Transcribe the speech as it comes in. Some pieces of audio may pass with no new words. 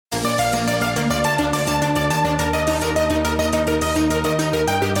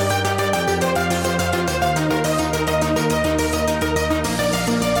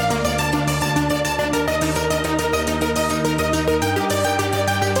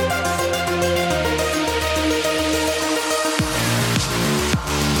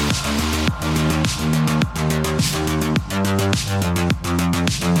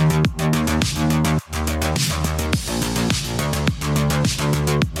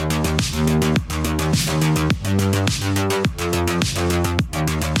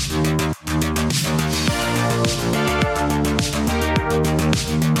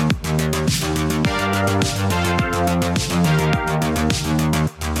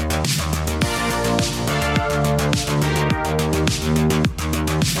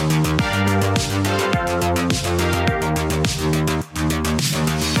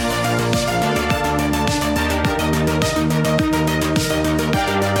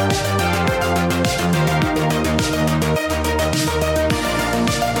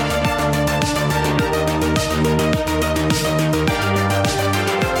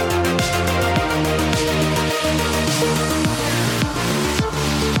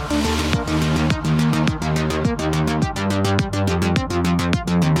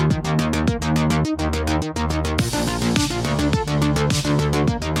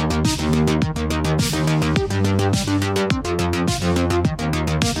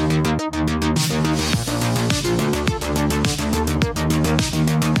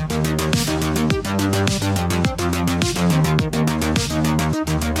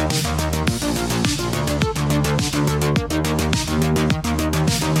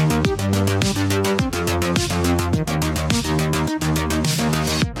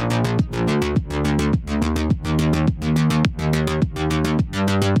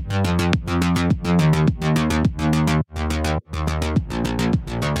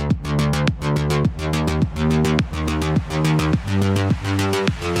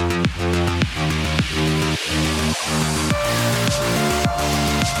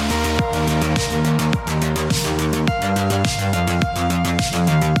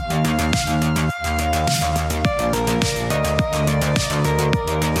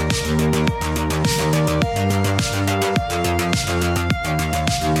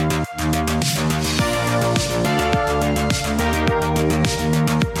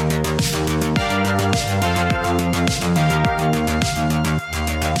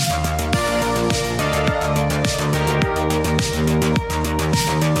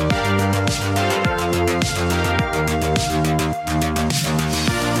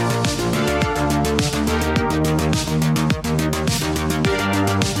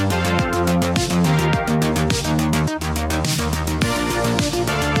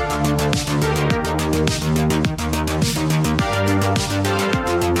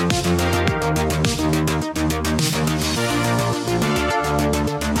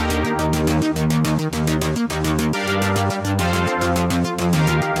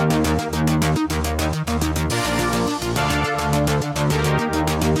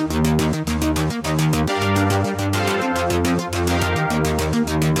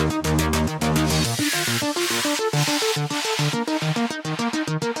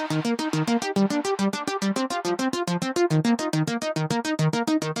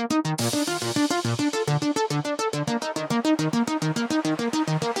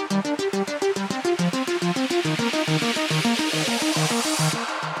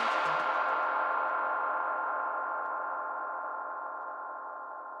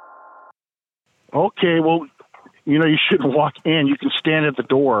Okay, well, you shouldn't walk in. You can stand at the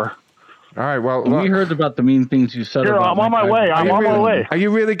door. All right, well, we heard about the mean things you said about I'm on my way. I'm on my way. Are you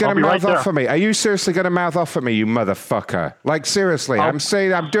really going to mouth right off at me? Are you seriously going to mouth off at me, you motherfucker? Like, seriously, I'm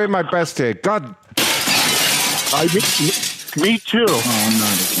doing my best here. God. Me too. Oh,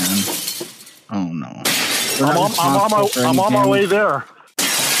 not again. Oh, no. I'm on my way there.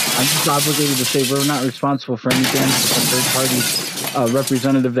 I'm just obligated to say we're not responsible for anything. It's a third-party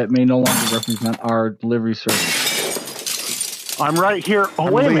representative that may no longer represent our delivery service. I'm right here.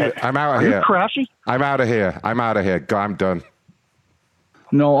 Oh, wait a minute. I'm out of here. Are you crashing? I'm out of here. I'm done.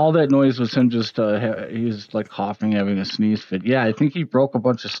 No, all that noise was him just, he was like coughing, having a sneeze fit. Yeah, I think he broke a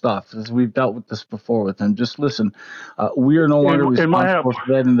bunch of stuff. As we've dealt with this before with him. Just listen, we are no longer responsible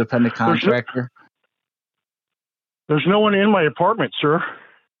for that independent contractor. There's no one in my apartment, sir.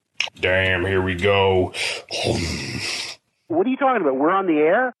 Damn, here we go. What are you talking about? We're on the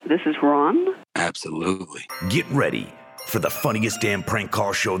air? This is Ron? Absolutely. Get ready for the funniest damn prank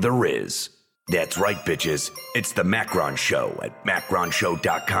call show there is. That's right, bitches. It's the Macron Show at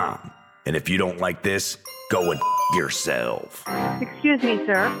macronshow.com. And if you don't like this, go and yourself. Excuse me,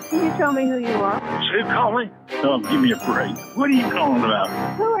 sir. Can you tell me who you are? Who calling? Oh, give me a break. What are you calling about?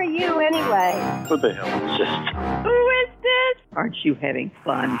 Who are you, anyway? What the hell is this? Who is this? Aren't you having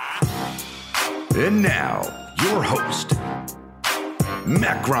fun? And now, your host,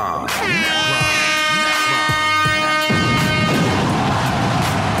 Macron.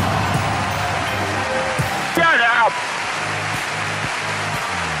 Shut up!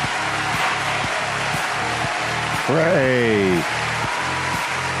 Hooray!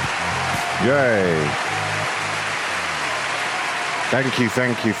 Yay! Thank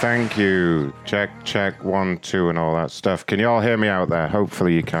you. Check, 1, 2, and all that stuff. Can you all hear me out there?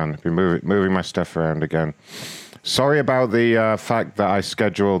 Hopefully you can. I've been moving my stuff around again. Sorry about the fact that I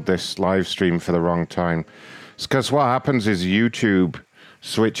scheduled this live stream for the wrong time. It's because what happens is YouTube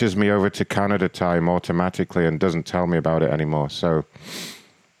switches me over to Canada time automatically and doesn't tell me about it anymore. So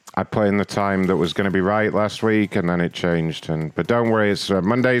I put in the time that was going to be right last week, and then it changed. But don't worry, it's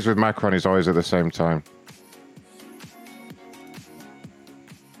Mondays with Macron is always at the same time.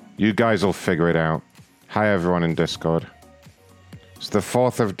 You guys will figure it out. Hi, everyone in Discord. It's the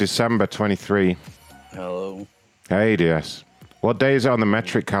 4th of December, 23. Hello. Hey, DS. What day is it on the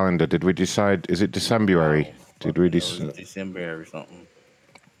metric calendar? Did we decide? Is it Decemberary? Did we decide? December or something.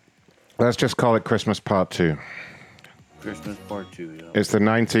 Let's just call it Christmas Part 2. Christmas Part 2, yeah. It's the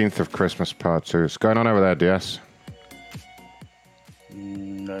 19th of Christmas Part 2. What's going on over there, DS?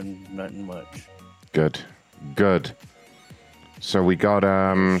 Nothing much. Good. So we got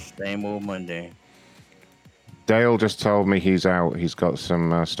same old Monday. Dale just told me he's out. He's got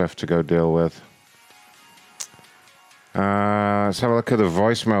some stuff to go deal with. Let's have a look at the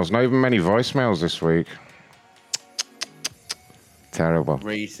voicemails. Not even many voicemails this week. Terrible.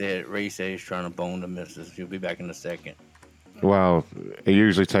 Ray said he's trying to bone the missus. He'll be back in a second. Well, it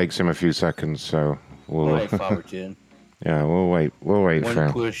usually takes him a few seconds, so we'll wait forward to him. Yeah, we'll wait for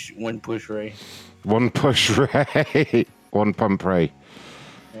him. One push, Ray. One push, Ray. One pump, Ray.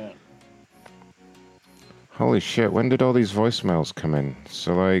 Yeah. Holy shit, when did all these voicemails come in?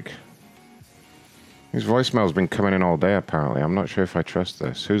 So, like, His voicemail's been coming in all day, apparently. I'm not sure if I trust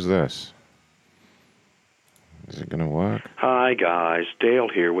this. Who's this? Is it going to work? Hi, guys. Dale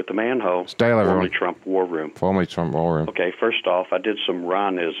here with the Manhole. It's Dale, everyone. Formerly Trump War Room. Formerly Trump War Room. Okay, first off, I did some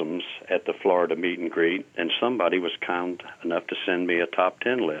Ronisms at the Florida meet and greet, and somebody was kind enough to send me a top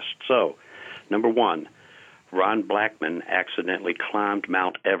 10 list. So, number 1, Ron Blackman accidentally climbed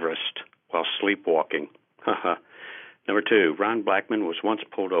Mount Everest while sleepwalking. Number 2, Ron Blackman was once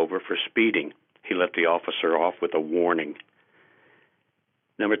pulled over for speeding. He let the officer off with a warning.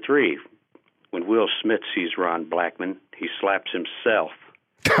 Number 3, when Will Smith sees Ron Blackman, he slaps himself.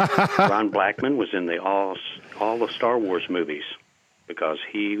 Ron Blackman was in all the Star Wars movies because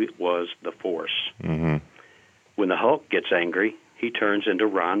he was the Force. Mm-hmm. When the Hulk gets angry, he turns into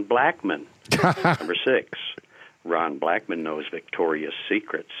Ron Blackman. Number 6, Ron Blackman knows Victoria's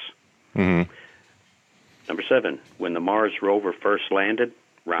Secrets. Mm-hmm. Number 7, when the Mars rover first landed,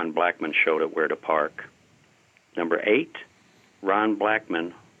 Ron Blackman showed it where to park. Number 8, Ron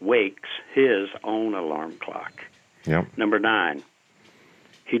Blackman wakes his own alarm clock. Yep. Number 9,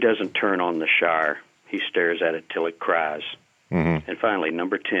 he doesn't turn on the shower. He stares at it till it cries. Mm-hmm. And finally,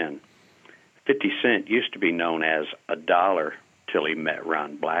 number 10, 50 Cent used to be known as $1 till he met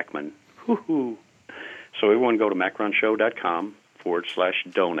Ron Blackman. Woo-hoo. So everyone go to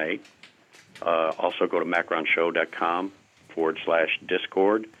macronshow.com/donate. Also go to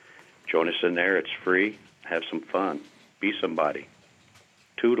macronshow.com/Discord. Join us in there. It's free. Have some fun. Be somebody.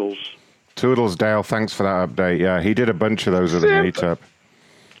 Toodles. Toodles, Dale. Thanks for that update. Yeah, he did a bunch of those at the meetup.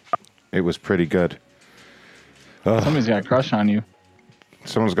 It was pretty good. Somebody's got a crush on you.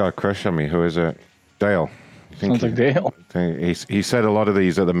 Someone's got a crush on me. Who is it? Dale. Sounds like Dale. He said a lot of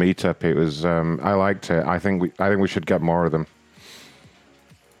these at the meetup. It was I liked it. I think we should get more of them.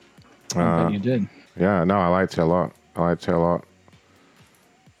 I bet you did. Yeah, no, I liked it a lot.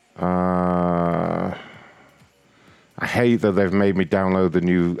 I hate that they've made me download the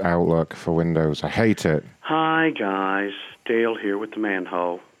new Outlook for Windows. I hate it. Hi, guys. Dale here with the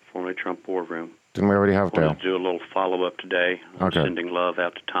Manhole, formerly Trump War Room. Didn't we already have Dale? Wanted to do a little follow-up today. I'm Okay. sending love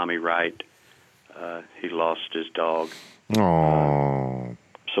out to Tommy Wright. He lost his dog. Oh.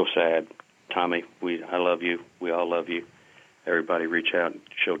 So sad. Tommy, I love you. We all love you. Everybody reach out and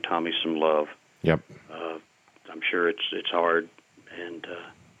show Tommy some love. Yep. I'm sure it's hard, and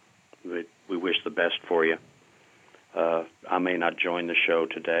we wish the best for you. I may not join the show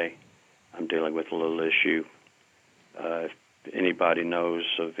today. I'm dealing with a little issue. If anybody knows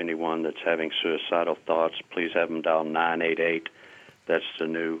of anyone that's having suicidal thoughts, please have them dial 988. That's the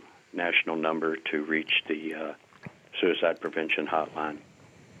new national number to reach the suicide prevention hotline.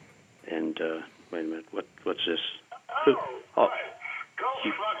 And wait a minute, what's this? Go fuck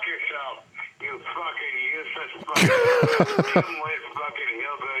yourself, you fucking useless fucking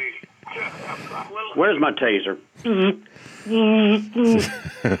hillbilly. Where's my taser?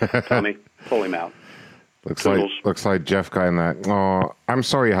 Tommy, pull him out. Looks like Jeff got in that. Oh, I'm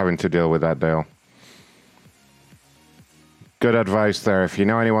sorry you're having to deal with that, Dale. Good advice there. If you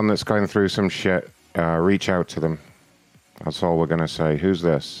know anyone that's going through some shit, reach out to them. That's all we're going to say. Who's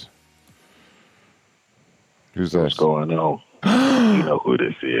this? What's going on? You know who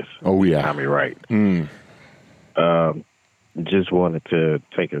this is. Oh, yeah. Tommy Wright. Mm. Just wanted to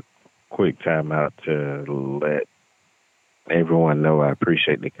take a quick time out to let everyone know I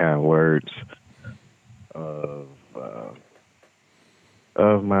appreciate the kind words of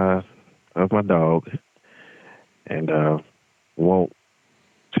my dog, and won't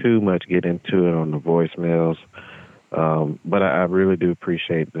too much get into it on the voicemails. But I really do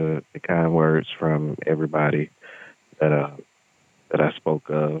appreciate the kind words from everybody that I spoke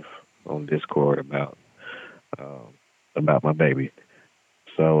of on Discord about my baby.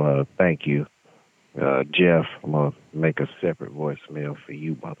 So thank you. Jeff, I'm going to make a separate voicemail for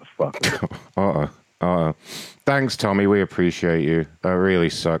you, motherfucker. Thanks, Tommy. We appreciate you. That really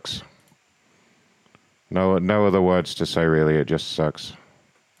sucks. No other words to say, really. It just sucks.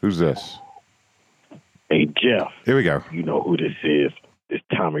 Who's this? Hey, Jeff. Here we go. You know who this is. It's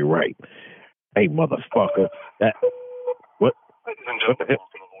Tommy Wright. Hey, motherfucker. What? Ladies and gentlemen,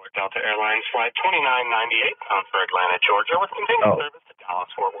 welcome aboard Delta Airlines Flight 2998 bound for Atlanta, Georgia, with continued service to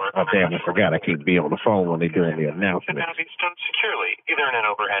Dallas, Fort Worth. Oh, damn, I forgot I can't be on the phone when they're doing the announcement. And now be stowed securely, either in an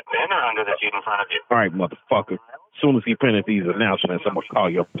overhead bin or under the seat in front of you. All right, motherfucker. As soon as he finishes these announcements, I'm going to call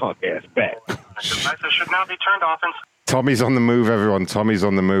your punk ass back. Devices should now be turned off and... Tommy's on the move, everyone. Tommy's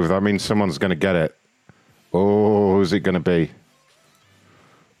on the move. That means someone's going to get it. Oh, who's it going to be?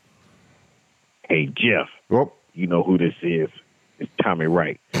 Hey, Jeff. Oh. You know who this is. It's Tommy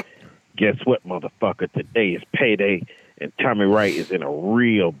Wright. Guess what, motherfucker? Today is payday, and Tommy Wright is in a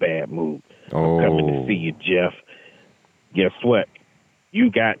real bad mood. Oh. I'm coming to see you, Jeff. Guess what? You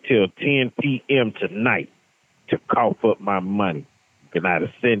got till 10 p.m. tonight to cough up my money. You can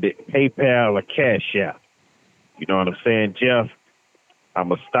either send it PayPal or Cash App. You know what I'm saying, Jeff? I'm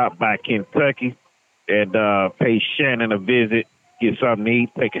going to stop by Kentucky and pay Shannon a visit, get something to eat,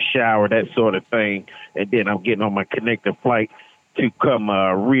 take a shower, that sort of thing. And then I'm getting on my connecting flight to come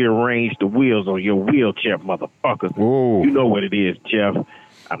rearrange the wheels on your wheelchair, motherfucker. Ooh. You know what it is, Jeff.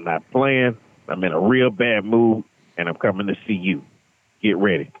 I'm not playing. I'm in a real bad mood, and I'm coming to see you. Get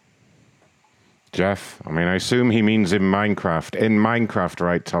ready. Jeff, I mean, I assume he means in Minecraft. In Minecraft,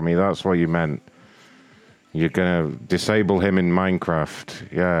 right, Tommy? That's what you meant. You're going to disable him in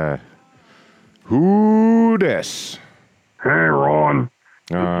Minecraft. Yeah. Who this? Hey, Ron.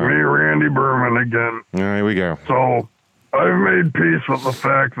 It's me, Randy Berman, again. Here we go. So, I've made peace with the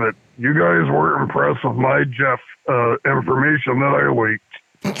fact that you guys weren't impressed with my Jeff information that I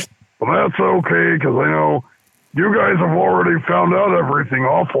leaked. Well, that's okay, because I know you guys have already found out everything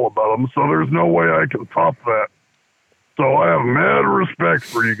awful about him, so there's no way I can top that. So I have mad respect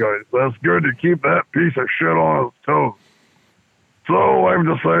for you guys. That's good to keep that piece of shit on his toes. So I've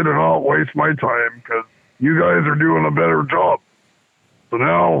decided not to waste my time because you guys are doing a better job. So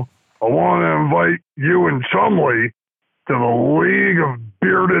now I want to invite you and Chumley to the League of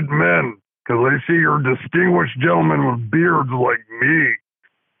Bearded Men because I see you're distinguished gentlemen with beards like me.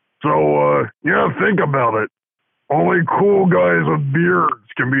 So, yeah, think about it. Only cool guys with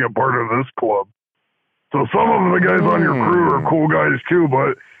beards can be a part of this club. So some of the guys on your crew are cool guys too,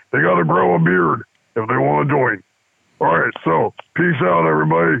 but they got to grow a beard if they want to join. All right, so peace out,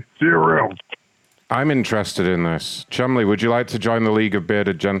 everybody. See you around. I'm interested in this. Chumley, would you like to join the League of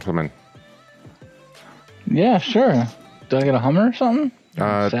Bearded Gentlemen? Yeah, sure. Do I get a Hummer or something?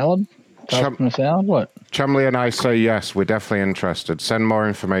 Salad? Tossed in a salad? What? Chumley and I say yes, we're definitely interested. Send more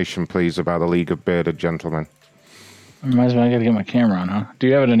information, please, about the League of Bearded Gentlemen. Reminds me, I got to get my camera on, huh? Do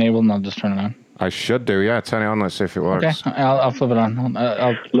you have it enabled and I'll just turn it on? I should do, yeah. Turn it on, let's see if it works. Okay, I'll flip it on.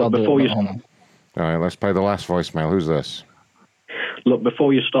 I'll do it. Hold on. All right, let's play the last voicemail. Who's this? Look,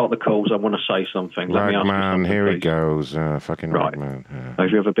 before you start the calls, I want to say something. Let me ask you something, here please. he goes. Fucking right. Ragman. Have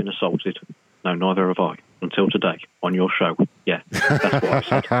you ever been assaulted? No, neither have I. Until today, on your show. Yeah, that's what I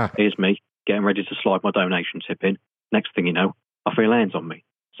said. Here's me, getting ready to slide my donation tip in. Next thing you know, I feel hands on me.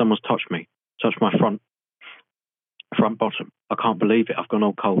 Someone's touched me. Touched my front bottom. I can't believe it. I've gone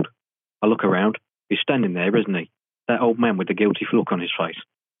all cold. I look around. He's standing there, isn't he? That old man with the guilty look on his face.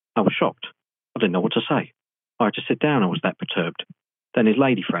 I was shocked. I didn't know what to say. I had to sit down. I was that perturbed. Then his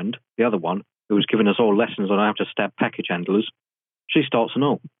lady friend, the other one, who was giving us all lessons on how to stab package handlers, she starts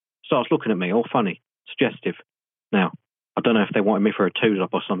looking at me all funny, suggestive. Now, I don't know if they wanted me for a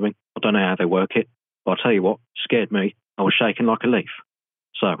twos-up or something. I don't know how they work it. But I'll tell you what, scared me. I was shaking like a leaf.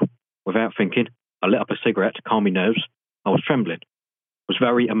 So, without thinking, I lit up a cigarette to calm my nerves. I was trembling. I was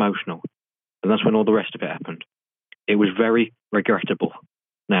very emotional. And that's when all the rest of it happened. It was very regrettable.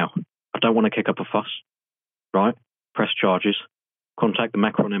 Now, I don't want to kick up a fuss, right? Press charges, contact the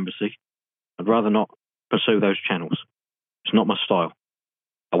Macron embassy. I'd rather not pursue those channels. It's not my style.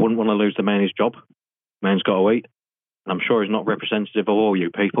 I wouldn't want to lose the man his job. Man's got to eat. And I'm sure he's not representative of all you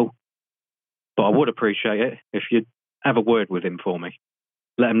people. But I would appreciate it if you'd have a word with him for me.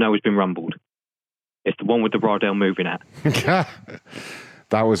 Let him know he's been rumbled. It's the one with the Rydell moving at.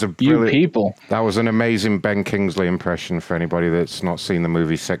 That was a brilliant, That was an amazing Ben Kingsley impression for anybody that's not seen the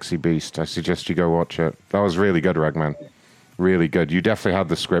movie Sexy Beast. I suggest you go watch it. That was really good, Ragman. Really good. You definitely had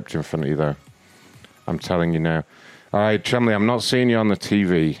the script in front of you, though. I'm telling you now. All right, Chumley, I'm not seeing you on the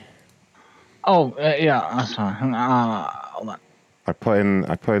TV. Oh, yeah. Sorry. Hold on. I put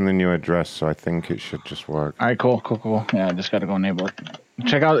in the new address, so I think it should just work. All right, cool. Yeah, I just got to go enable it.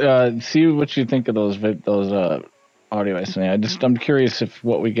 Check out, see what you think of those audio I sent. I'm curious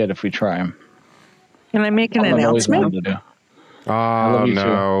what we get if we try them. Can I make an announcement? Oh,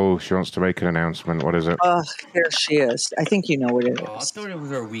 no. She wants to make an announcement. What is it? There she is. I think you know what it is. I thought it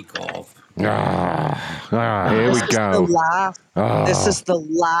was our week off. Here we go. This is the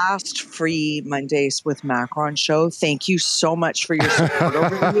last free Mondays with Macron show. Thank you so much for your support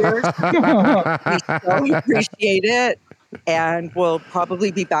over the years. We so appreciate it. And we'll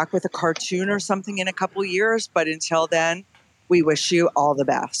probably be back with a cartoon or something in a couple years. But until then, we wish you all the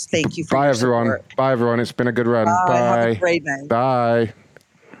best. Thank you for your support. Bye, everyone. It's been a good run. Bye. Have a great night. Bye.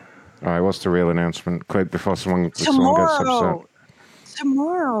 All right, what's the real announcement? Quick, before someone gets upset.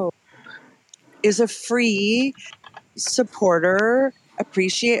 Tomorrow is a free listener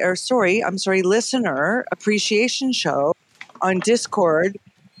appreciation show on Discord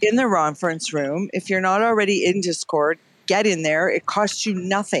in the Ronference room. If you're not already in Discord, get in there. It costs you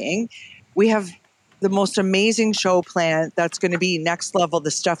nothing. We have the most amazing show planned that's going to be next level,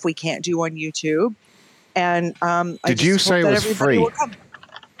 the stuff we can't do on YouTube. And did you say it was free?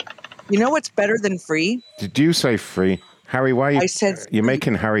 You know what's better than free? Did you say free? Harry, why are you're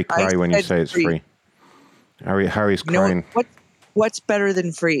making Harry cry when you say it's free? Harry's crying. What's better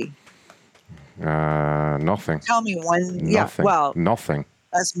than free? Nothing. Tell me one. Nothing. Yeah, well, nothing.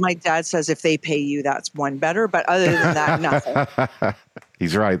 As my dad says, if they pay you, that's one better. But other than that, nothing.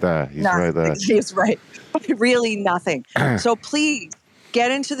 He's right there. Right there. He's right. Really nothing. So please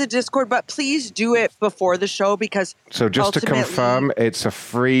get into the Discord, but please do it before the show because. So just to confirm, it's a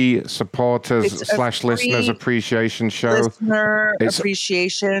free supporters / listeners appreciation show. Listener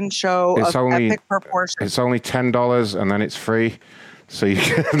appreciation show of epic proportions. It's only $10 and then it's free. So you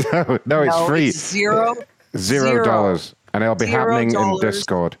can, no, it's free. It's $0. And it'll be happening in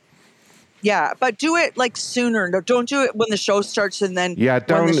Discord. Yeah, but do it like sooner. No, don't do it when the show starts and then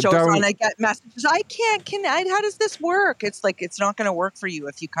when the show's on, I get messages. How does this work? It's like, it's not going to work for you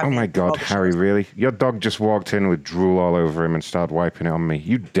if you come in. Oh my God, Harry, really? Your dog just walked in with drool all over him and started wiping it on me.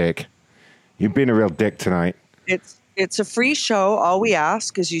 You dick. You've been a real dick tonight. It's a free show. All we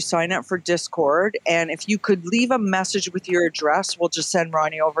ask is you sign up for Discord. And if you could leave a message with your address, we'll just send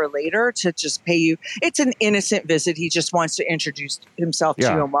Ronnie over later to just pay you. It's an innocent visit. He just wants to introduce himself to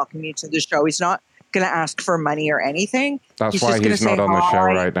you and welcome you to the show. He's not going to ask for money or anything. That's why he's not on the show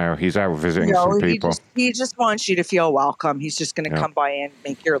right now. He's out visiting some people. He just wants you to feel welcome. He's just going to come by and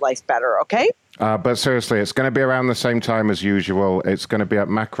make your life better, okay? But seriously, it's going to be around the same time as usual. It's going to be at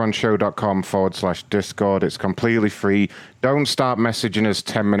macronshow.com/Discord. It's completely free. Don't start messaging us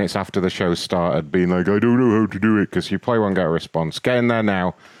 10 minutes after the show started, being like, I don't know how to do it, because you probably won't get a response. Get in there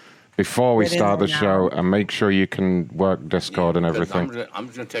now before we start the show and make sure you can work Discord and everything. I'm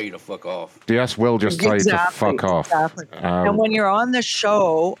just going to tell you to fuck off. DS will just tell you to fuck off. Exactly. And when you're on the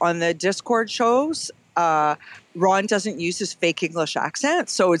show, on the Discord shows, Ron doesn't use his fake English accent,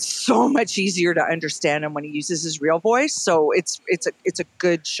 so it's so much easier to understand him when he uses his real voice. So it's a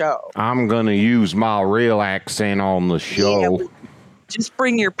good show. I'm gonna use my real accent on the show. Yeah, just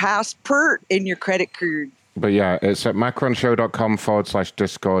bring your passport and your credit card. But yeah, it's at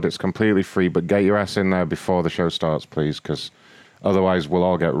macronshow.com/Discord. It's completely free, but get your ass in there before the show starts, please, because otherwise we'll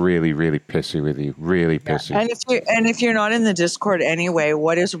all get really, really pissy with you. Really pissy. And if you're not in the Discord anyway,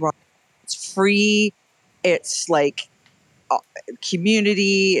 what is wrong? It's free. It's like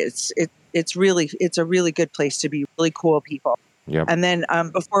community. It's a really good place to be. Really cool people. Yep. And then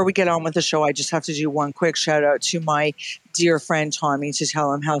before we get on with the show, I just have to do one quick shout out to my dear friend Tommy to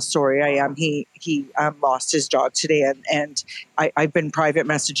tell him how sorry I am. He lost his dog today, and I've been private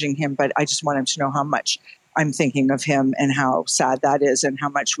messaging him, but I just want him to know how much I'm thinking of him and how sad that is, and how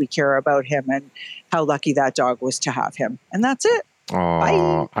much we care about him, and how lucky that dog was to have him. And that's it.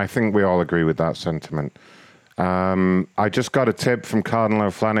 Oh, I think we all agree with that sentiment. I just got a tip from Cardinal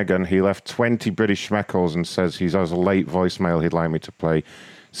O'Flanagan. He left 20 British schmeckles and says he has a late voicemail he'd like me to play.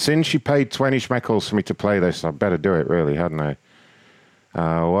 Since you paid 20 schmeckles for me to play this, I better do it, really, hadn't I?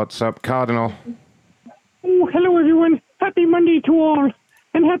 What's up, Cardinal? Oh, hello, everyone. Happy Monday to all,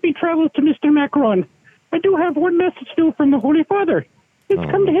 and happy travels to Mr. Macron. I do have one message, though, from the Holy Father.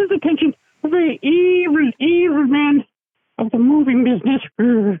 It's come to his attention, a very evil man of the moving business.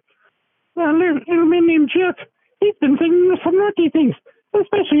 A little man named Jeff. He's been saying some naughty things,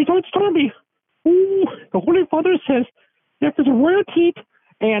 especially towards Tommy. Oh, the Holy Father says Jeff is a royal teat,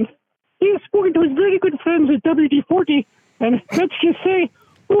 and he has spoken to his very good friends at WD-40, and let's just say,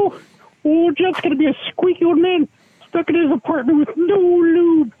 Jeff's going to be a squeaky old man stuck in his apartment with no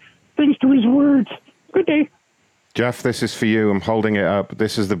lube, thanks to his words. Good day. Jeff, this is for you. I'm holding it up.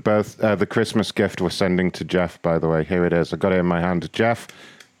 This is the Christmas gift we're sending to Jeff, by the way. Here it is. I got it in my hand. Jeff,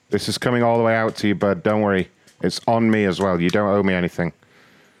 this is coming all the way out to you, bud. Don't worry. It's on me as well. You don't owe me anything.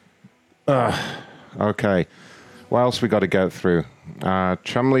 Okay. What else we got to get through?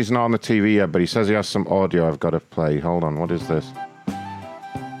 Chumley's not on the TV yet, but he says he has some audio I've got to play. Hold on. What is this?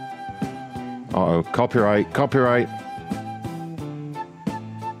 Uh-oh. Copyright.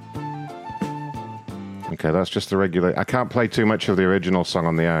 Okay, that's just the regular. I can't play too much of the original song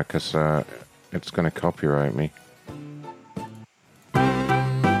on the air because it's going to copyright me.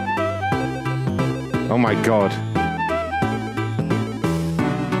 Oh my God.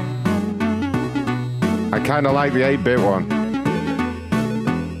 I kind of like the 8-bit one.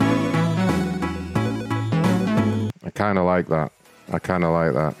 I kind of like that.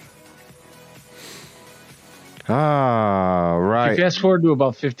 Ah, right. If you fast forward to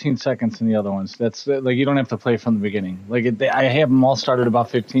about 15 seconds in the other ones, that's like you don't have to play from the beginning. Like I have them all started about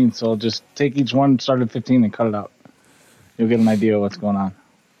 15, so just take each one, start at 15, and cut it out. You'll get an idea of what's going on.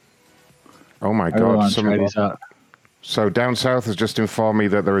 Oh my God! So down south has just informed me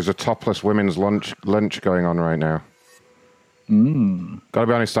that there is a topless women's lunch going on right now. Gotta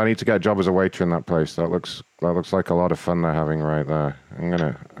be honest, I need to get a job as a waiter in that place. That looks like a lot of fun they're having right there. I'm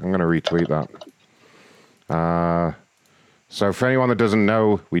gonna retweet that. So for anyone that doesn't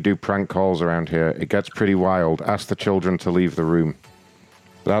know, we do prank calls around here. It gets pretty wild. Ask the children to leave the room.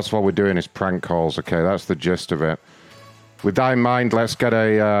 But that's what we're doing is prank calls. Okay, that's the gist of it. With that in mind, let's get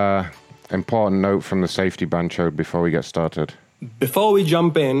a important note from the safety bancho before we get started. Before we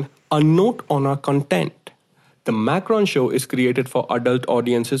jump in, a note on our content. The Macron Show is created for adult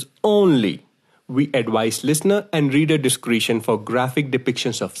audiences only. We advise listener and reader discretion for graphic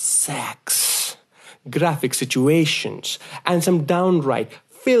depictions of sex, graphic situations, and some downright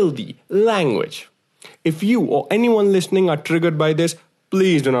filthy language. If you or anyone listening are triggered by this,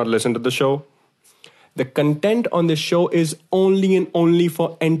 please do not listen to the show. The content on this show is only and only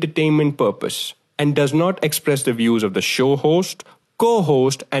for entertainment purpose and does not express the views of the show host,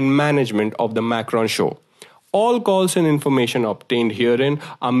 co-host, and management of the Macron Show. All calls and information obtained herein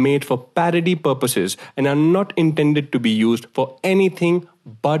are made for parody purposes and are not intended to be used for anything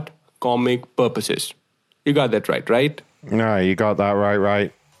but comic purposes. You got that right? No, you got that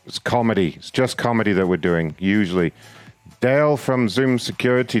right. It's comedy. It's just comedy that we're doing, usually. Dale from Zoom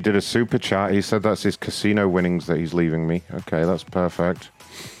Security did a super chat. He said that's his casino winnings that he's leaving me. Okay, that's perfect.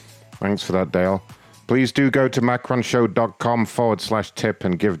 Thanks for that, Dale. Please do go to macronshow.com/tip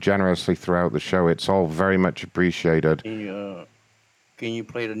and give generously throughout the show. It's all very much appreciated. Can you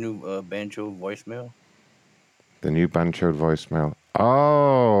play the new banjo voicemail? The new banjo voicemail.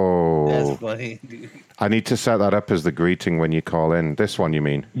 Oh. That's funny, dude. I need to set that up as the greeting when you call in. This one, you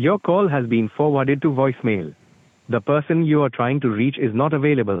mean? Your call has been forwarded to voicemail. The person you are trying to reach is not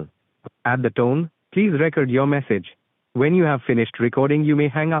available. At the tone, please record your message. When you have finished recording, you may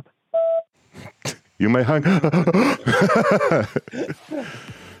hang up. You may hang up.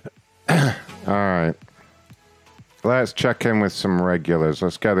 All right. Let's check in with some regulars.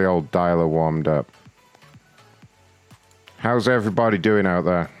 Let's get the old dialer warmed up. How's everybody doing out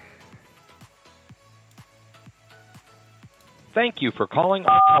there? Thank you for calling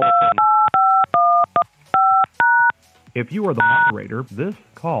our telephone. If you are the moderator, this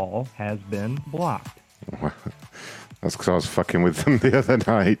call has been blocked. That's because I was fucking with them the other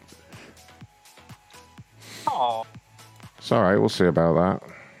night. Oh. It's all right. We'll see about that.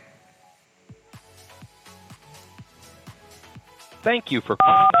 Thank you for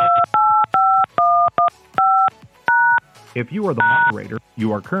calling. If you are the moderator,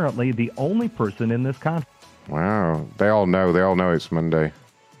 you are currently the only person in this conference. Wow. They all know it's Monday.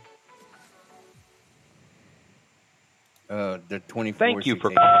 The 24. Thank you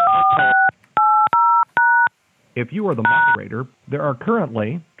for calling. If you are the moderator, there are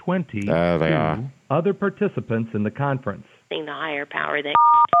currently 22 other participants in the conference. The higher power that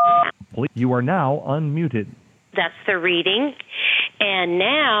You are now unmuted. That's the reading. And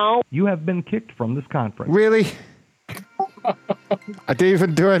now you have been kicked from this conference. Really? I didn't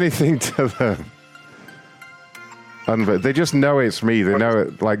even do anything to them. They just know it's me. They know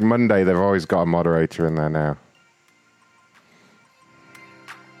it. Like Monday, they've always got a moderator in there now.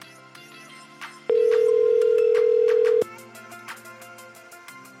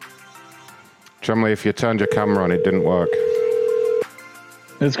 Chumley, if you turned your camera on, it didn't work.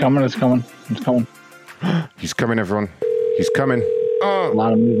 It's coming. He's coming, everyone. He's coming. A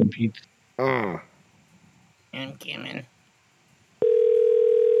lot of moving pieces. I'm coming.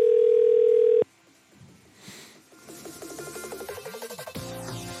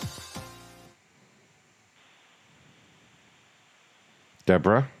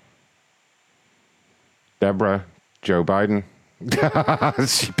 Deborah, Joe Biden.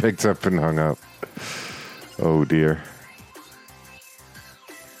 She picked up and hung up. Oh dear.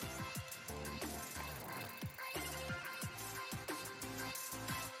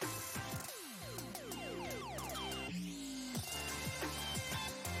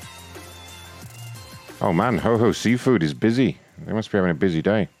 Oh man, Ho Ho Seafood is busy. They must be having a busy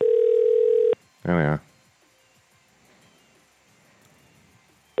day. There they are.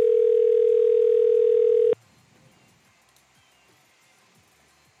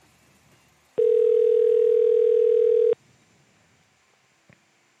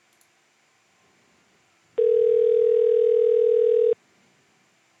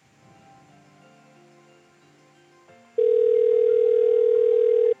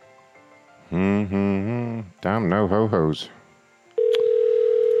 Damn, no ho-hos.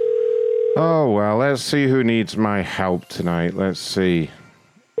 Oh, well, let's see who needs my help tonight. Let's see.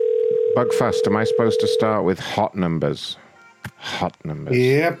 Bugfast, am I supposed to start with hot numbers? Hot numbers.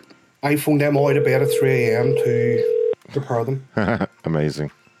 Yep. I phoned them all out of bed at 3 a.m. to repair them.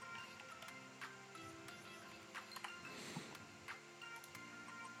 Amazing.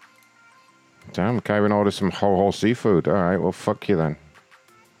 Damn, can't even order some whole seafood. All right, well, fuck you then.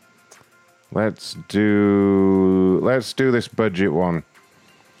 Let's do this budget one.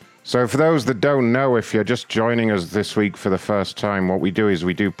 So for those that don't know, if you're just joining us this week for the first time, what we do is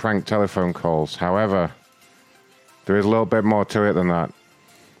we do prank telephone calls. However, there is a little bit more to it than that.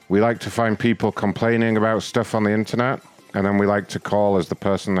 We like to find people complaining about stuff on the internet, and then we like to call as the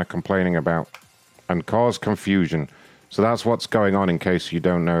person they're complaining about and cause confusion. So that's what's going on in case you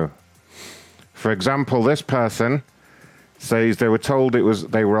don't know. For example, this person says they were told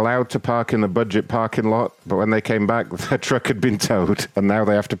they were allowed to park in the budget parking lot, but when they came back, their truck had been towed, and now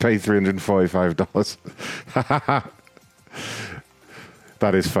they have to pay $345.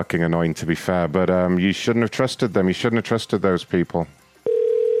 That is fucking annoying, to be fair, but you shouldn't have trusted them. You shouldn't have trusted those people.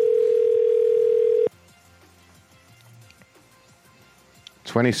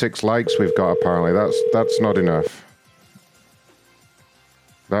 $26 likes we've got, apparently. That's not enough.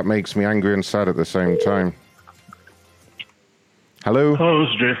 That makes me angry and sad at the same time. Hello? Hello,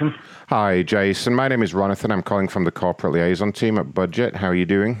 this is Jason. Hi, Jason. My name is Ronathan. I'm calling from the corporate liaison team at Budget. How are you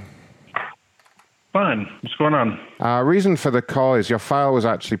doing? Fine. What's going on? Reason for the call is your file was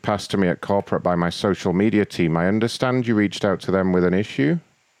actually passed to me at corporate by my social media team. I understand you reached out to them with an issue?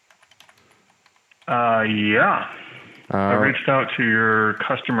 Yeah. I reached out to your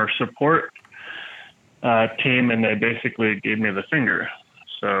customer support team, and they basically gave me the finger.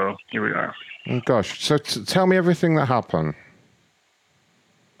 So here we are. Oh, gosh. So tell me everything that happened.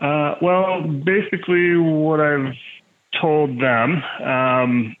 Well, basically what I've told them.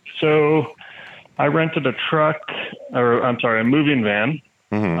 So I rented a a moving van,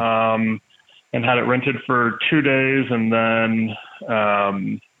 and had it rented for 2 days. And then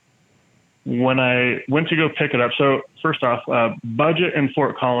when I went to go pick it up, so first off, Budget in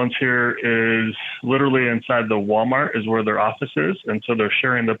Fort Collins here is literally inside the Walmart is where their office is. And so they're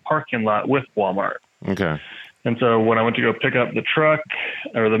sharing the parking lot with Walmart. Okay. And so when I went to go pick up the truck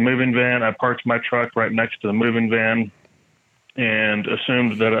or the moving van, I parked my truck right next to the moving van and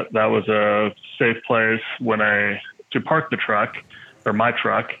assumed that that was a safe place to park the truck or my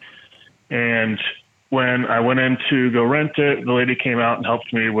truck. And when I went in to go rent it, the lady came out and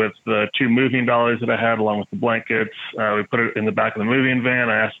helped me with the 2 moving dollies that I had along with the blankets. We put it in the back of the moving van.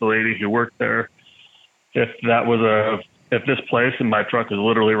 I asked the lady who worked there if this place, and my truck is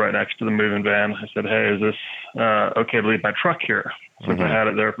literally right next to the moving van. I said, hey, is this okay to leave my truck here since I had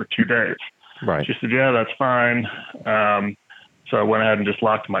it there for 2 days? Right. She said, yeah, that's fine. So I went ahead and just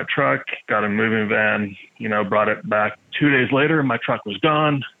locked my truck, got a moving van, brought it back. 2 days later, my truck was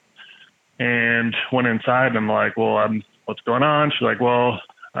gone, and went inside, and I'm like, well, what's going on? She's like, well,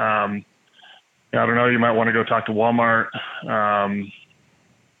 I don't know. You might want to go talk to Walmart.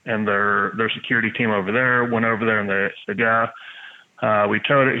 And their security team over there went over there, and they said, yeah, we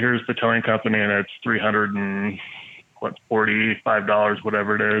towed it. Here's the towing company, and it's $345,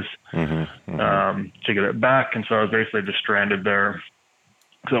 whatever it is, to get it back. And so I was basically just stranded there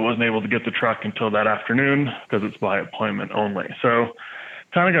because I wasn't able to get the truck until that afternoon because it's by appointment only. So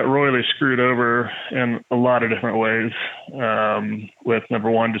kind of got royally screwed over in a lot of different ways, with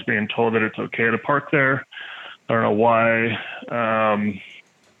number one, just being told that it's okay to park there. I don't know why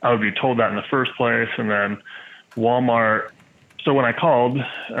I would be told that in the first place. And then Walmart. So when I called,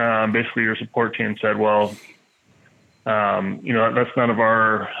 basically your support team said, well, that's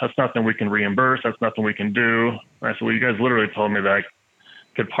nothing we can reimburse. That's nothing we can do. And I said, well, you guys literally told me that I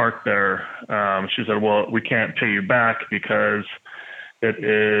could park there. She said, well, we can't pay you back because it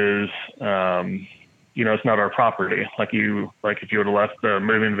is, it's not our property. Like if you would have left the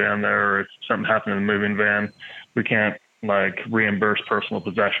moving van there, or if something happened in the moving van, we can't reimburse personal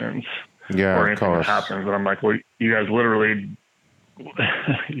possessions or anything that happens. And I'm like, well, you guys literally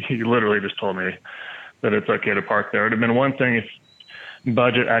just told me that it's okay to park there. It'd have been one thing if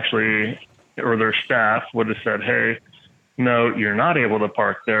Budget actually, or their staff would have said, hey, no, you're not able to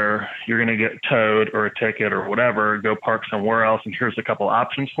park there. You're going to get towed or a ticket or whatever. Go park somewhere else, and here's a couple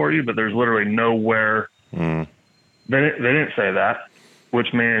options for you. But there's literally nowhere. They didn't say that,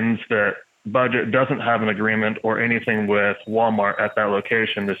 which means that Budget doesn't have an agreement or anything with Walmart at that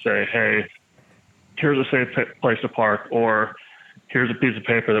location to say, hey, here's a safe place to park, or here's a piece of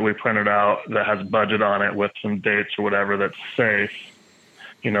paper that we printed out that has Budget on it with some dates or whatever that's safe,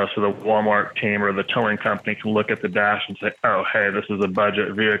 so the Walmart team or the towing company can look at the dash and say, oh, hey, this is a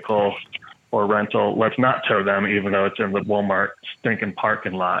Budget vehicle or rental. Let's not tow them, even though it's in the Walmart stinking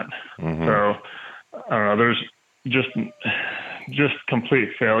parking lot. So, I don't know, there's just just complete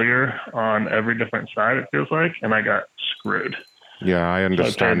failure on every different side, it feels like, and I got screwed. Yeah, I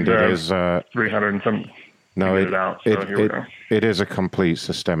understand. So it is 300 and some. No, Here it is a complete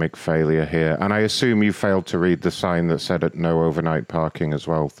systemic failure here. And I assume you failed to read the sign that said no overnight parking as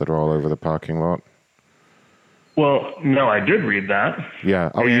well, that are all over the parking lot. Well, no, I did read that.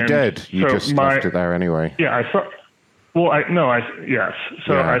 Yeah. Oh, you did? You so just left it there anyway. Yeah, I saw. Well, yes.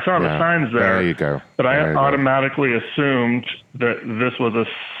 So Yeah, I saw the signs there. There you go. But I There you automatically assumed that this was a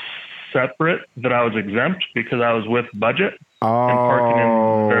separate, that I was exempt because I was with budget and parking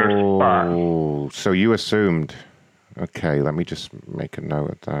in their spot. Oh, so you assumed. Okay, let me just make a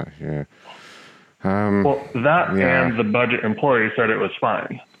note of that here. Well, that yeah. and the budget employee said it was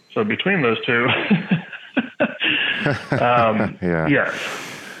fine. So between those two, Yeah. yes.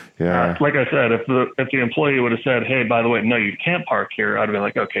 Yeah. Like I said, if the employee would have said, "Hey, by the way, no, you can't park here," I'd have been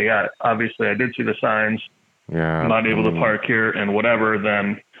like, "Okay, yeah, obviously I did see the signs. Yeah. I'm not able to park here and whatever,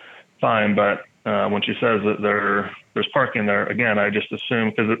 then fine." But when she says that there's parking there, again, I just assume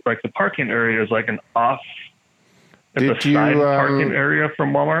because like the parking area is like an off. It's a side parking area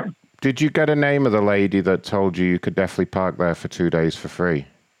from Walmart. Did you get a name of the lady that told you could definitely park there for 2 days for free?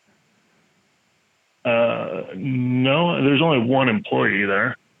 No, there's only one employee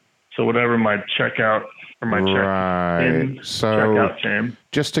there. So whatever my checkout or my checkout came.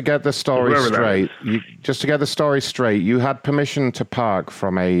 Just to get the story straight, you had permission to park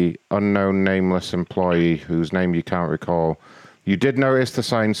from a unknown nameless employee whose name you can't recall. You did notice the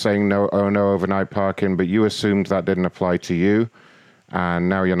sign saying no overnight parking, but you assumed that didn't apply to you, and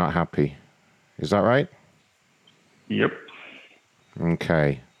now you're not happy. Is that right? Yep.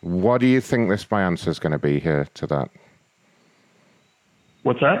 Okay. What do you think my answer is going to be here to that?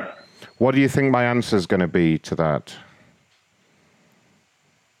 What's that? What do you think my answer is going to be to that?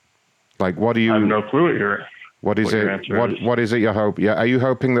 Like, what do you? I have no clue what is it? What is it you hope? Yeah, are you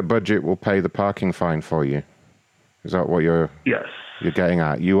hoping that budget will pay the parking fine for you? Is that what you're? Yes. You're getting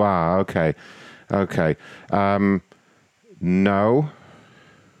at? You are. Okay. Okay. No.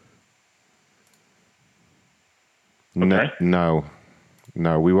 Okay. No.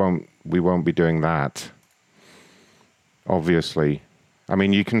 We won't be doing that. Obviously. I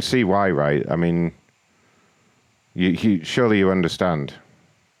mean, you can see why, right? I mean, you surely you understand.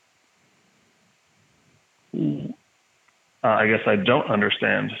 I guess I don't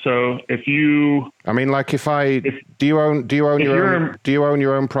understand. So if you, I mean, like do you own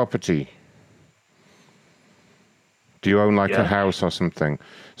your own property? Do you own like a house or something?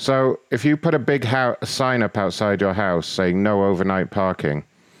 So if you put a big sign up outside your house saying no overnight parking,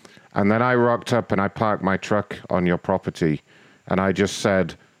 and then I rocked up and I parked my truck on your property, and I just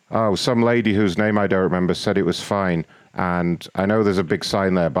said, oh, some lady whose name I don't remember said it was fine, and I know there's a big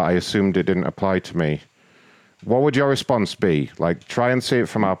sign there, but I assumed it didn't apply to me. What would your response be? Like, try and see it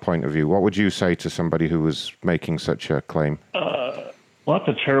from our point of view. What would you say to somebody who was making such a claim? Well, that's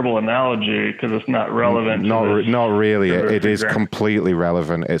a terrible analogy because it's not relevant. Not really. It is completely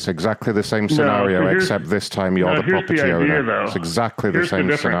relevant. It's exactly the same scenario, except this time you're the property owner. Though. It's exactly the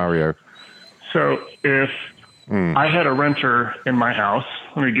same scenario. So if I had a renter in my house,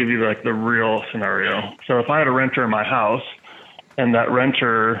 let me give you like the real scenario. So if I had a renter in my house, and that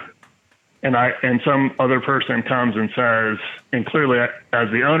renter and some other person comes and says, and clearly as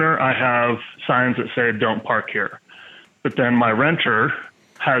the owner, I have signs that say don't park here. But then my renter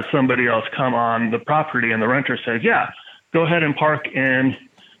has somebody else come on the property, and the renter says, yeah, go ahead and park in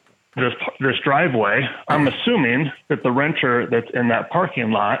this driveway. I'm assuming that the renter that's in that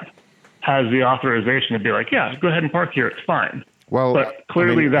parking lot has the authorization to be like, yeah, go ahead and park here. It's fine. Well, but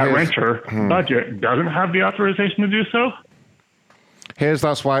clearly that renter budget doesn't have the authorization to do so. Here's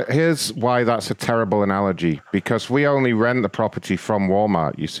why that's a terrible analogy, because we only rent the property from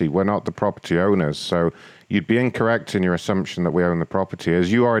Walmart, you see. We're not the property owners, so you'd be incorrect in your assumption that we own the property.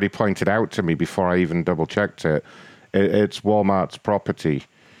 As you already pointed out to me before I even double-checked it, it's Walmart's property,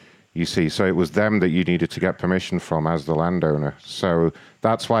 you see. So it was them that you needed to get permission from as the landowner. So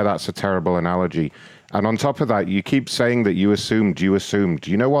that's why that's a terrible analogy. And on top of that, you keep saying that you assumed.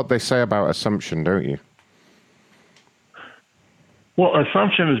 You know what they say about assumption, don't you? Well,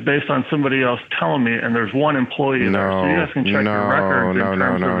 assumption is based on somebody else telling me, and there's one employee there. So you guys can check your records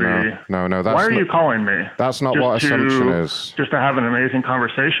No. Why are you calling me? That's not what assumption is. Just to have an amazing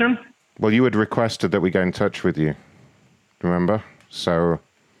conversation? Well, you had requested that we get in touch with you. Remember? So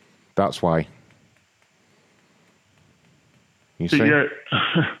that's why. So you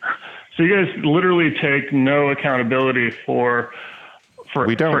guys literally take no accountability for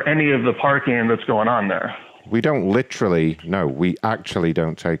any of the parking that's going on there. We don't literally, no, we actually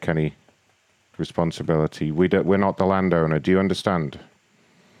don't take any responsibility. We're not the landowner. Do you understand?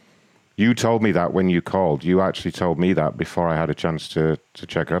 You told me that when you called. You actually told me that before I had a chance to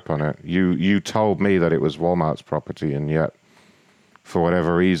check up on it. You told me that it was Walmart's property, and yet, for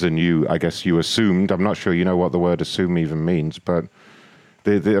whatever reason, I guess you assumed. I'm not sure you know what the word assume even means, but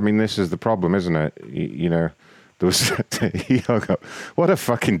I mean, this is the problem, isn't it? You know, there was he hung up. What a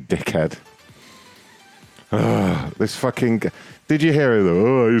fucking dickhead. Oh, this fucking... Did you hear it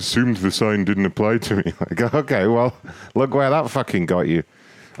though? Oh, I assumed the sign didn't apply to me. Like, okay, well, look where that fucking got you.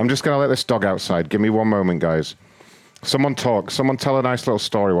 I'm just going to let this dog outside. Give me one moment, guys. Someone talk. Someone tell a nice little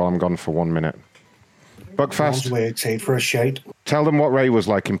story while I'm gone for 1 minute. Buckfast. Way outside for a shite. Tell them what Ray was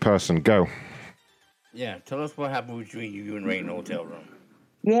like in person. Go. Yeah, tell us what happened between you and Ray in the hotel room.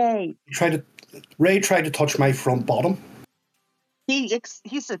 Yay. Ray tried to touch my front bottom. He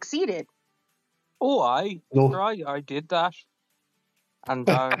succeeded. Oh, I did that. And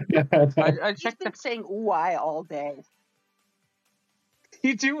I He's been saying "ooh, I" all day.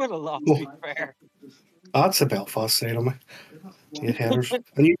 You do it a lot, to be fair. That's a Belfast side of me. You headers.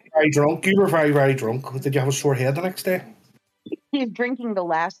 And you were very drunk. You were very, very drunk. Did you have a sore head the next day? He's drinking the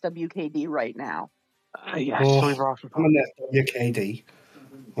last WKD right now. Yes, I'm in that WKD.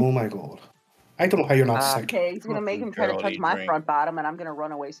 Oh my god. I don't know how you're not sick. Okay, he's gonna make him try to touch my front bottom, and I'm gonna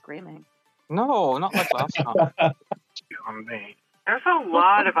run away screaming. No, not like last time. On me. There's a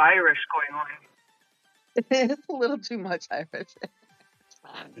lot of Irish going on. It's a little too much Irish.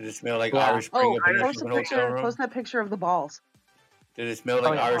 Did it smell like Irish Spring up in that stupid hotel room? Post that picture of the balls. Did it smell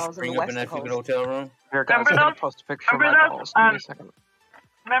like Irish Spring up in that stupid hotel room? Here, guys, I'm going to post a picture of my balls. Give me a second.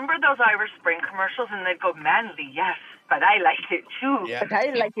 Remember those Irish Spring commercials, and they'd go, manly, yes, but I like it too. Yeah. But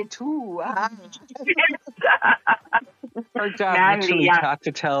I like it too. Her dad literally had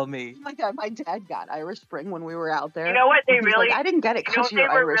to tell me. Oh my God, my dad got Irish Spring when we were out there. You know what? They He's really... like, I didn't get it because you're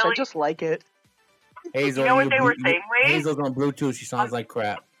Irish. I just like it. Hazel, you know what they were saying, Ray? Hazel's on Bluetooth. She sounds like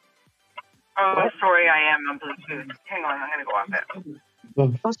crap. Oh, sorry, I am on Bluetooth. Hang on, I'm going to go off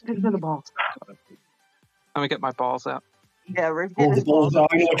it. Post a picture of the balls. Let me get my balls out. Yeah, we're getting the balls out.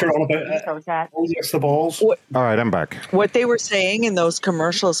 I know what you're on about. Oh, yes, the balls. All right, I'm back. What they were saying in those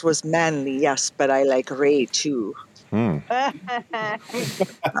commercials was manly, yes, but I like Ray too. Hmm.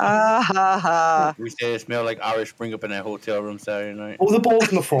 We said it smelled like Irish Spring up in that hotel room Saturday night. Oh, the balls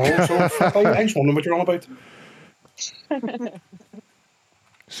in the fall. So I just wondering what you're on about.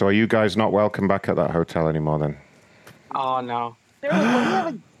 So are you guys not welcome back at that hotel anymore then? Oh, no. What do you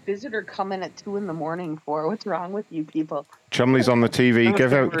have a visitor come in at 2 a.m. for? What's wrong with you people? Chumley's on the TV.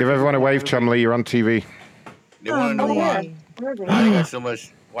 Give everyone a wave, Chumley. You're on TV. They want to know why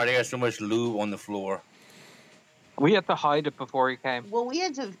they got so much lube on the floor. We had to hide it before he came. Well, we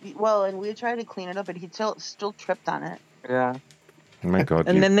had tried to clean it up, but he still tripped on it. Yeah. Oh my God.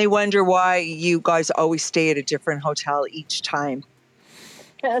 And then they wonder why you guys always stay at a different hotel each time.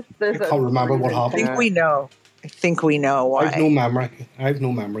 Yes, I can't remember what happened. I think we know why. I have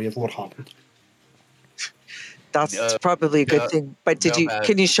no memory of what happened. That's probably a good thing. But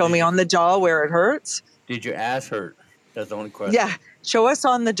can you show me on the doll where it hurts? Did your ass hurt? That's the only question. Yeah. Show us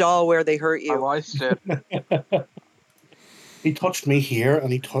on the doll where they hurt you. I did. He touched me here,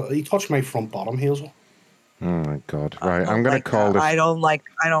 and he touched my front bottom, Hazel. Oh my God! Right, I'm going to call this. I don't like.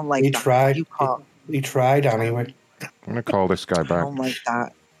 He that. tried. You call. He tried anyway. I'm going to call this guy back. I don't like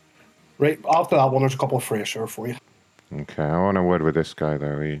that. Right after that one, there's a couple of fresher for you. Okay, I want a word with this guy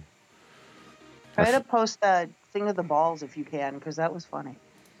though. Try to post that thing of the balls if you can, because that was funny.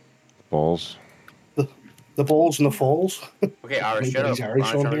 Balls. The balls and the falls. Okay, Irish, shut up. I'm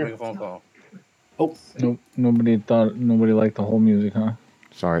trying to make a phone call. Oh. Nope. Nobody liked the whole music, huh?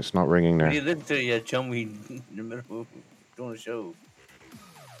 Sorry, it's not ringing now. You listen to your chummy in the middle of doing a show.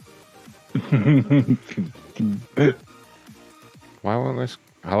 Why won't this...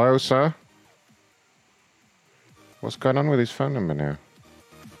 Hello, sir? What's going on with his phone number now?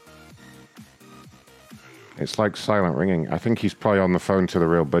 It's like silent ringing. I think he's probably on the phone to the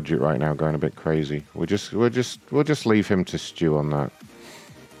Real Budget right now, going a bit crazy. We'll just leave him to stew on that.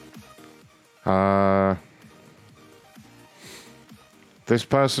 This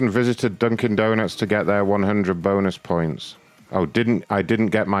person visited Dunkin' Donuts to get their 100 bonus points. Oh, I didn't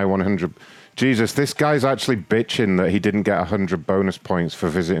get my 100. Jesus, this guy's actually bitching that he didn't get 100 bonus points for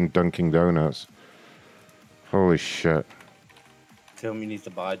visiting Dunkin' Donuts. Holy shit. Tell me he needs to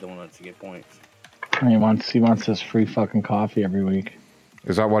buy donuts to get points. He wants this free fucking coffee every week.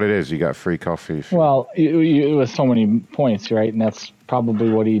 Is that what it is? You get free coffee? Well, it was so many points, right? And that's probably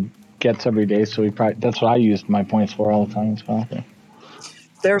what he gets every day. So that's what I used my points for all the time is coffee.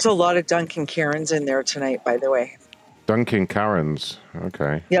 There's a lot of Dunkin' Karens in there tonight, by the way. Dunkin' Karens.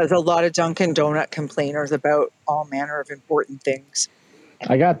 Okay. Yeah, there's a lot of Dunkin' Donut complainers about all manner of important things.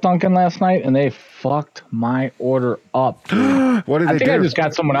 I got Dunkin' last night, and they fucked my order up. What did I they think do? I just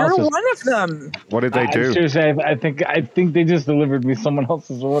got someone You're else's. one of them. What did they do? Seriously, I think they just delivered me someone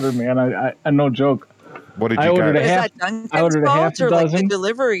else's order, man. I no joke. What did you I ordered get? a half. Is that Dunkin's I ordered a half fault or like the dozen.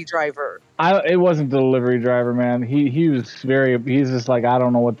 delivery driver? It wasn't the delivery driver, man. He was he's just like, I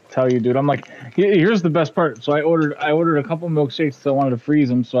don't know what to tell you, dude. I'm like, here's the best part. So I ordered a couple milkshakes, so I wanted to freeze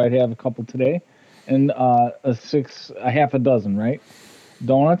them, so I'd have a couple today, and a half a dozen, right?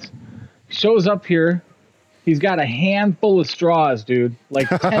 Donuts. Shows up here. He's got a handful of straws, dude. Like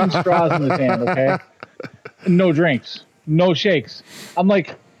 10 straws in his hand, okay? No drinks. No shakes. I'm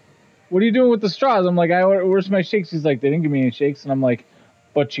like, what are you doing with the straws? I'm like, where's my shakes? He's like, they didn't give me any shakes. And I'm like,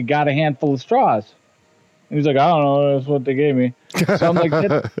 but you got a handful of straws. And he's like, I don't know. That's what they gave me. So I'm like,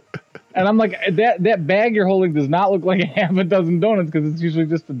 and I'm like, that bag you're holding does not look like a half a dozen donuts because it's usually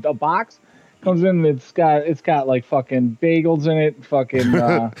just a box. Comes in, it's got like fucking bagels in it, fucking...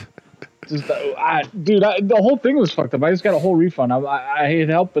 the whole thing was fucked up. I just got a whole refund. I hate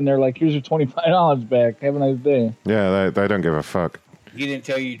help, and they're like, "Here's your $25 back. Have a nice day." Yeah, they don't give a fuck. He didn't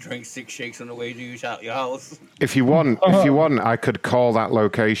tell you drink 6 shakes on the way to your house. If you want, I could call that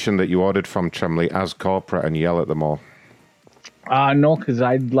location that you ordered from, Chumley, as corporate and yell at them all. No, because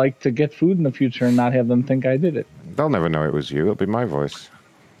I'd like to get food in the future and not have them think I did it. They'll never know it was you. It'll be my voice.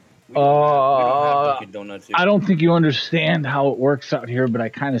 I don't think you understand how it works out here, but I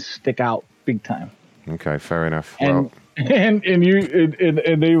kind of stick out big time. Okay, fair enough. And and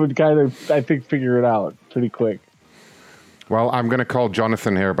they would kind of, I think, figure it out pretty quick. Well, I'm going to call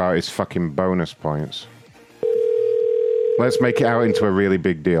Jonathan here about his fucking bonus points. Let's make it out into a really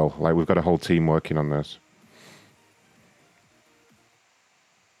big deal. Like, we've got a whole team working on this.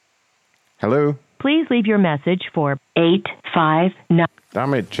 Hello? Please leave your message for 859.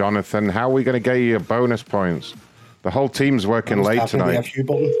 Damn it, Jonathan. How are we going to get you your bonus points? The whole team's working late tonight. The FU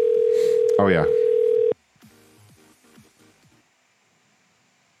button. Oh, yeah.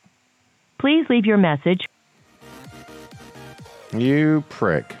 Please leave your message. You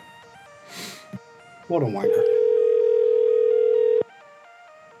prick. What a wanker.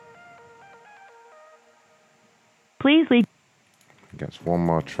 Please leave. Gets one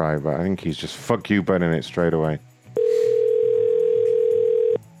more try, but I think he's just fuck you buttoning it straight away.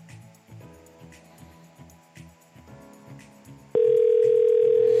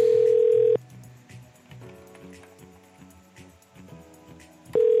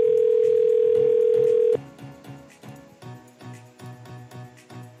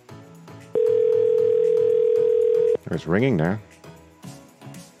 It's ringing now.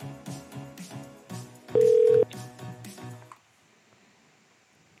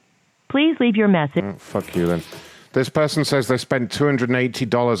 Please leave your message. Oh, fuck you then. This person says they spent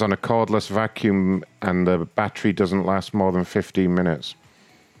 $280 on a cordless vacuum and the battery doesn't last more than 15 minutes.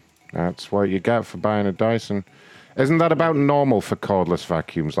 That's what you get for buying a Dyson. Isn't that about normal for cordless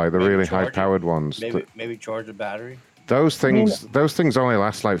vacuums, like the really high-powered ones? Maybe charge the battery. Those things only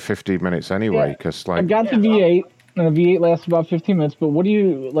last like 15 minutes anyway, because I got the V8, and the V8 lasts about 15 minutes. But what do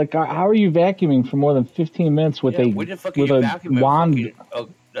you like? How are you vacuuming for more than 15 minutes with a wand?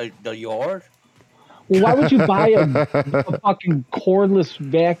 The yard? Well, why would you buy a fucking cordless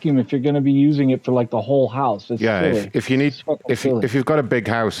vacuum if you're going to be using it for like the whole house? It's silly. if you've got a big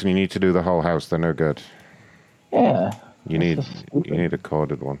house and you need to do the whole house, they're no good. Yeah. You need a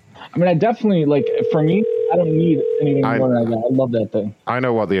corded one. I mean, I definitely like for me. I don't need anything more than that. I love that thing. I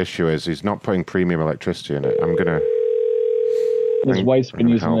know what the issue is. He's not putting premium electricity in it. His wife's been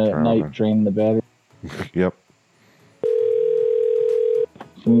using it at night, draining the battery. Yep.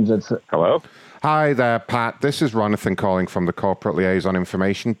 Hello? Hi there, Pat. This is Ronathan calling from the Corporate Liaison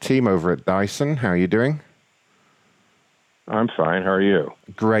Information team over at Dyson. How are you doing? I'm fine. How are you?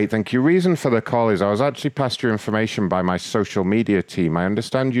 Great, thank you. Reason for the call is I was actually passed your information by my social media team. I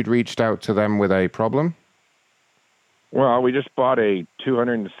understand you'd reached out to them with a problem? Well, we just bought a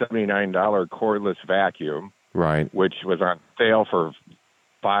 $279 cordless vacuum. Right. Which was on sale for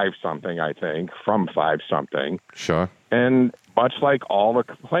 $5-something, I think, from $5-something. Sure. And much like all the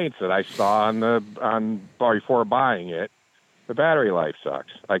complaints that I saw before buying it, the battery life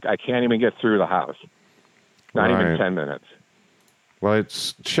sucks. Like, I can't even get through the house. Not even 10 minutes. Well,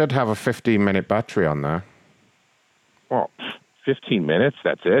 it should have a 15-minute battery on there. Well, 15 minutes,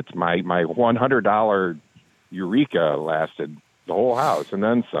 that's it. My $100 Eureka lasted the whole house and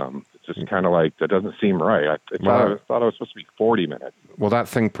then some. It's just kind of like, that doesn't seem right. I thought it was supposed to be 40 minutes. Well, that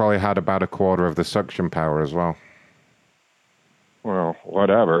thing probably had about a quarter of the suction power as well. Well,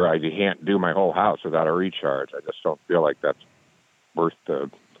 whatever. I can't do my whole house without a recharge. I just don't feel like that's worth the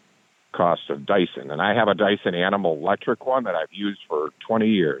cost of Dyson. And I have a Dyson Animal Electric one that I've used for 20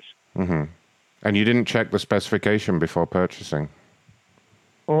 years. Mm-hmm. And you didn't check the specification before purchasing?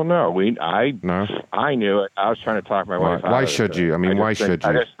 Well, no. I knew it. I was trying to talk my wife out Why of it. should you? I mean, why should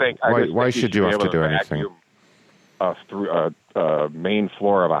you? Why should you have to do anything? Through a main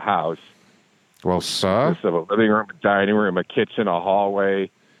floor of a house. Well, sir, consists of a living room, a dining room, a kitchen, a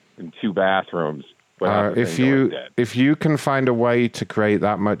hallway, and 2 bathrooms. If you can find a way to create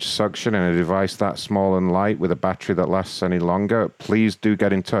that much suction in a device that small and light with a battery that lasts any longer, please do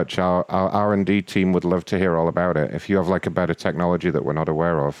get in touch. Our R&D team would love to hear all about it. If you have like a better technology that we're not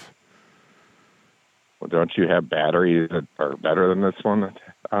aware of. Well, don't you have batteries that are better than this one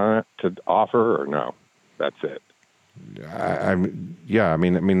to offer, or no? That's it.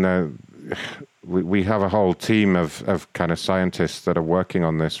 We have a whole team of kind of scientists that are working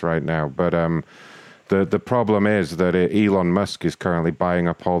on this right now, but the problem is that Elon Musk is currently buying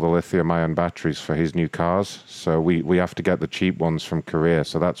up all the lithium-ion batteries for his new cars, so we have to get the cheap ones from Korea,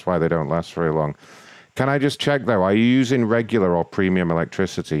 so that's why they don't last very long. Can I just check, though, are you using regular or premium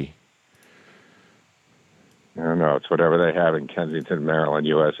electricity? No, it's whatever they have in Kensington, Maryland,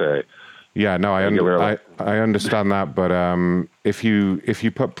 USA. Yeah, no, I understand that, but if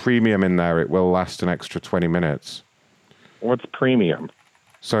you put premium in there, it will last an extra 20 minutes. What's premium?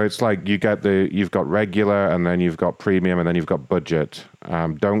 So it's like you've got regular, and then you've got premium, and then you've got budget.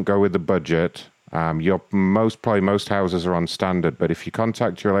 Don't go with the budget. Most houses are on standard, but if you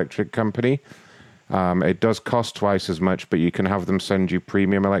contact your electric company, it does cost twice as much, but you can have them send you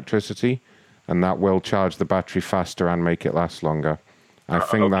premium electricity, and that will charge the battery faster and make it last longer. I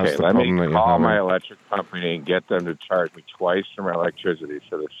think that's the problem that you're having. Let me call my electric company and get them to charge me twice for my electricity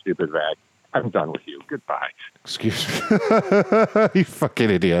for the stupid vac. I'm done with you. Goodbye. Excuse me. You fucking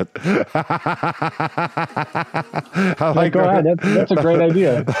idiot. Go ahead. That's a great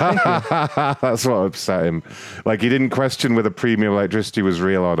idea. That's what upset him. Like, he didn't question whether premium electricity was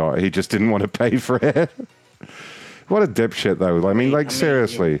real or not. He just didn't want to pay for it. What a dipshit, though. I mean,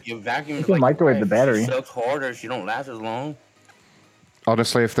 seriously. Your vacuum you can microwave the battery. She sucks harder. She don't last as long.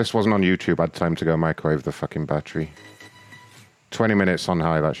 Honestly, if this wasn't on YouTube, I'd time to go microwave the fucking battery. 20 minutes on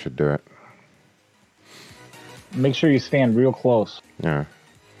high, that should do it. Make sure you stand real close. Yeah.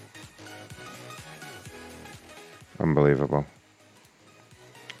 Unbelievable.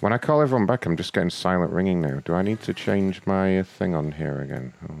 When I call everyone back, I'm just getting silent ringing now. Do I need to change my thing on here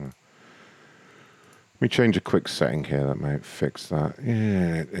again? Let me change a quick setting here that might fix that.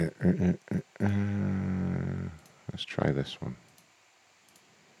 Let's try this one.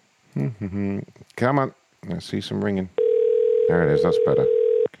 Come on. Let's see some ringing. There it is. That's better.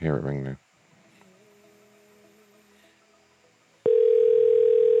 I can hear it ring now.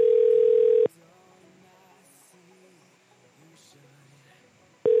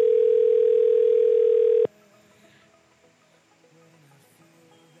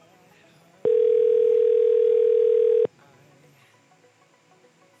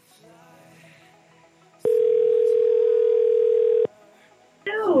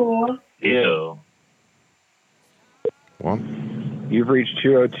 Ew. What? You've reached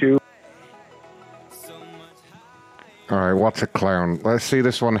 202. All right, what's a clown? Let's see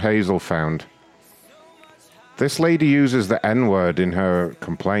this one Hazel found. This lady uses the N-word in her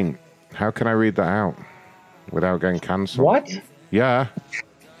complaint. How can I read that out without getting cancelled? What? Yeah.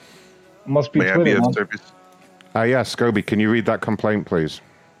 Must be Twitter. Yeah, Scobie, can you read that complaint, please?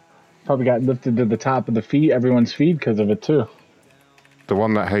 Probably got lifted to the top of the feed, everyone's feed because of it, too. The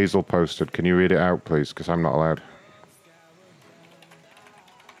one that Hazel posted. Can you read it out, please? Because I'm not allowed.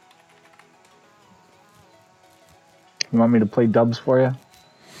 You want me to play dubs for you?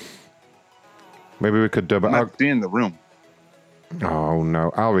 Maybe we could dub it. I'm not in the room. Oh,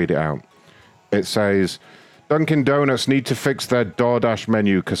 no. I'll read it out. It says, Dunkin' Donuts need to fix their DoorDash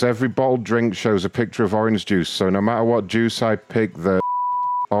menu because every bottled drink shows a picture of orange juice. So no matter what juice I pick,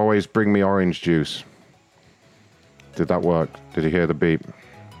 always bring me orange juice. Did that work? Did you hear the beep?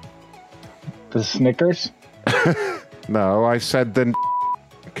 The Snickers? No, I said the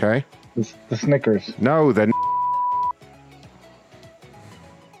okay? The Snickers. No, the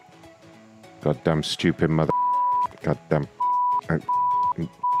goddamn stupid mother. Goddamn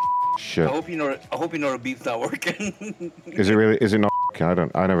shit. I hope you know the beep's not working. Is it really? Is it not?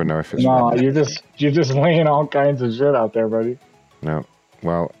 I never know if it's. No, you're just laying all kinds of shit out there, buddy. No.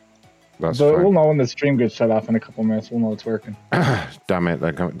 Well, that's so fine. we'll know when the stream gets shut off in a couple minutes. We'll know it's working. Damn it!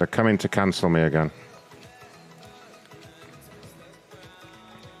 They're coming to cancel me again.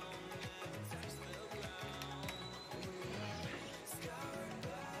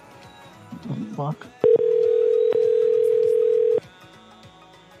 the fuck?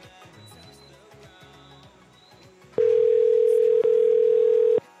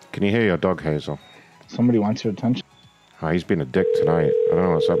 Can you hear your dog, Hazel? Somebody wants your attention. Oh, he's been a dick tonight. I don't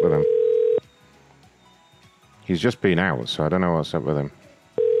know what's up with him. He's just been out, so I don't know what's up with him.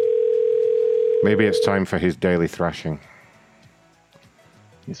 Maybe it's time for his daily thrashing.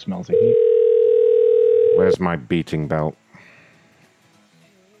 He smells the heat. Where's my beating belt?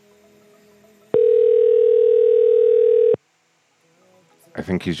 I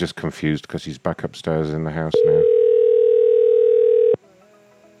think he's just confused because he's back upstairs in the house now.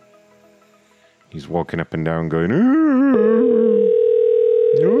 He's walking up and down going, oh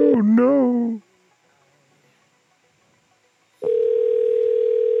no.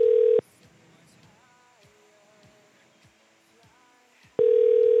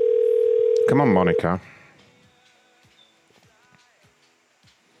 Come on, Monica.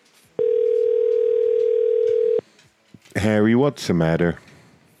 Harry, what's the matter?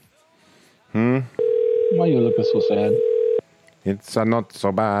 Why you looking so sad? It's not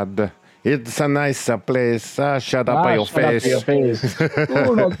so bad. It's a nicer place. Shut up your face. Shut up your face.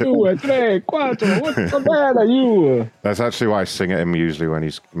 1, 2, 3, 4. What's the matter, you? That's actually why I sing at him usually when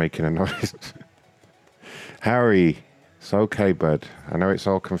he's making a noise. Harry, it's okay, bud. I know it's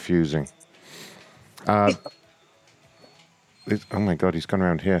all confusing. Oh my God, he's gone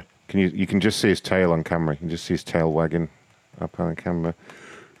around here. You can just see his tail on camera. You can just see his tail wagging up on the camera.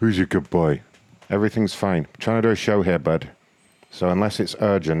 Who's your good boy? Everything's fine. I'm trying to do a show here, bud. So unless it's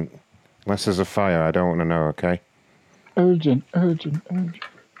urgent, unless there's a fire, I don't want to know, okay? Urgent. Wait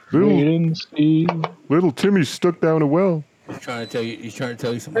and see. Little Timmy's stuck down a well. He's trying to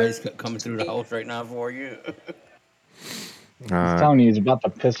tell you somebody's coming through the house right now for you. He's telling you he's about to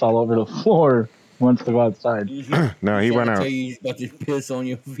piss all over the floor. Wants to go outside. No, he went out. Tell you he's about to piss on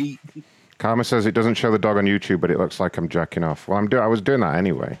your feet. Karma says it doesn't show the dog on YouTube, but it looks like I'm jacking off. Well, I was doing that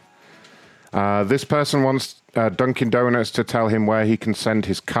anyway. This person wants Dunkin' Donuts to tell him where he can send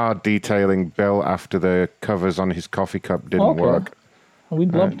his card detailing bill after the covers on his coffee cup didn't work.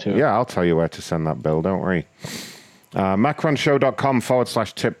 We'd love to. Yeah, I'll tell you where to send that bill. Don't worry.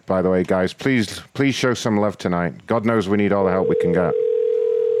 macronshow.com/tip, by the way, guys. Please show some love tonight. God knows we need all the help we can get.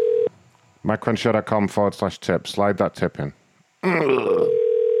 macronshow.com/tip. Slide that tip in.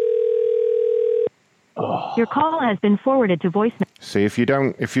 Your call has been forwarded to voicemail. See, if you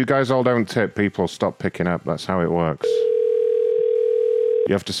guys all don't tip, people stop picking up. That's how it works.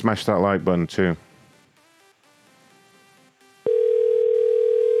 You have to smash that like button too.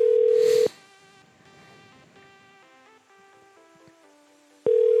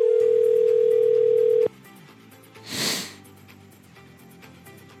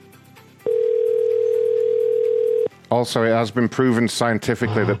 Also, it has been proven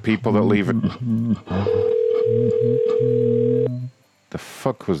scientifically that people that leave it... The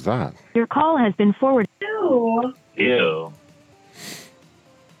fuck was that? Your call has been forwarded. Ew.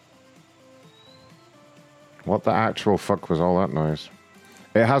 What the actual fuck was all that noise?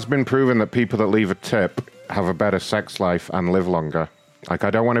 It has been proven that people that leave a tip have a better sex life and live longer. Like, I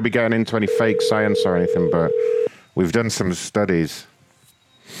don't want to be getting into any fake science or anything, but we've done some studies.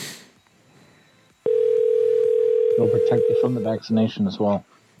 It'll protect you from the vaccination as well.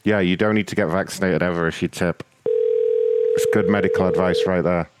 Yeah, you don't need to get vaccinated ever if you tip. It's good medical advice right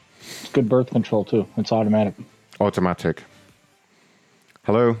there. It's good birth control, too. It's automatic. Automatic.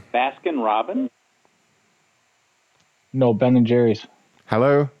 Hello? Baskin Robbins? No, Ben and Jerry's.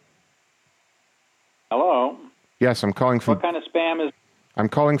 Hello? Hello? Yes, I'm calling from... What kind of spam is... I'm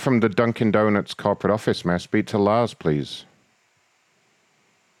calling from the Dunkin' Donuts corporate office. May I speak to Lars, please?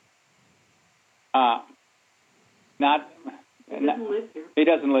 He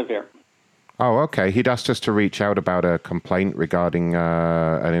doesn't live here. Oh, okay. He'd asked us to reach out about a complaint regarding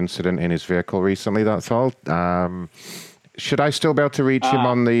an incident in his vehicle recently, that's all. Should I still be able to reach him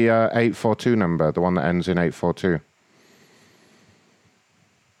on the 842 number, the one that ends in 842?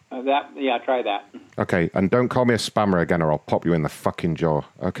 Yeah, try that. Okay, and don't call me a spammer again or I'll pop you in the fucking jaw,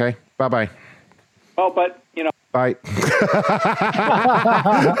 okay? Bye-bye. Oh, but, you know... Bye.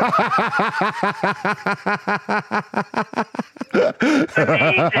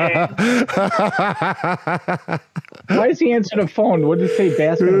 Why does he answer the phone? What did he say,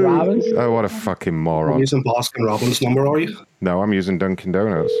 Baskin Robbins? Oh, what a fucking moron. Are you using Baskin Robbins number, are you? No, I'm using Dunkin'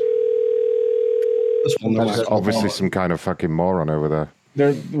 Donuts. There's obviously some kind of fucking moron over there.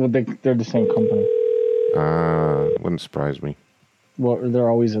 They're the same company. Wouldn't surprise me. Well, they're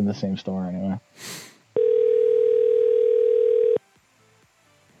always in the same store anyway.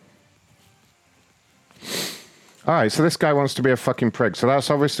 All right, so this guy wants to be a fucking prick. So that's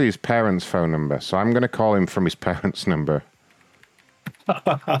obviously his parents' phone number. So I'm going to call him from his parents' number.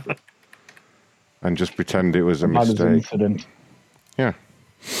 And just pretend it was a About his mistake. incident. Yeah.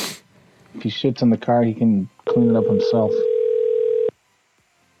 If he shits in the car, he can clean it up himself.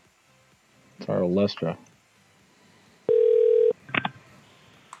 It's our Lestra.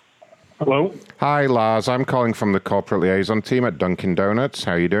 Hello? Hi, Lars. I'm calling from the corporate liaison team at Dunkin' Donuts.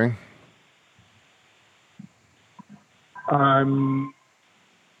 How are you doing? I'm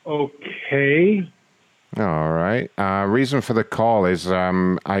okay. All right. Reason for the call is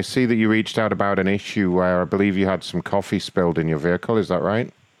I see that you reached out about an issue where I believe you had some coffee spilled in your vehicle. Is that right?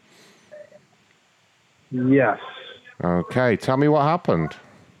 Yes. Okay. Tell me what happened.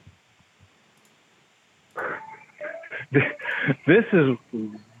 This is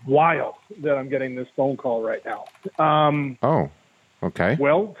wild that I'm getting this phone call right now. Oh, okay.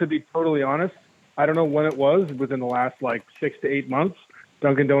 Well, to be totally honest, I don't know when it was, within the last 6 to 8 months,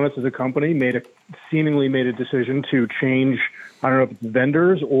 Dunkin' Donuts as a company seemingly made a decision to change, I don't know if it's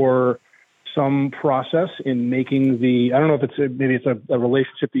vendors or some process in making I don't know if maybe it's a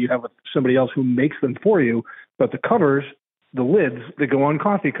relationship that you have with somebody else who makes them for you, but the covers, the lids that go on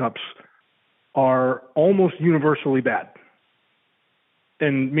coffee cups are almost universally bad.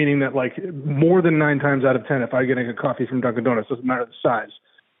 And meaning that more than 9 times out of 10, if I get a coffee from Dunkin' Donuts, doesn't matter the size,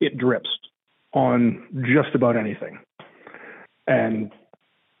 it drips on just about anything. And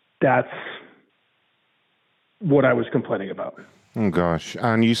that's what I was complaining about. Oh, gosh.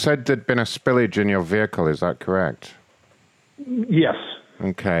 And you said there'd been a spillage in your vehicle. Is that correct? Yes.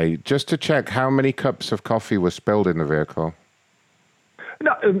 Okay. Just to check, how many cups of coffee were spilled in the vehicle?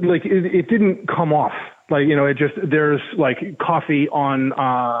 No, it didn't come off. It just, there's coffee on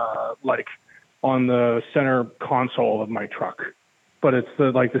on the center console of my truck. But it's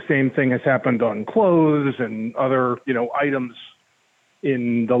the same thing has happened on clothes and other, items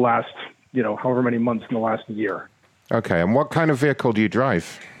in the last, however many months in the last year. Okay. And what kind of vehicle do you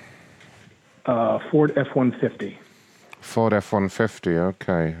drive? Ford F-150. Ford F-150.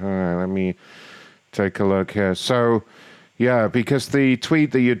 Okay. All right. Let me take a look here. So, yeah, because the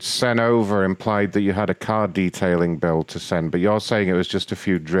tweet that you'd sent over implied that you had a car detailing bill to send, but you're saying it was just a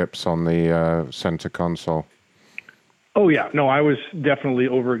few drips on the center console. Oh, yeah. No, I was definitely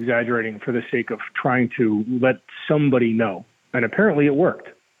over-exaggerating for the sake of trying to let somebody know. And apparently it worked.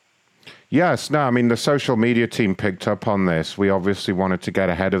 Yes. No, I mean, the social media team picked up on this. We obviously wanted to get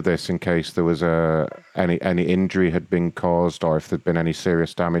ahead of this in case there was any injury had been caused or if there'd been any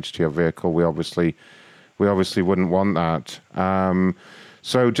serious damage to your vehicle. We obviously wouldn't want that.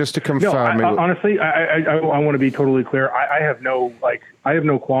 So just to confirm... No, honestly, I want to be totally clear. I have no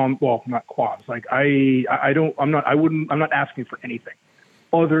qualms. Well, not qualms. I'm not asking for anything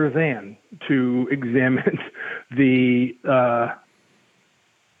other than to examine the...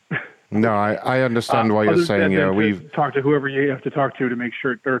 No, I understand what you're saying. Yeah, we've talked to whoever you have to talk to make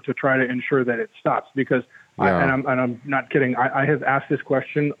sure, or to try to ensure that it stops. Because, I'm not kidding. I have asked this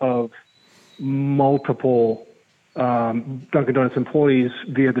question of multiple Dunkin' Donuts employees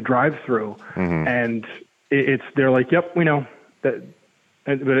via the drive-through, and they're like, "Yep, we know that."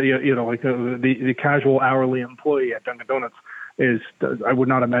 But the casual hourly employee at Dunkin' Donuts I would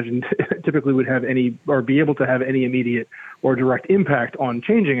not imagine typically would have any or be able to have any immediate or direct impact on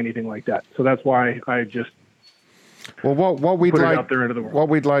changing anything like that. So that's why I just what we'd put like it out there into the world. What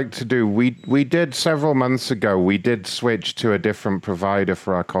we'd like to do, we did several months ago. We did switch to a different provider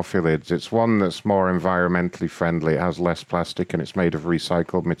for our coffee lids. It's one that's more environmentally friendly. It has less plastic and it's made of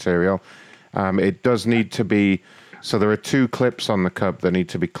recycled material. It does need to be. So there are 2 clips on the cup that need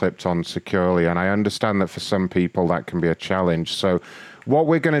to be clipped on securely, and I understand that for some people that can be a challenge. So what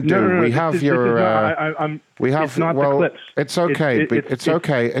we're going to do, we have your... It's not the clips. It's okay. It's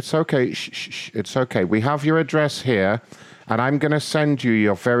okay. It's okay. It's okay. We have your address here, and I'm going to send you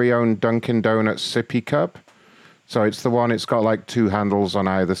your very own Dunkin' Donuts sippy cup. So it's the one, it's got 2 handles on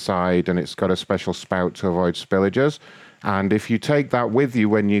either side, and it's got a special spout to avoid spillages. And if you take that with you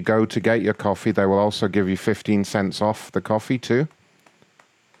when you go to get your coffee, they will also give you 15 cents off the coffee too.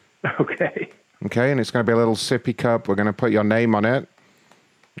 Okay. Okay, and it's going to be a little sippy cup. We're going to put your name on it.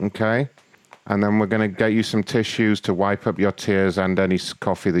 Okay. And then we're going to get you some tissues to wipe up your tears and any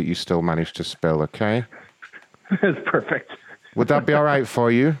coffee that you still manage to spill, okay? That's perfect. Would that be all right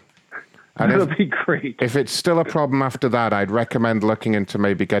for you? And That'll be great. If it's still a problem after that, I'd recommend looking into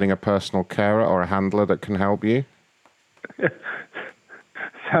maybe getting a personal carer or a handler that can help you.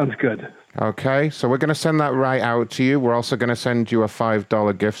 Sounds good. Okay, so we're going to send that right out to you. We're also going to send you a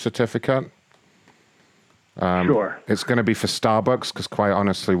 $5 gift certificate. Sure. It's going to be for Starbucks, because quite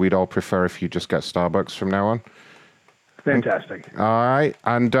honestly, we'd all prefer if you just get Starbucks from now on. Fantastic. All right.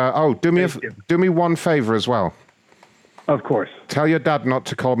 And, do me one favor as well. Of course. Tell your dad not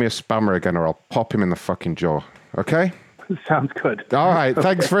to call me a spammer again or I'll pop him in the fucking jaw. Okay? Sounds good. All right. Okay.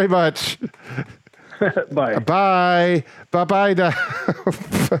 Thanks very much. Bye. Bye. Bye-bye now.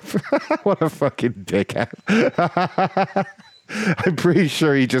 What a fucking dickhead. I'm pretty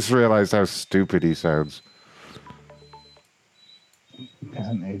sure he just realized how stupid he sounds. He's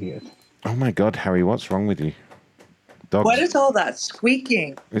an idiot. Oh my God, Harry, what's wrong with you? Dog's... What is all that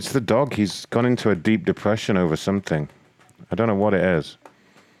squeaking? It's the dog. He's gone into a deep depression over something. I don't know what it is.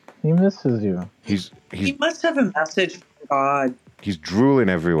 He misses you. He must have a message from God. He's drooling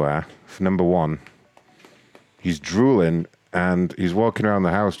everywhere, for number one. He's drooling and he's walking around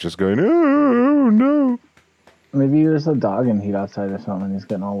the house just going, oh, no. Maybe there's a dog in heat outside or something and he's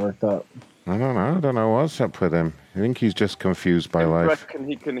getting all worked up. I don't know what's up with him. I think he's just confused by life. I reckon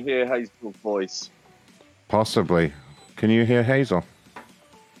he can hear Hazel's voice. Possibly. Can you hear Hazel?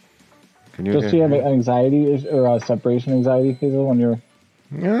 Does she have anxiety or separation anxiety, Hazel, when you're...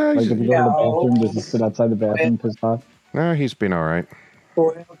 Yeah, like if you go to the bathroom, does he sit outside the bathroom pissed off? No, he's been all right.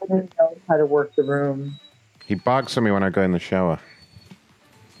 Boy, I don't know how to work the room. He barks at me when I go in the shower.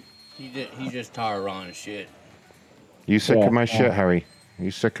 He just Tyrone and shit. You sick of my shit, Harry? You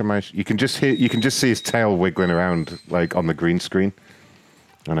sick of my? You can just see his tail wiggling around like on the green screen.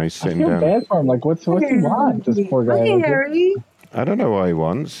 And he's sitting down. I feel bad for him. Like, what's he want? This poor guy. Hey, Harry. I don't know what he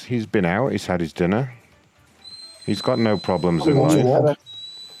wants. He's been out. He's had his dinner. He's got no problems in life.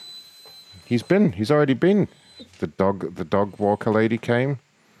 He's already been. The dog walker lady came.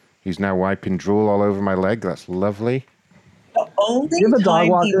 He's now wiping drool all over my leg. That's lovely. The only you have a dog time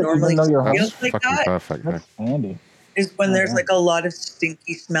walker, he normally even though you're feels home? like fucking that perfect. That's handy. is when there's like a lot of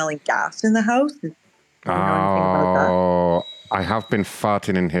stinky smelling gas in the house. Do you know anything about Oh, I have been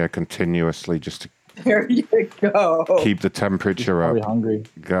farting in here continuously just to that? There you go. keep the temperature up. Hungry.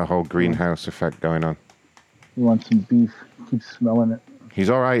 Get a whole greenhouse effect going on. You want some beef? Keep smelling it. He's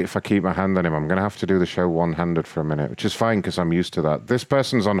all right if I keep my hand on him. I'm going to have to do the show one-handed for a minute, which is fine because I'm used to that. This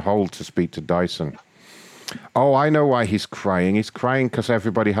person's on hold to speak to Dyson. Oh, I know why he's crying. He's crying because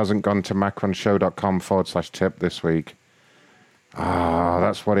everybody hasn't gone to macronshow.com/tip this week. Ah,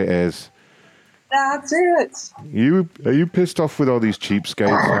 that's what it is. That's it. Are you pissed off with all these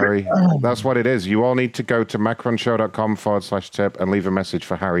cheapskates, Harry? That's what it is. You all need to go to macronshow.com/tip and leave a message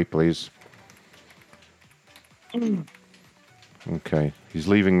for Harry, please. Okay, he's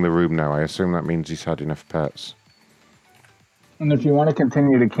leaving the room now. I assume that means he's had enough pets. And if you want to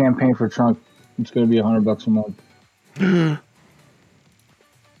continue to campaign for Trump, it's going to be $100 a month.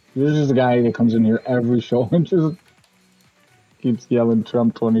 There's just a guy that comes in here every show and just keeps yelling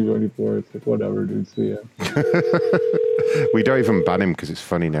Trump 2024. It's like, whatever, dude. See ya. We don't even ban him because it's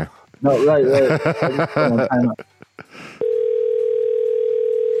funny now. No, right.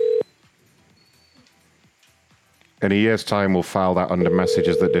 In a year's time, we'll file that under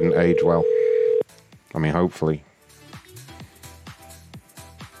messages that didn't age well. I mean, hopefully.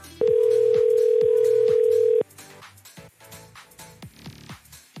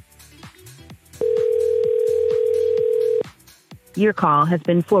 Your call has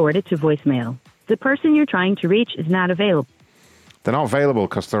been forwarded to voicemail. The person you're trying to reach is not available. They're not available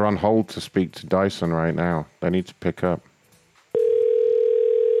because they're on hold to speak to Dyson right now. They need to pick up.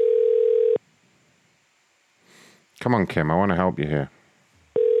 Come on, Kim. I want to help you here.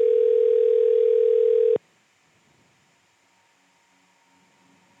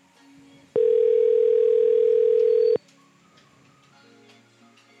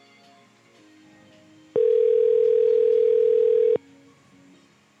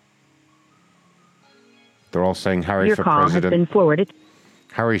 They're all saying Harry Your for call president. has been forwarded.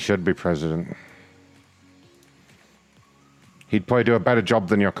 Harry should be president. He'd probably do a better job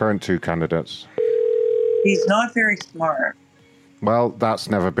than your current two candidates. He's not very smart. Well, that's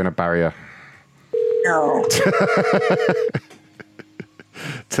never been a barrier. No.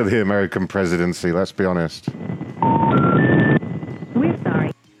 To the American presidency, let's be honest. We're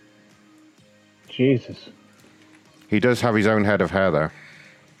sorry. Jesus. He does have his own head of hair, though.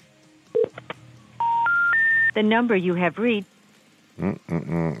 The number you have reached.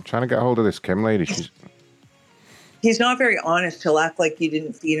 Trying to get hold of this Kim lady. He's not very honest. He'll act like you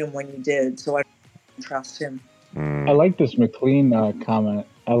didn't feed him when you did, so I don't trust him. I like this McLean comment.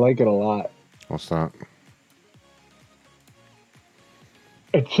 I like it a lot. What's that?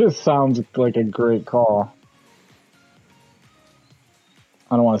 It just sounds like a great call.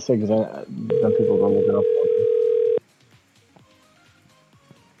 I don't want to say because then people go look it up.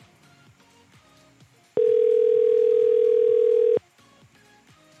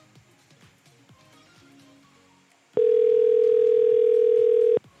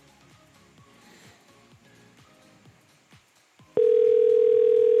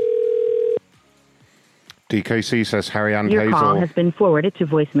 DKC says Harry and Your Hazel. call has been forwarded to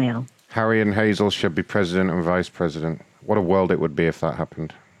voicemail. Harry and Hazel should be president and vice president. What a world it would be if that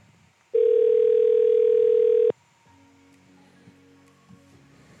happened.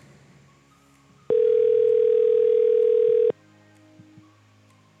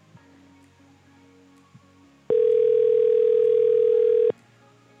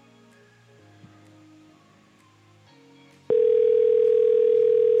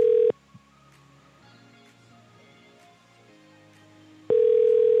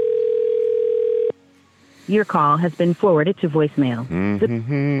 Your call has been forwarded to voicemail.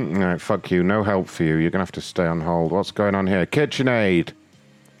 All right, fuck you. No help for you. You're going to have to stay on hold. What's going on here? KitchenAid.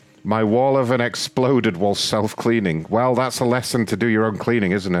 My wall oven exploded while self-cleaning. Well, that's a lesson to do your own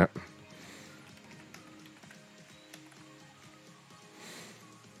cleaning, isn't it?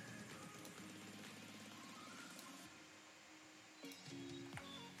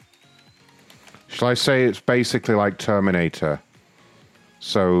 Shall I say it's basically like Terminator?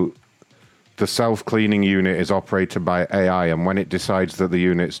 So the self-cleaning unit is operated by AI, and when it decides that the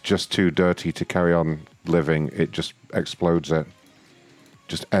unit's just too dirty to carry on living, it just explodes it.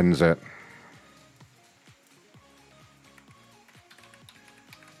 Just ends it.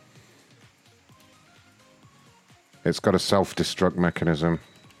 It's got a self-destruct mechanism.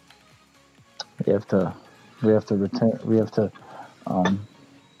 We have to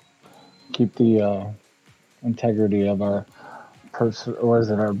keep the integrity of our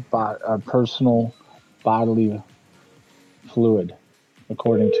our personal bodily fluid,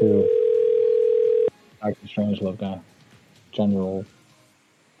 according to Dr. Strangelove guy, General.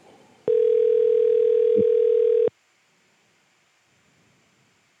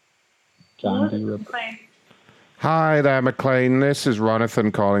 John D. Ripper. Hi there, McLean. This is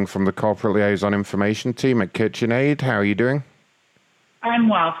Ronathan calling from the Corporate Liaison Information Team at KitchenAid. How are you doing? I'm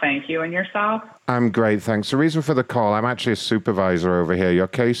well, thank you. And yourself? I'm great, thanks. The reason for the call, I'm actually a supervisor over here. Your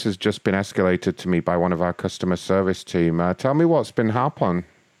case has just been escalated to me by one of our customer service team. Tell me what's been happening.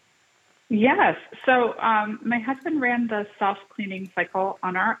 Yes. So my husband ran the self-cleaning cycle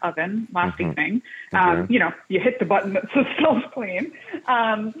on our oven last evening. Okay. You hit the button that says self-clean.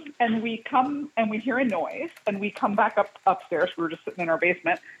 And we come and we hear a noise and we come back upstairs. We were just sitting in our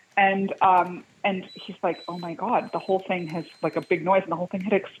basement. And he's like, oh my God, the whole thing has like a big noise and the whole thing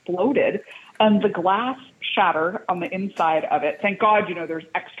had exploded. And the glass shattered on the inside of it. Thank God, there's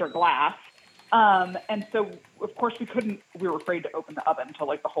extra glass. And so, of course, we were afraid to open the oven until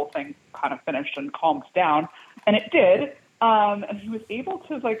like the whole thing kind of finished and calmed down. And it did. And he was able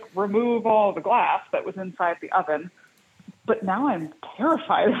to like remove all the glass that was inside the oven. But now I'm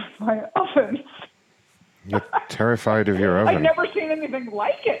terrified of my oven. You're terrified of your oven? I've never seen anything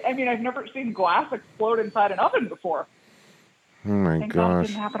like it. I mean, I've never seen glass explode inside an oven before. Oh my Thank God it gosh.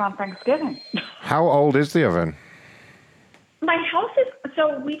 didn't happen on Thanksgiving. How old is the oven? My house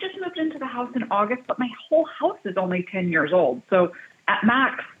so we just moved into the house in August, but my whole house is only 10 years old. So at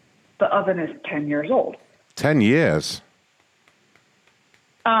max, the oven is 10 years old. 10 years?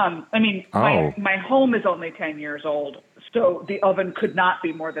 My home is only 10 years old, so the oven could not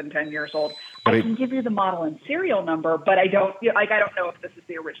be more than 10 years old. But I can give you the model and serial number, but I don't know if this is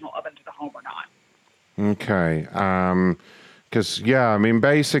the original oven to the home or not. Okay. Because,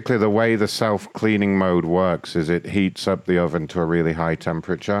 basically the way the self-cleaning mode works is it heats up the oven to a really high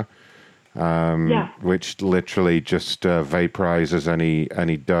temperature, which literally just vaporizes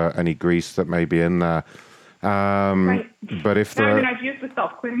any dirt, any grease that may be in there. Right. But if I've used the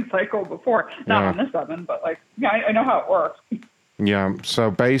self-cleaning cycle before, not on this oven, but I know how it works. Yeah,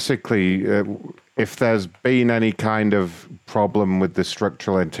 so basically, if there's been any kind of problem with the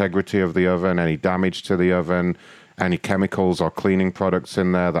structural integrity of the oven, any damage to the oven, any chemicals or cleaning products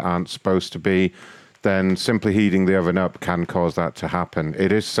in there that aren't supposed to be, then simply heating the oven up can cause that to happen.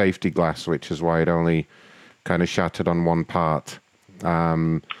 It is safety glass, which is why it only kind of shattered on one part.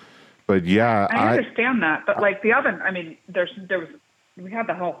 But yeah, I understand that, but like the oven, we had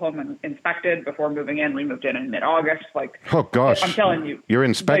the whole home inspected before moving in. We moved in mid-August. Oh gosh, I'm telling you, your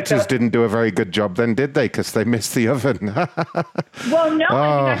inspectors didn't do a very good job then, did they? Because they missed the oven. Well, no,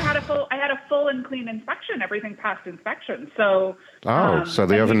 I had a full and clean inspection. Everything passed inspection. So so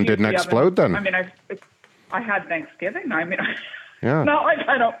the oven didn't explode then. I had Thanksgiving. Yeah. Not like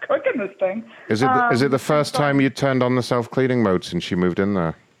I don't cook in this thing. Is it the first time you turned on the self-cleaning mode since you moved in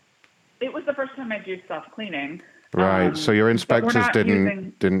there? It was the first time I'd used self-cleaning. Right. So your inspectors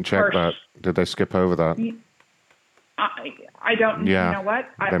didn't check that. Did they skip over that? I don't. Yeah, you know what?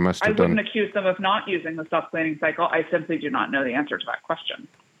 they must have I wouldn't accuse them of not using the self-cleaning cycle. I simply do not know the answer to that question.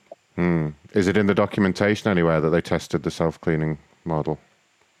 Is it in the documentation anywhere that they tested the self-cleaning model?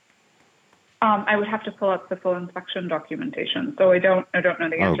 I would have to pull up the full inspection documentation, so I don't know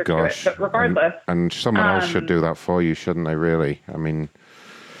the answer to it. But regardless, and someone else should do that for you, shouldn't they? Really? I mean,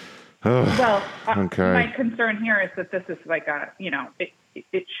 okay. My concern here is that this is like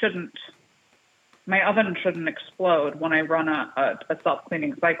it shouldn't. My oven shouldn't explode when I run a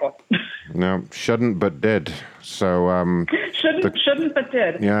self-cleaning cycle. No, shouldn't but did. So shouldn't but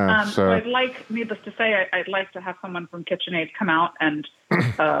did. Yeah. So I'd like, needless to say, I'd like to have someone from KitchenAid come out and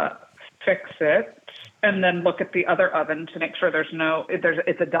fix it, and then look at the other oven to make sure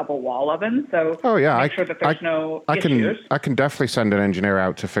it's a double wall oven. So make sure that there's no issues. I can definitely send an engineer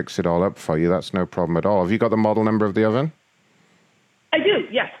out to fix it all up for you. That's no problem at all. Have you got the model number of the oven? I do,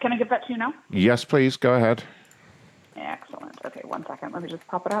 yes. Can I give that to you now? Yes, please. Go ahead. Excellent. Okay, 1 second. Let me just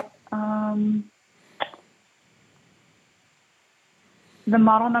pop it up. The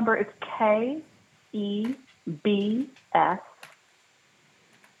model number is KEBS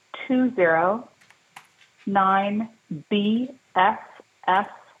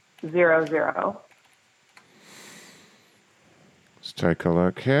 209BFF00. Let's take a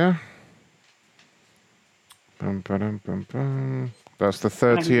look here. Bum, ba-dum, bum, bum. That's the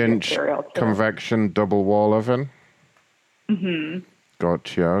 30-inch convection double wall oven. Mm-hmm.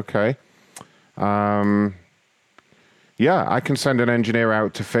 Gotcha. Okay. Yeah, I can send an engineer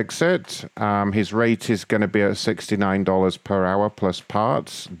out to fix it. His rate is going to be at $69 per hour plus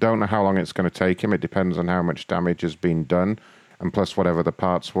parts. Don't know how long it's going to take him. It depends on how much damage has been done, and plus whatever the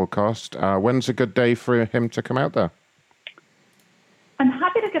parts will cost. When's a good day for him to come out there? I'm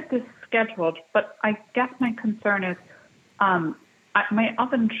happy to get this scheduled, but I guess my concern is my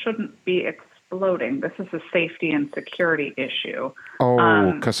oven shouldn't be exploding. This is a safety and security issue.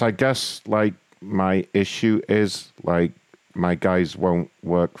 Oh, because I guess, like, my issue is, like, my guys won't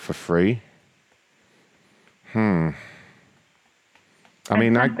work for free. I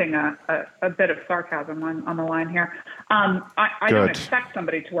mean, I'm sensing a bit of sarcasm on the line here. I don't expect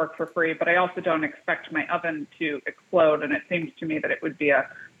somebody to work for free, but I also don't expect my oven to explode, and it seems to me that it would be a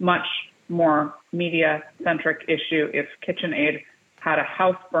much more media-centric issue if KitchenAid had a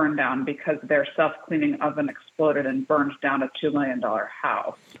house burn down because their self-cleaning oven exploded and burned down a $2 million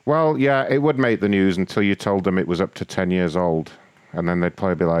house. Well, yeah, it would make the news until you told them it was up to 10 years old. And then they'd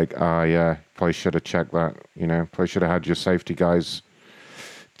probably be like, yeah, probably should have checked that. You know, probably should have had your safety guys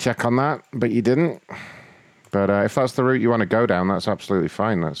check on that, but you didn't. But if that's the route you want to go down, that's absolutely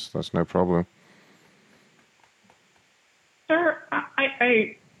fine. That's no problem. Sir,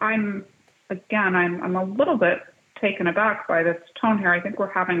 I'm a little bit taken aback by this tone here. I think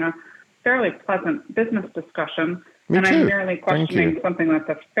we're having a fairly pleasant business discussion, I'm merely questioning something that's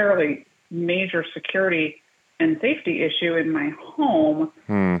a fairly major security and safety issue in my home.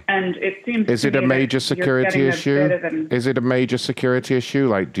 And it seems Is it a major security issue? Is it a major security issue?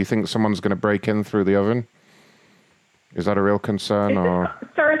 Like, do you think someone's going to break in through the oven? Is that a real concern?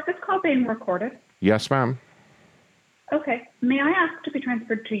 Sir, is this call being recorded? Yes, ma'am. Okay. May I ask to be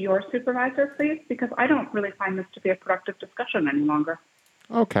transferred to your supervisor, please? Because I don't really find this to be a productive discussion any longer.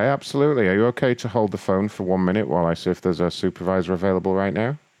 Okay, absolutely. Are you okay to hold the phone for 1 minute while I see if there's a supervisor available right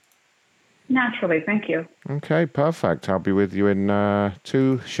now? Naturally, thank you. Okay, perfect. I'll be with you in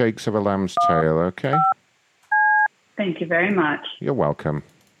 2 shakes of a lamb's tail, okay? Thank you very much. You're welcome.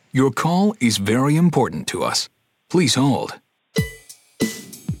 Your call is very important to us. Please hold.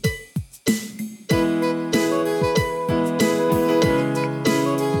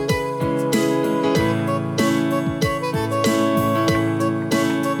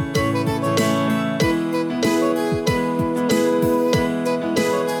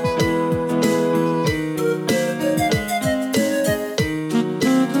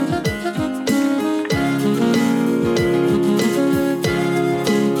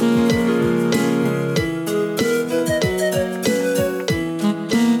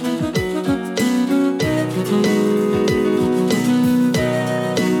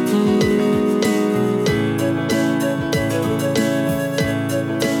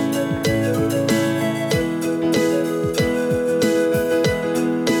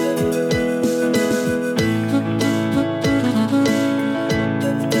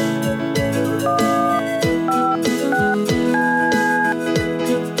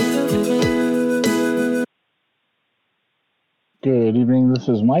 Good evening, this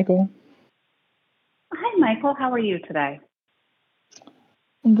is Michael. Hi, Michael. How are you today?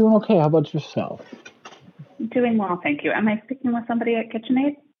 I'm doing okay. How about yourself? Doing well, thank you. Am I speaking with somebody at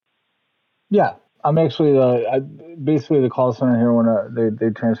KitchenAid? Yeah, I'm actually basically the call center here when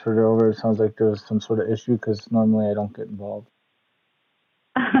they transferred it over. It sounds like there was some sort of issue because normally I don't get involved.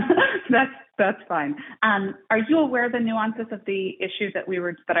 That's fine. Are you aware of the nuances of the issue that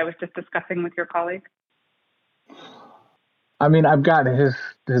I was just discussing with your colleague? I mean, I've got his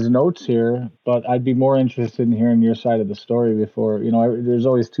notes here, but I'd be more interested in hearing your side of the story before, there's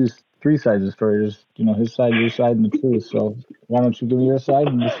always three sides of the story. There's, his side, your side, and the truth. So why don't you give me your side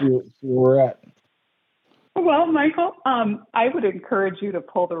and we'll see where we're at. Well, Michael, I would encourage you to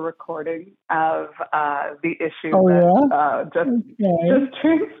pull the recording of the issue just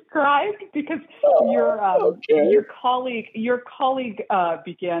transcribed, because your colleague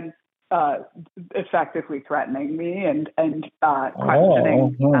began effectively threatening me and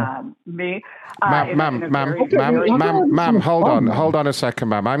questioning me. Ma'am, hold on a second,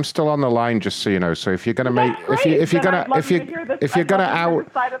 ma'am. I'm still on the line, just so you know. So if you're gonna it's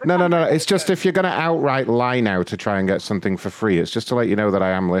just if you're gonna outright lie now to try and get something for free, it's just to let you know that I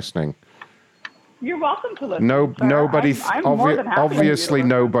am listening. You're welcome to listen. Obviously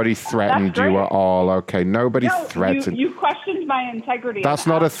nobody threatened you at all. Okay, nobody threatened. You questioned my integrity. That's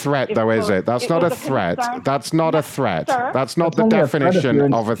not a threat, though, is it? That's not a threat. That's not a threat. That's not the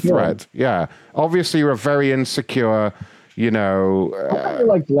definition of a threat. Yeah, obviously you're a very insecure. You're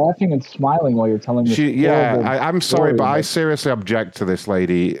like laughing and smiling while you're telling this. I'm sorry, but I seriously object to this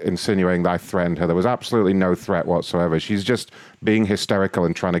lady insinuating that I threatened her. There was absolutely no threat whatsoever. She's just being hysterical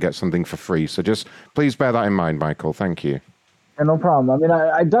and trying to get something for free. So just please bear that in mind, Michael. Thank you. Yeah, no problem. I mean,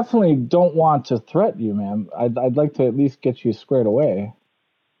 I definitely don't want to threaten you, ma'am. I'd like to at least get you squared away.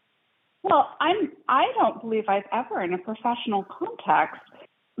 Well, I don't believe I've ever, in a professional context,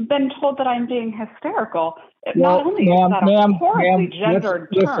 been told that I'm being hysterical. Not only is that a horribly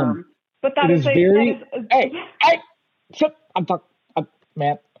gendered term, but that is Hey, shut! I'm talking,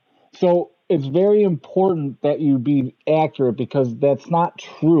 man. So it's very important that you be accurate, because that's not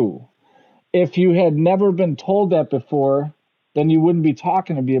true. If you had never been told that before, then you wouldn't be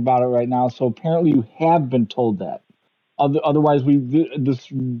talking to me about it right now. So apparently you have been told that. Otherwise,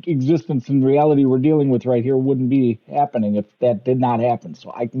 this existence and reality we're dealing with right here wouldn't be happening if that did not happen.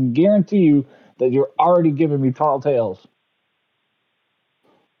 So I can guarantee you that you're already giving me tall tales.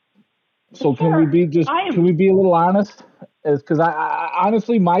 So can we be a little honest? Because I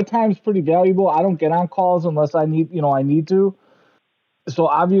honestly, my time's pretty valuable. I don't get on calls unless I need to. So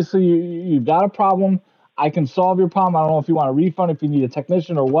obviously you've got a problem. I can solve your problem. I don't know if you want a refund, if you need a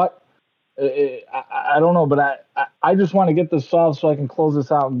technician or what. I don't know, but I just want to get this solved so I can close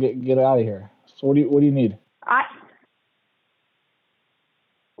this out and get out of here. So what do you need? I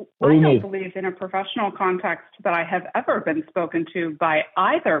don't believe in a professional context that I have ever been spoken to by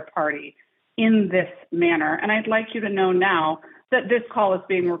either party in this manner. And I'd like you to know now that this call is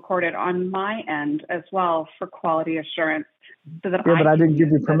being recorded on my end as well for quality assurance. So that but I didn't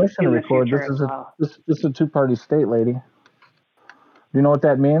give you permission to record. This is a two-party state, lady. Do you know what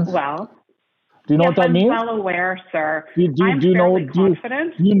that means? Well, do you know what that means? I'm well aware, sir. I'm fairly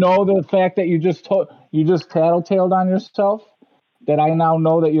confident. Do you know the fact that you just tattletaled on yourself? That I now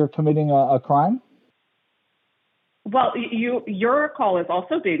know that you're committing a crime? Well, your call is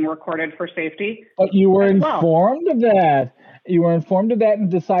also being recorded for safety. But you were informed of that. You were informed of that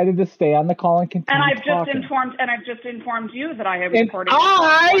and decided to stay on the call and continue talking. And I've just informed you that I have recorded.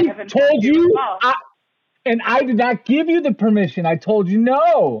 I told you. And I did not give you the permission. I told you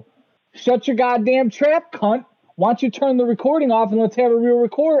no. Shut your goddamn trap, cunt. Why don't you turn the recording off and let's have a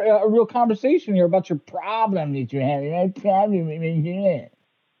real conversation here about your problem that you're having.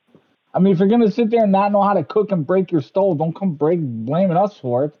 I mean, if you're gonna sit there and not know how to cook and break your stove, don't come blaming us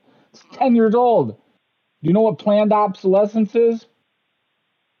for it. It's 10 years old. Do you know what planned obsolescence is?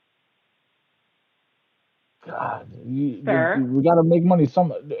 God, we got to make money.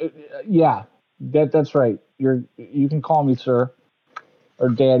 Yeah, that's right. You can call me sir or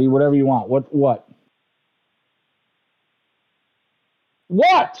daddy, whatever you want. What?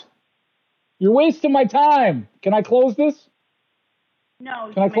 You're wasting my time. Can I close this? No,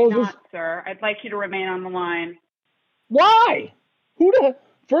 you may not, sir. I'd like you to remain on the line. Why?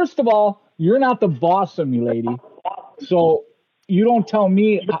 First of all, you're not the boss of me, lady. So you don't tell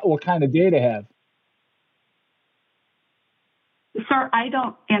me what kind of day to have. Sir, I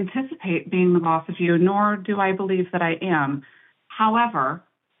don't anticipate being the boss of you, nor do I believe that I am. However,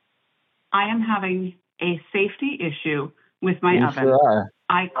 I am having a safety issue with my oven. Sure are.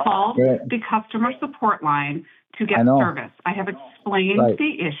 I called the customer support line to get service. I have explained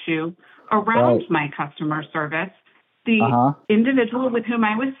the issue around my customer service. The individual with whom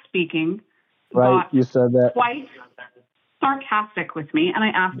I was speaking you said that. Quite sarcastic with me, and I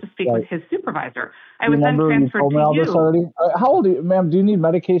asked to speak with his supervisor. I was then transferred to you. This already? How old are you, ma'am? Do you need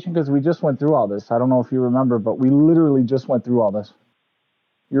medication? Because we just went through all this. I don't know if you remember, but we literally just went through all this.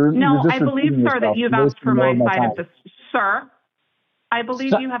 No, you're I believe, disrepeating sir, that yourself. you've You're asked wasting for more my of my side of time. the sir. I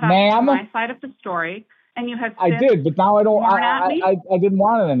believe you have asked Ma'am? for my side of the story, and you have. I did, but now I don't. sworn at me. I didn't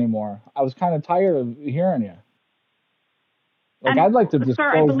want it anymore. I was kind of tired of hearing you. Like, I'd like to just sir,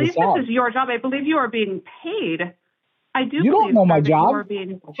 I close believe this out. this is your job. I believe you are being paid. I do. You don't believe, know sir, my that job. You are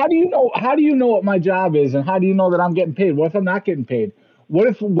being... How do you know? How do you know what my job is, and how do you know that I'm getting paid? What if I'm not getting paid? What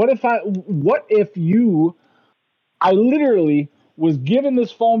if you? I literally was given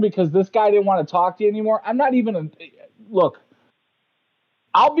this phone because this guy didn't want to talk to you anymore. I'm not even look.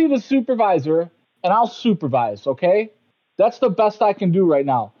 I'll be the supervisor and I'll supervise. Okay, that's the best I can do right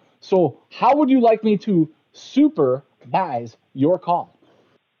now. So how would you like me to supervise your call?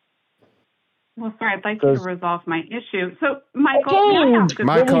 Well, sir, I'd like you to resolve my issue. So, Michael, Okay.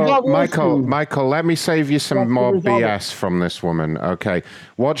 may I ask Michael, let me save you some more BS from this woman, okay?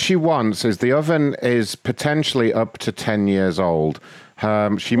 What she wants is the oven is potentially up to 10 years old.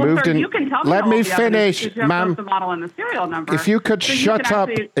 She moved sir, in. You can tell Let me me finish, ma'am. The model and the serial number. If you could so shut up,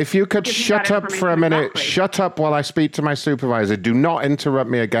 give me that for a minute, exactly. shut up while I speak to my supervisor. Do not interrupt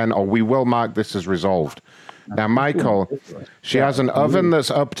me again, or we will mark this as resolved. Now, Michael, she has an oven that's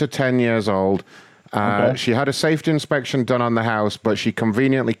up to 10 years old. She had a safety inspection done on the house, but she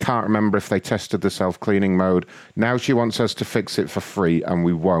conveniently can't remember if they tested the self-cleaning mode. Now she wants us to fix it for free, and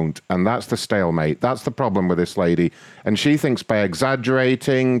we won't. And that's the stalemate. That's the problem with this lady. And she thinks by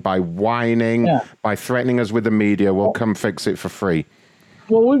exaggerating, by whining, by threatening us with the media, we'll come fix it for free.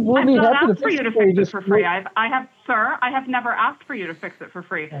 Well, we'll be happy to for you to fix it for free. I have never asked for you to fix it for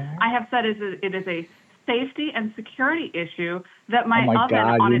free. I have said it is a safety and security issue that my oven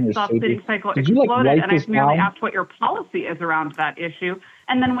on its self-spinning cycle exploded, and I've merely asked what your policy is around that issue.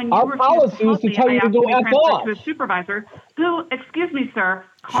 And then when you refused to help me, I asked to be transferred to a supervisor who, excuse me, sir,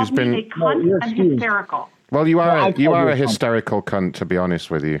 called me a cunt and hysterical. Well, you are a hysterical cunt, to be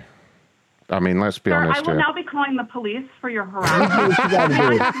honest with you. I mean, let's be honest I will here. now be calling the police for your harassment. May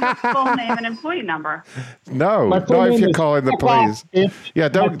I have your full name and employee number? No, not if you're calling the police. My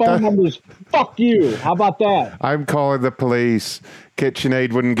phone number's fuck you. How about that? I'm calling the police.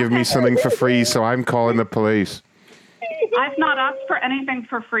 KitchenAid wouldn't give me something for free, so I'm calling the police. I've not asked for anything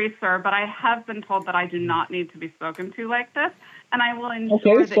for free, sir, but I have been told that I do not need to be spoken to like this, and I will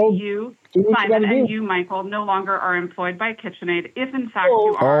ensure that you, Simon, and you, Michael, no longer are employed by KitchenAid, if in fact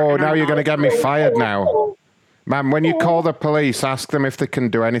you are. Oh, now you're going to get me fired now. Ma'am, when you call the police, ask them if they can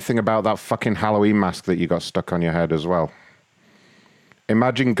do anything about that fucking Halloween mask that you got stuck on your head as well.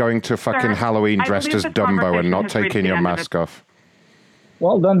 Imagine going to fucking Halloween dressed as Dumbo and not taking your mask off.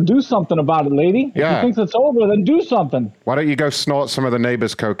 Well, then do something about it, lady. Yeah. If you think it's over, then do something. Why don't you go snort some of the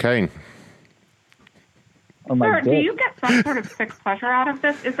neighbor's cocaine? Sir, do you get some sort of fixed pleasure out of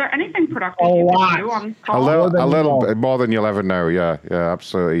this? Is there anything productive you can do on this call? A little bit more than you'll ever know. Yeah,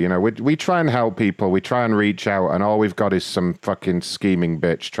 absolutely. You know, we try and help people. We try and reach out, and all we've got is some fucking scheming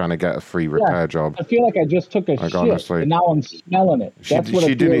bitch trying to get a free repair job. I feel like I just took a shit, honestly. and now I'm smelling it. That's what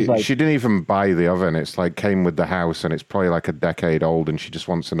it feels like. She didn't even buy the oven. It's like came with the house, and it's probably like a decade old, and she just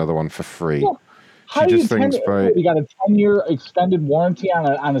wants another one for free. Yeah. How do you you got a 10-year extended warranty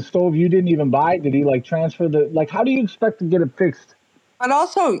on a stove you didn't even buy? Did he transfer how do you expect to get it fixed? But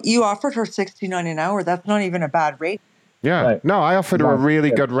also, you offered her $69 an hour. That's not even a bad rate. Yeah. Right. No, I offered her a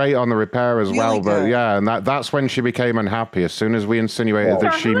really good rate on the repair as well, but and that's when she became unhappy. As soon as we insinuated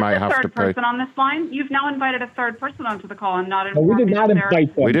that she might have to pay. Person on this line? You've now invited a third person onto the call and not informed me. We did not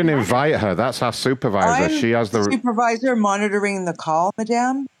invite them. We didn't invite her. That's our supervisor. She has the supervisor monitoring the call,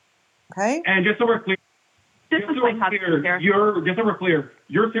 madame. Okay. And just so we're clear, you're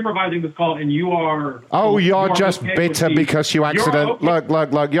supervising this call, and you are. Oh, you're just bitter because you accidentally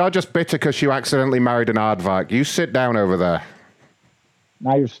look. You're just bitter because you accidentally married an aardvark. You sit down over there.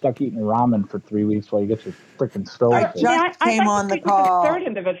 Now you're stuck eating ramen for 3 weeks while you get your freaking stove. I just came on the call. The third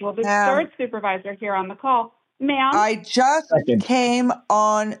individual, the third supervisor here on the call, ma'am. I just came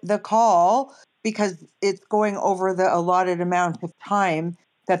on the call because it's going over the allotted amount of time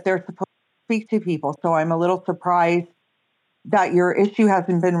that they're supposed to speak to people. So I'm a little surprised that your issue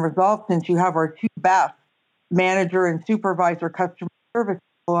hasn't been resolved since you have our two best manager and supervisor customer service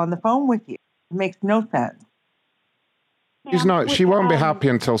people on the phone with you. It makes no sense. She's not. She won't be happy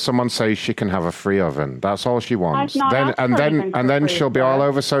until someone says she can have a free oven. That's all she wants. Then she'll be all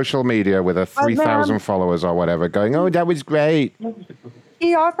over social media with her 3,000 followers or whatever, going, "Oh, that was great."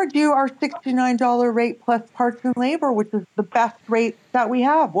 He offered you our $69 rate plus parts and labor, which is the best rate that we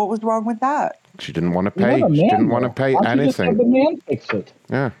have. What was wrong with that? She didn't want to pay. She didn't want to pay anything. Just have the man fix it.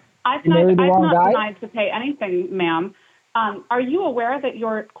 Yeah. I've not denied to pay anything, ma'am. Are you aware that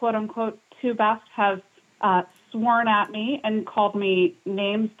your quote-unquote two best have sworn at me and called me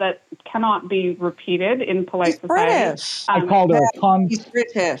names that cannot be repeated in polite society. British. I called her a cunt. He's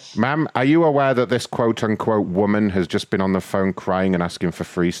British. Ma'am, are you aware that this quote-unquote woman has just been on the phone crying and asking for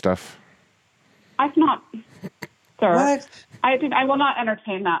free stuff? I've not, sir. What? I will not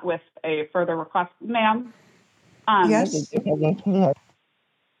entertain that with a further request, ma'am. Yes.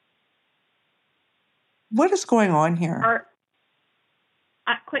 What is going on here?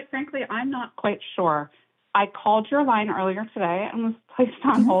 Quite frankly, I'm not quite sure. I called your line earlier today and was placed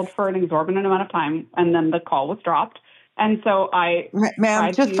on hold for an exorbitant amount of time, and then the call was dropped. And so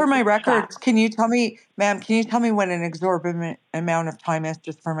Ma'am, just for my records, can you tell me what an exorbitant amount of time is,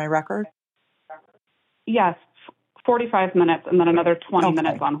 just for my record? Yes, 45 minutes, and then another 20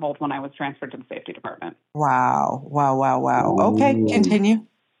 minutes on hold when I was transferred to the safety department. Wow. Okay, continue.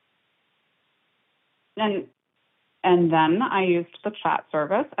 And then I used the chat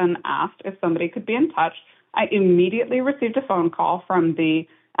service and asked if somebody could be in touch. I immediately received a phone call from the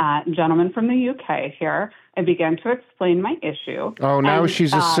gentleman from the UK here. I began to explain my issue. Oh, now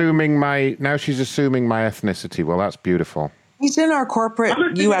she's assuming my ethnicity. Well, that's beautiful. He's in our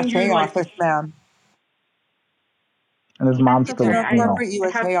corporate USA office, ma'am. And his mom's still in our corporate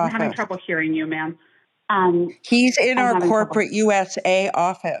USA I'm office. having trouble hearing you, ma'am. He's in I'm our having corporate USA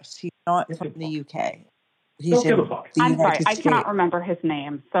office. He's not from the UK. He's in the I'm sorry, United I States. cannot remember his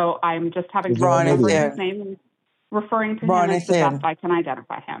name, so I'm just having trouble remembering his name and referring to him as the best I can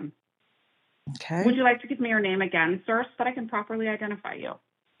identify him. Okay. Would you like to give me your name again, sir, so that I can properly identify you?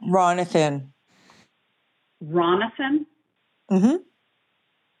 Ronathan. Ronathan? Mm-hmm.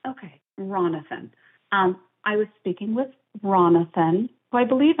 Okay, Ronathan. I was speaking with Ronathan, who I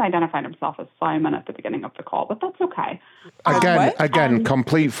believe identified himself as Simon at the beginning of the call, but that's okay. Again,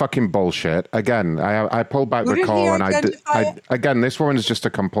 complete fucking bullshit. Again, I pulled back the call and again, this woman's just a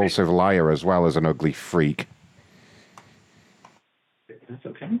compulsive liar as well as an ugly freak. That's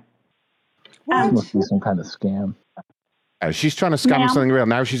okay. This must be some kind of scam. She's trying to scam something real.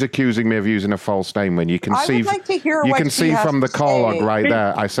 Now she's accusing me of using a false name when you can see. I would like to hear you what can she see has from the to call log say. right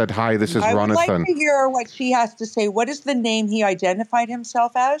there. I said, "Hi, this is I would like Ronathan." to hear what she has to say. What is the name he identified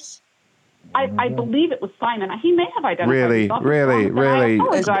himself as? I believe it was Simon. He may have identified Really? himself as Ronathan. I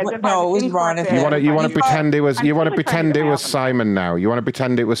apologize if No, I it was incorrectly Ronathan. You want to pretend it was I'm simply trying to it get my was Simon now. You want to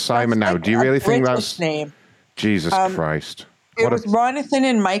pretend it was Simon now. Do you really think British that's name? Jesus Christ? It was Ronathan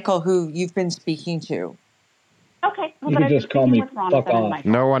and Michael who you've been speaking to. Okay. Well, You then can I just call me fuck off.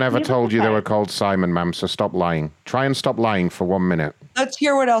 No one ever Needless told to you they say- were called Simon, ma'am, so stop lying. Try and stop lying for 1 minute. Let's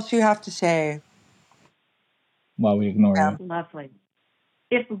hear what else you have to say. While we ignore you. Lovely.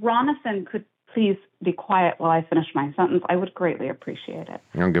 If Ronathan could please be quiet while I finish my sentence, I would greatly appreciate it.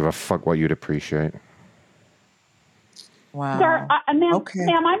 I don't give a fuck what you'd appreciate. Wow. Sir,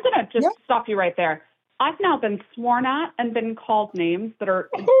 ma'am, I'm going to just stop you right there. I've now been sworn at and been called names that are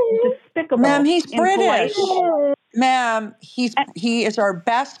despicable. Ma'am, he's British. impolite. Ma'am, he is our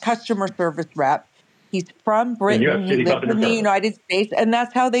best customer service rep. He's from Britain. He lives in the United States, and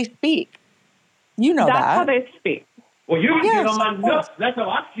that's how they speak. You know that. That's how they speak. Well, you can Yes, get on my of course. nuts. That's how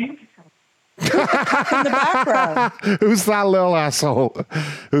I speak. In the background. Who's that little asshole?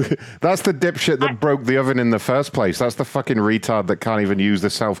 That's the dipshit that broke the oven in the first place. That's the fucking retard that can't even use the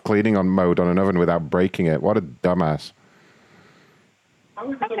self-cleaning on mode on an oven without breaking it. What a dumbass. How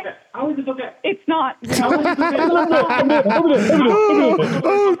is it okay? How is it okay? It's not.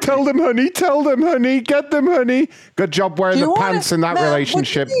 Oh, tell them, honey. Tell them, honey. Get them, honey. Good job wearing the pants in that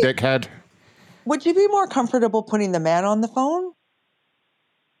relationship, dickhead. Would you be more comfortable putting the man on the phone?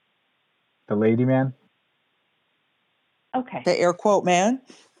 The lady man? Okay. The air quote man?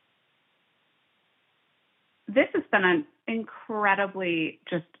 This has been an incredibly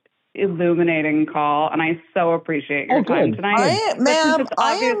just illuminating call, and I so appreciate your time tonight. Ma'am, it's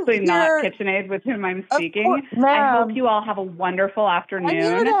obviously not KitchenAid with whom I'm speaking. I hope you all have a wonderful afternoon. I'm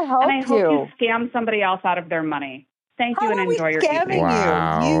here to help and I hope you. you scam somebody else out of their money. Thank you, and enjoy your evening.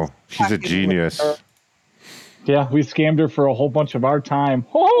 Wow. She's a genius. Yeah, we scammed her for a whole bunch of our time.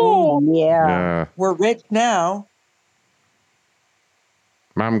 Oh, yeah. Yeah. We're rich now.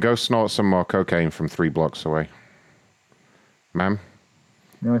 Ma'am, go snort some more cocaine from 3 blocks away. Ma'am?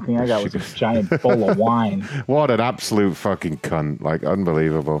 The only thing I got was a giant bowl of wine. What an absolute fucking cunt. Like,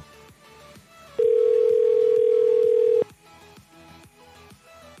 unbelievable.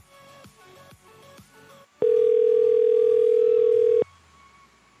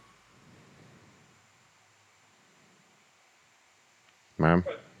 Ma'am?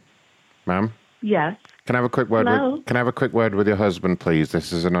 Ma'am? Yes. Can I have a quick word Hello? with Can I have a quick word with your husband, please?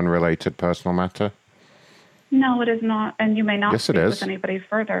 This is an unrelated personal matter. No, it is not, and you may not Yes, it speak is. with anybody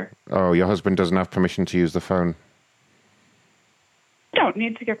further. Oh, your husband doesn't have permission to use the phone. I don't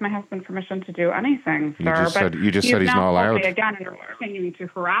need to give my husband permission to do anything, You sir. just but said he's now not allowed. called me again and are continuing to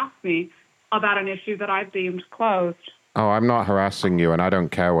harass me about an issue that I've deemed closed. Oh, I'm not harassing you, and I don't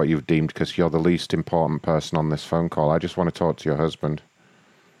care what you've deemed because you're the least important person on this phone call. I just want to talk to your husband.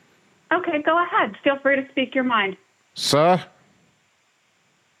 Okay, go ahead. Feel free to speak your mind. Sir?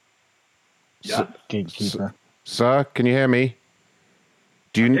 Yeah. Gatekeeper. Sir, can you hear me?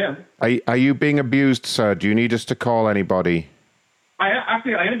 Do you? Are you being abused, sir? Do you need us to call anybody? I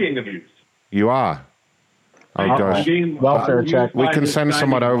am being abused. You are. Oh gosh. Welfare check. We can send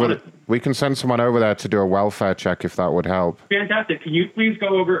someone over. We can send someone over there to do a welfare check if that would help. Fantastic. Can you please go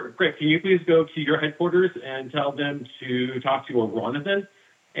over, Greg, can you please go to your headquarters and tell them to talk to a Ronathan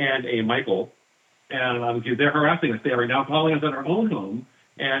and a Michael? And because they're harassing us. They are now calling us at our own home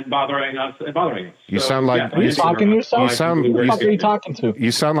and bothering us. You sound like Are you talking to yourself? You sound. Who the fuck are you talking to? You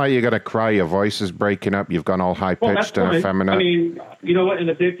sound like you're gonna cry. Your voice is breaking up. You've gone all high pitched and effeminate. I mean, you know what? In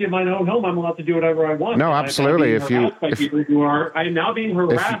the safety of my own home, I'm allowed to do whatever I want. No, And absolutely. I am now being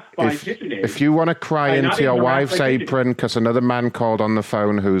harassed by KitchenAid. If you want to cry I'm not into your being harassed wife's by KitchenAid. apron because another man called on the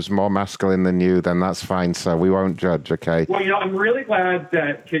phone who's more masculine than you, then that's fine, sir. We won't judge, okay? Well, I'm really glad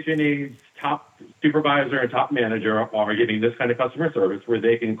that KitchenAid's top supervisor and top manager are giving this kind of customer service where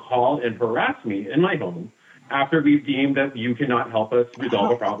they can call and harass me in my home after we've deemed that you cannot help us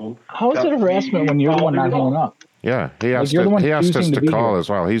resolve a problem. How is it harassment when you're the one not hanging up? Yeah, he asked, you're the one he asked us choosing to to be call here. as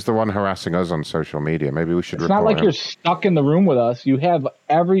well. He's the one harassing us on social media. Maybe we should It's report not like him. you're stuck in the room with us. You have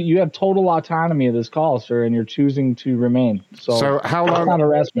total autonomy of this call, sir, and you're choosing to remain. So how it's long? not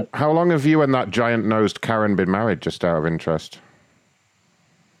harassment. How long have you and that giant-nosed Karen been married? Just out of interest.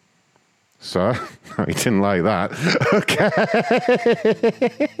 Sir, he didn't like that. Okay.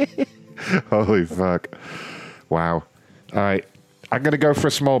 Holy fuck! Wow. All right. I'm going to go for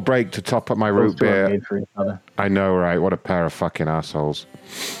a small break to top up my root beer. I know, right? What a pair of fucking assholes.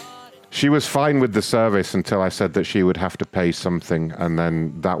 She was fine with the service until I said that she would have to pay something, and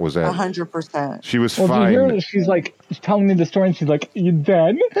then that was it. 100%. She was Well, fine. do you hear? She's like telling me the story, and she's like, "You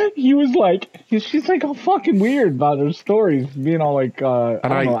then?" He was like, she's like all fucking weird about her stories, being all like, I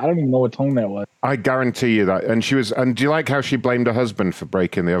don't even know what tone that was. I guarantee you that. And she was. And do you like how she blamed her husband for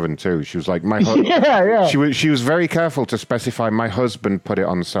breaking the oven too? She was like, "My husband." Yeah. She was very careful to specify my husband put it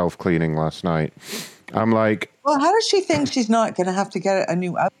on self-cleaning last night. I'm like, Well, how does she think she's not going to have to get a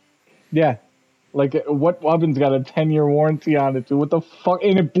new oven? Yeah. Like, what oven's got a 10-year warranty on it, dude? What the fuck?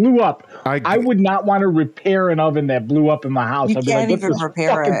 And it blew up. I would not want to repair an oven that blew up in my house. You I'd be can't like, even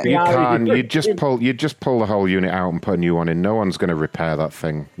repair it. you can't. You just pull the whole unit out and put a new one in. No one's going to repair that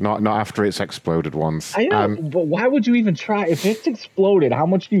thing. Not after it's exploded once. I know, but why would you even try? If it's exploded, how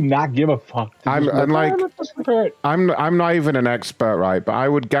much do you not give a fuck? I'm not even an expert, right? But I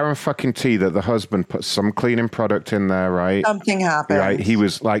would guarantee that the husband put some cleaning product in there, right? Something happened. Right? He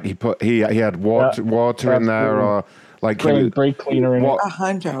was like he had water in there, or like brake cleaner in it.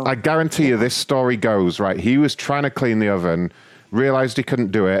 I guarantee you, this story goes right. He was trying to clean the oven, realized he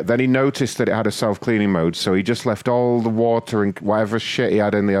couldn't do it. Then he noticed that it had a self-cleaning mode, so he just left all the water and whatever shit he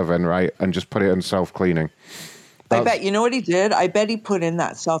had in the oven, right, and just put it in self-cleaning. I bet, you know what he did? I bet he put in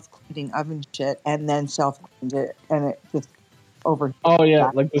that self-cleaning oven shit and then self-cleaned it, and it just over. Oh,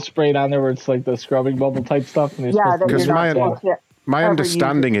 yeah, like the sprayed on there where it's like the scrubbing bubble type stuff. And Because my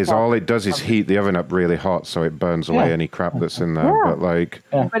understanding is all it does is heat the oven up really hot so it burns away any crap that's in there. Yeah. But like,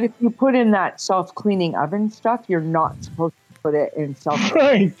 But if you put in that self-cleaning oven stuff, you're not supposed to put it in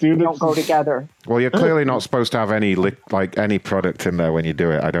self-cleaning. Right, dude. They don't go together. well, you're clearly not supposed to have any any product in there when you do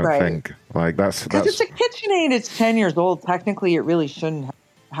it. I don't Right. think. Like Because it's a KitchenAid, it's 10 years old. Technically, it really shouldn't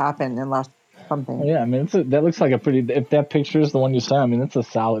happen unless something. Yeah, I mean, that looks like a pretty. If that picture is the one you sent, I mean, it's a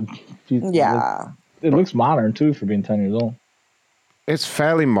solid piece. Yeah. It looks modern too for being 10 years old. It's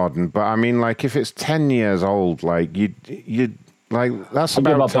fairly modern, but I mean, like, if it's 10 years old, like, you like, that's I'll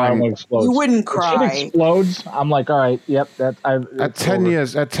give about up on it time. when it explodes. You wouldn't If cry. shit explodes, I'm like, all right, yep, At 10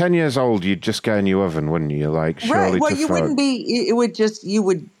 years old, you'd just get a new oven, wouldn't you? Like, surely Right. Well, to you fuck. wouldn't be. It would just. You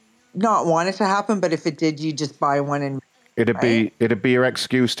would not want it to happen, but if it did, you just buy one and. It'd be your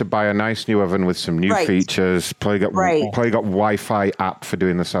excuse to buy a nice new oven with some new Right. features. Probably got Wi-Fi app for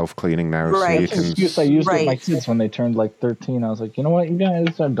doing the self-cleaning now, so you That's an can. excuse I used with my kids when they turned like 13. I was like, you know what, you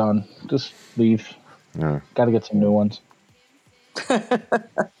guys are done. Just leave. Yeah. Got to get some new ones.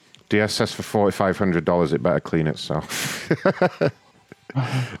 DSS for $4,500. It better clean itself.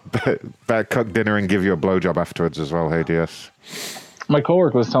 better cook dinner and give you a blowjob afterwards as well. Hey, DS. My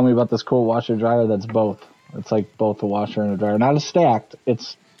coworker was telling me about this cool washer dryer that's both. It's like both a washer and a dryer. Not a stacked.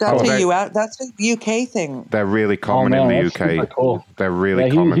 It's That's that's a UK thing. They're really common in the UK. Cool. They're really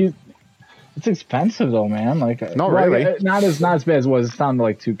common. It's expensive though, man. Like not really. Not as bad as it was. It's down to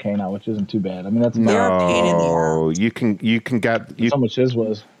like $2,000 now, which isn't too bad. I mean, that's no. You can get how much his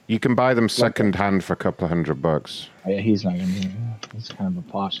was. You can buy them second hand for a couple of $100. Yeah, he's not gonna. He's kind of a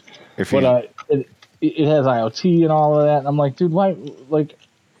posh. It has IoT and all of that. And I'm like, dude, why? Like,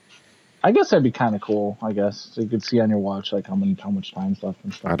 I guess that'd be kind of cool. I guess so you could see on your watch like how much time's left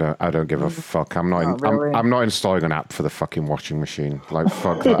and stuff. I don't give a fuck. I'm not. really. I'm not installing an app for the fucking washing machine. Like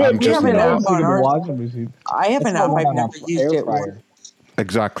fuck that. I'm just not. I have an app. I've never used it.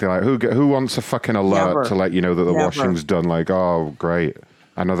 Exactly. Like who wants a fucking alert to let you know that the washing's done? Like, oh great,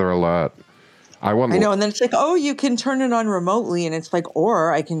 another alert. I know, and then it's like, oh, you can turn it on remotely, and it's like,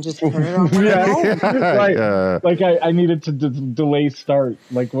 or I can just turn it on remote. Like I needed to delay start.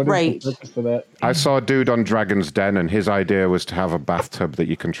 Like, what is the purpose of that? I saw a dude on Dragon's Den, and his idea was to have a bathtub that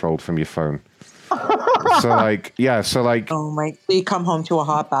you controlled from your phone. So oh my! So you come home to a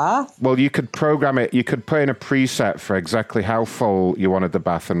hot bath? Well, you could program it. You could put in a preset for exactly how full you wanted the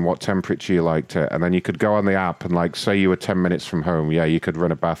bath and what temperature you liked it, and then you could go on the app and like say you were 10 minutes from home. Yeah, you could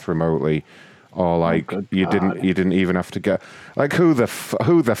run a bath remotely. Or like you didn't even have to get like who the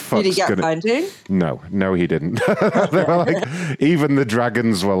fuck's Did he get funding? No, he didn't. They were like, even the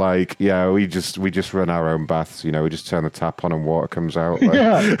dragons were like, yeah, we just run our own baths. You know, we just turn the tap on and water comes out.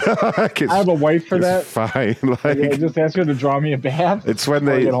 Like, like I have a wife for that. Fine. Like, just ask her to draw me a bath. It's when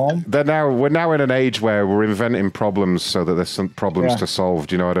we're now in an age where we're inventing problems so that there's some problems to solve.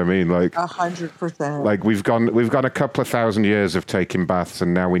 Do you know what I mean? Like 100%. Like we've gone a couple of thousand years of taking baths,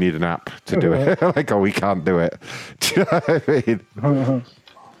 and now we need an app to do it. Like, oh, we can't do it. Do you know what I mean?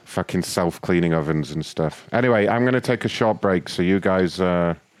 Fucking self-cleaning ovens and stuff. Anyway, I'm going to take a short break. So you guys,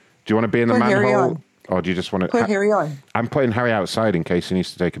 do you want to be in the manhole? Or do you just want to... Put Harry on. I'm putting Harry outside in case he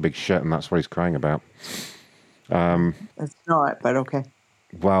needs to take a big shit, and that's what he's crying about. It's not, but okay.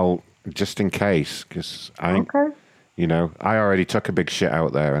 Well, just in case, because I think... Okay. You know, I already took a big shit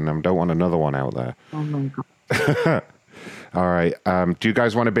out there, and I don't want another one out there. Oh, my God. All right. Do you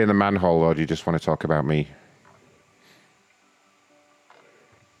guys want to be in the manhole, or do you just want to talk about me?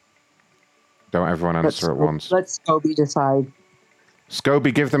 Don't everyone answer at once. Let Scobie decide.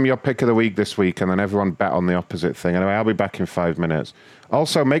 Scobie, give them your pick of the week this week, and then everyone bet on the opposite thing. Anyway, I'll be back in 5 minutes.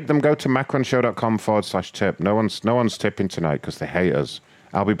 Also, make them go to macronshow.com/tip. No one's tipping tonight because they hate us.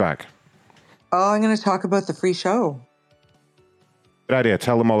 I'll be back. Oh, I'm going to talk about the free show. Good idea.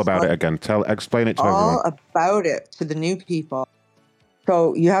 Tell them all about it again. Explain it to everyone. All about it to the new people.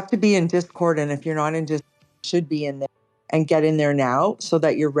 So you have to be in Discord, and if you're not in Discord, you should be in there and get in there now so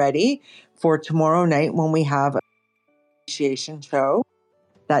that you're ready for tomorrow night when we have an appreciation show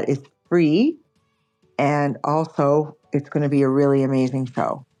that is free, and also it's going to be a really amazing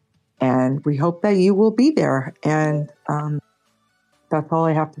show. And we hope that you will be there. And that's all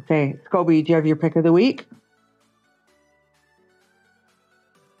I have to say. Scobie, do you have your pick of the week?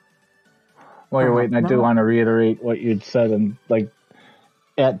 While you're waiting, I do want to reiterate what you'd said. And like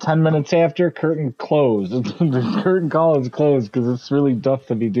at 10 minutes after, curtain closed. The curtain call is closed because it's really tough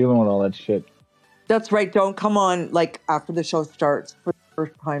to be dealing with all that shit. That's right. Don't come on like after the show starts for the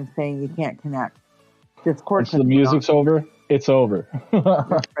first time saying you can't connect. Discord. Once the music's over, it's over.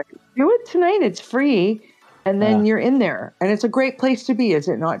 Right. Do it tonight. It's free. And then you're in there. And it's a great place to be, is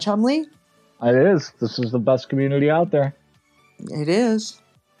it not, Chumley? It is. This is the best community out there. It is.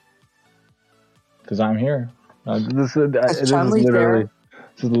 Because I'm here. This is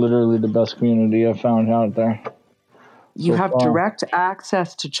literally the best community I've found out there. You have direct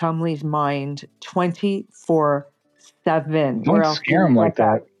access to Chumley's mind 24/7. Don't scare him like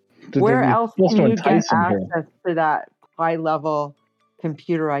that. Where else can you get access to that high-level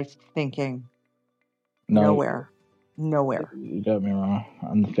computerized thinking? Nowhere. You got me wrong.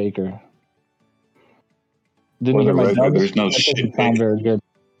 I'm the faker. Didn't hear my dog. There's no shit sound very good.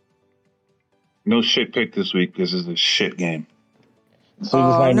 No shit pick this week. This is a shit game. So you're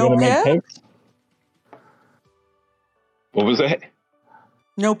just not going to make picks? What was that?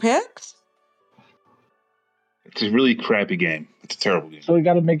 No picks? It's a really crappy game. It's a terrible game. So you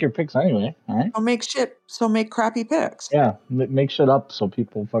got to make your picks anyway, all right? Make crappy picks. Yeah, make shit up so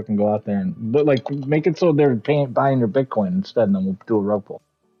people fucking go out there and make it so they're buying your Bitcoin instead, and then we'll do a rug pull.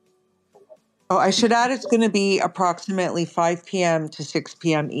 Oh, I should add it's going to be approximately 5 p.m. to 6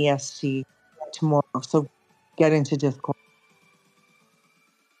 p.m. EST tomorrow. So get into Discord.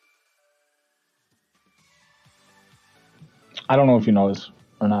 I don't know if you know this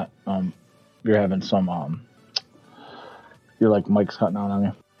or not. You're having some your like mic's cutting out on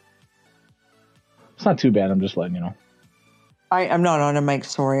you. It's not too bad. I'm just letting you know. I'm not on a mic.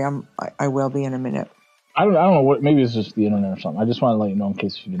 Sorry, I will be in a minute. I don't know what. Maybe it's just the internet or something. I just want to let you know in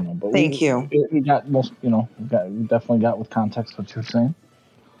case you didn't know. But Thank you. We got most. We definitely got with context what you're saying.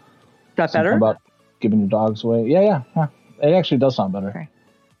 That better? About giving your dogs away. Yeah. It actually does sound better.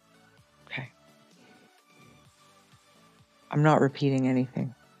 Okay. I'm not repeating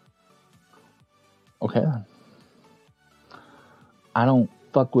anything. Okay. I don't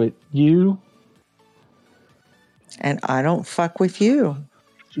fuck with you. And I don't fuck with you.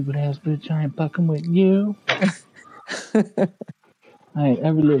 Stupid ass bitch, I ain't fucking with you. I ain't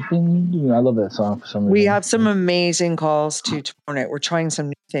every little thing you do. I love that song for some reason. We have some amazing calls to tomorrow night. We're trying some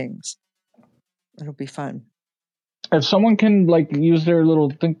new things. It'll be fun. If someone can use their little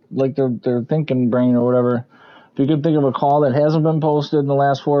their thinking brain or whatever, if you could think of a call that hasn't been posted in the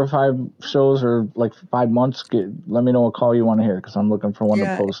last 4 or 5 shows or 5 months, let me know what call you want to hear because I'm looking for one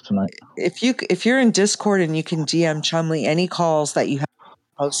to post tonight. If you're in Discord and you can DM Chumley any calls that you have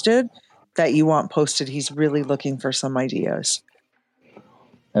posted that you want posted, he's really looking for some ideas.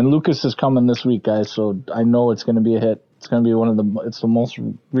 And Lucas is coming this week, guys, so I know it's going to be a hit. It's going to be it's the most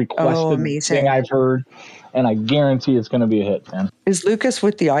requested thing I've heard, and I guarantee it's going to be a hit, man. Is Lucas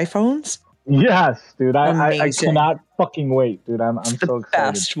with the iPhones? Yes, dude. I cannot fucking wait, dude. I'm so excited.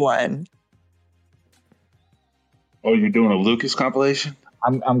 Best one. Oh, you're doing a Lucas compilation?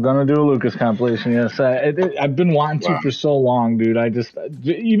 I'm gonna do a Lucas compilation. Yes, I've been wanting to for so long, dude. I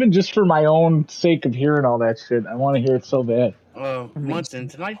even just for my own sake of hearing all that shit, I want to hear it so bad. Munson,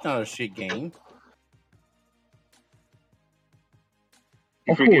 tonight's not a shit game.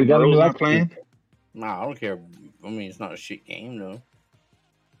 You forget Burrow's not playing? Nah, I don't care. I mean, it's not a shit game, though.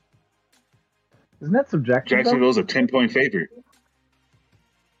 Isn't that subjective? Jacksonville's a 10-point favorite.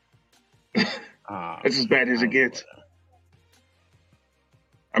 That's as bad as it gets.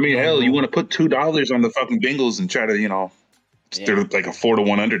 I mean, hell, you want to put $2 on the fucking Bengals and try to, they're like a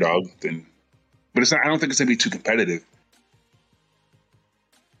 4-1 underdog, then. But it's not. I don't think it's gonna be too competitive.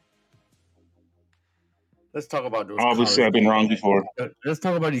 Let's talk about those. Obviously, I've been wrong before. Let's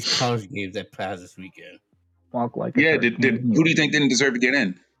talk about these college games that passed this weekend. Walk like who do you think didn't deserve to get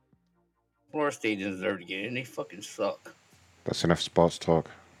in? Florida State didn't deserve to get in. They fucking suck. That's enough sports talk.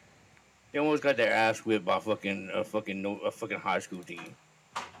 They almost got their ass whipped by a fucking high school team.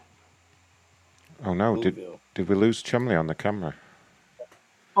 Oh no! Did we lose Chumley on the camera?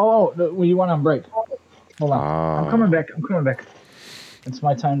 Oh, you went on break. Hold on. I'm coming back. It's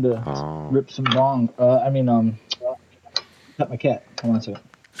my time to rip some bong. Pet my cat. Hold on a second.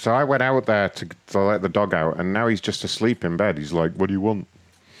 So I went out there to let the dog out, and now he's just asleep in bed. He's like, "What do you want?"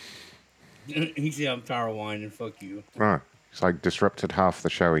 He said, "I'm tired of whining. Fuck you." Right. He's disrupted half the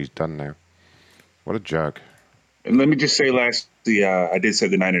show. He's done now. What a jerk. And let me just say lastly, I did say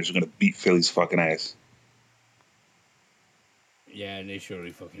the Niners are going to beat Philly's fucking ass. Yeah, and they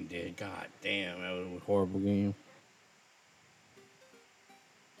surely fucking did. God damn, that was a horrible game.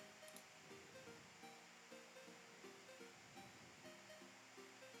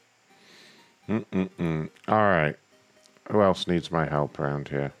 All right. Who else needs my help around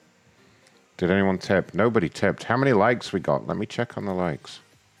here? Did anyone tip? Nobody tipped. How many likes we got? Let me check on the likes.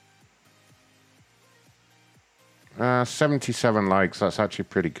 77 likes. That's actually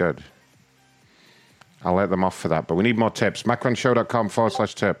pretty good. I'll let them off for that, but we need more tips.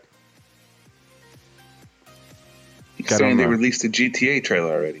 macronshow.com/tip. He's saying they released the GTA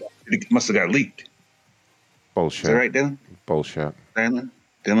trailer already. It must have got leaked. Bullshit. Is that right, Dylan? Bullshit. Dylan?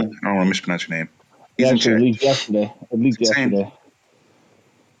 I don't want to mispronounce your name. It actually leaked yesterday.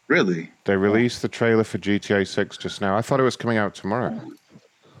 Really? They released the trailer for GTA 6 just now. I thought it was coming out tomorrow.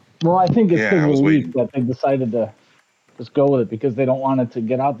 Well, I think it's because of the leak that they decided to just go with it because they don't want it to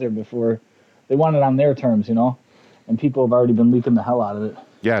get out there before. They want it on their terms, and people have already been leaking the hell out of it.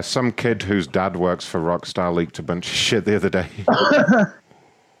 Yeah, some kid whose dad works for Rockstar leaked a bunch of shit the other day.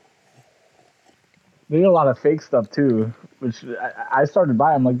 They did a lot of fake stuff too, which I started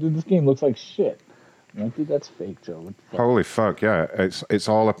buying. I'm like, dude, this game looks like shit. I'm like, dude, that's fake, Joe. Holy fuck, yeah. It's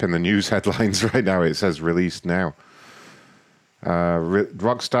all up in the news headlines right now. It says released now.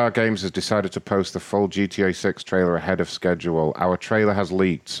 Rockstar Games has decided to post the full GTA 6 trailer ahead of schedule. Our trailer has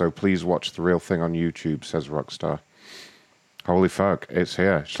leaked, so please watch the real thing on YouTube, says Rockstar. Holy fuck, it's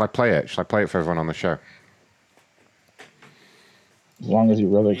here. Shall I play it? Shall I play it for everyone on the show? As long as you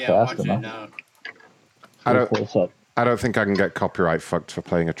really fast enough. I don't think I can get copyright fucked for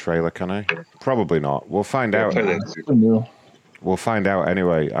playing a trailer, can I? Probably not. We'll find out. We'll find out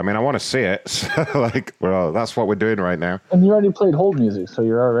anyway. I mean, I want to see it. So, that's what we're doing right now. And you already played hold music, so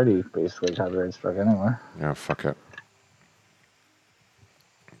you're already basically copyright struck anyway. Yeah, fuck it.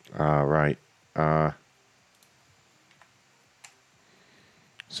 Right.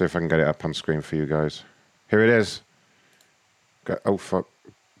 See if I can get it up on screen for you guys. Here it is. Oh, fuck.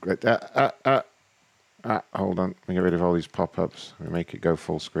 Hold on. Let me get rid of all these pop-ups. Let me make it go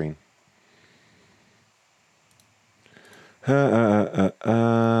full screen.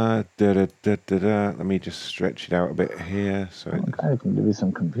 Let me just stretch it out a bit here. So I can give you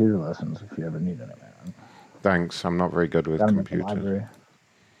some computer lessons if you ever need it, man. Thanks. I'm not very good with computers.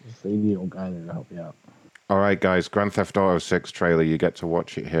 Just the old guy there to help you out. All right, guys. Grand Theft Auto 6 trailer. You get to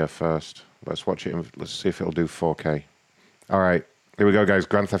watch it here first. Let's watch it. Let's see if it'll do 4K. All right. Here we go, guys.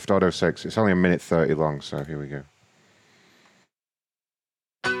 Grand Theft Auto 6. It's only 1:30 long, so here we go.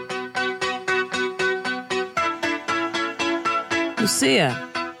 Lucia,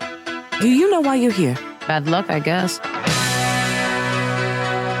 do you know why you're here? Bad luck, I guess.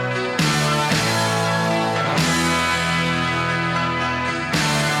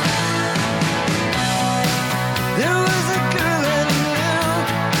 There was a girl I knew.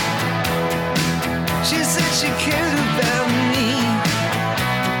 She said she cared about me.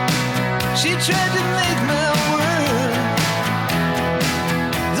 She tried to make my world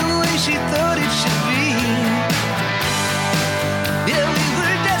the way she thought it should be. Yeah, we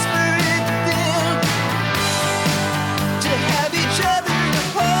were desperate then to have each other to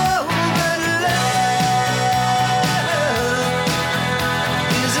hold, but love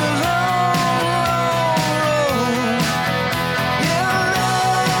is a long, long road. Yeah,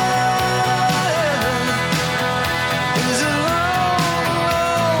 love is a long,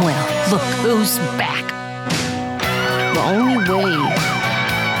 Well, look who's back. The only way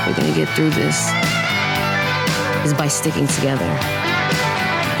we're gonna get through this is by sticking together,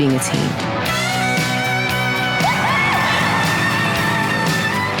 being a team.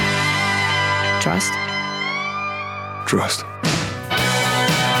 Trust? Trust.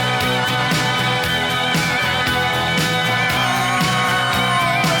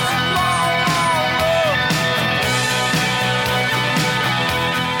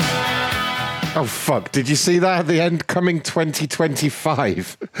 Oh, fuck. Did you see that at the end? Coming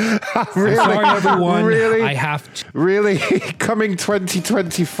 2025. Really? I'm sorry, everyone. Really? I have to. Really? Coming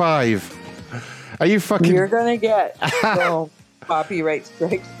 2025. Are you fucking... You're going to get copyright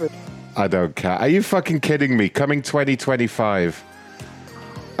strikes for... I don't care. Are you fucking kidding me? Coming 2025.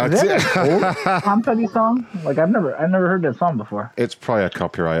 Is that an old Tom Petty song? Like I've never heard that song before. It's probably a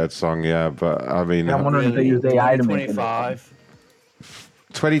copyrighted song, yeah, but I mean... I'm wondering if they used AI to make it.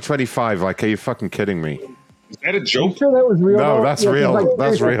 2025, like, are you fucking kidding me? Is that a joke? Sure that was real. No, that's real. Like,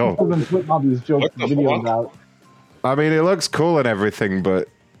 That's real. People have been putting all these jokes videos out. I mean, it looks cool and everything, but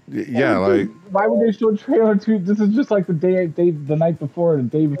yeah, like... Why would they show a trailer to... This is just like the night before, the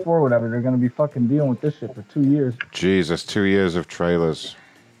day before, whatever. They're going to be fucking dealing with this shit for 2 years. Jesus, 2 years of trailers.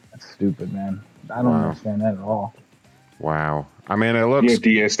 That's stupid, man. I don't understand that at all. Wow. I mean, it looks... Yeah,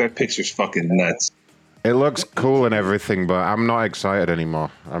 DS, that picture's fucking nuts. It looks cool and everything, but I'm not excited anymore.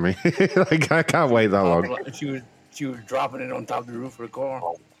 I mean, like, I can't wait that long. She was dropping it on top of the roof of the car.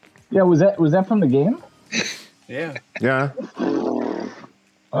 Yeah, was that from the game? Yeah. Yeah.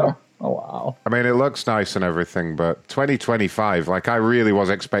 Oh, wow. I mean, it looks nice and everything, but 2025, like, I really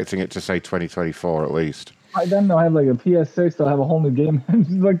was expecting it to say 2024 at least. By then they'll have like a PS6, they'll have a whole new game. It's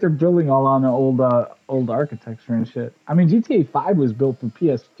like they're building all on the old architecture and shit. I mean, GTA 5 was built for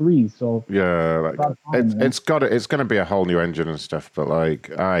PS3, so yeah, like, it's going to be a whole new engine and stuff. But like,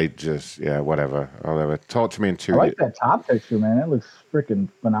 whatever. Talk to me in 2 years. I like that top picture, man. It looks freaking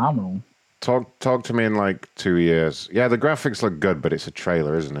phenomenal. Talk to me in like 2 years. Yeah, the graphics look good, but it's a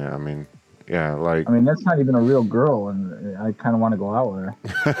trailer, isn't it? I mean, yeah, like. I mean, that's not even a real girl, and I kind of want to go out with her.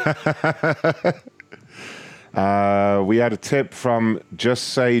 We had a tip from Just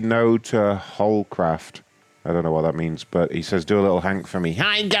Say No to Holcraft. I don't know what that means, but he says, do a little Hank for me.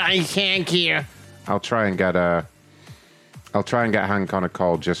 Hi guys, Hank here. I'll try and get Hank on a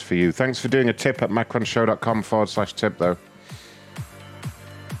call just for you. Thanks for doing a tip at macronshow.com/tip though.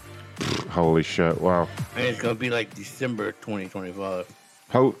 Holy shit, wow. And it's going to be like December 2025.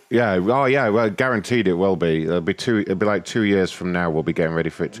 Oh yeah, well, guaranteed it will be. It'll be like 2 years from now we'll be getting ready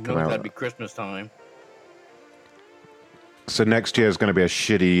for it to come out. That'll be Christmas time. So next year is going to be a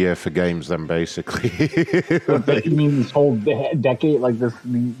shitty year for games then, basically. You mean this whole decade, like this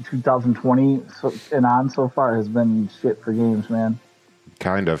 2020 and on so far has been shit for games, man.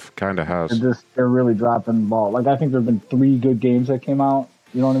 Kind of has. They're really dropping the ball. Like I think there've been 3 good games that came out.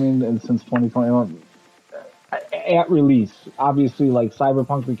 You know what I mean? Since 2020 at release, obviously, like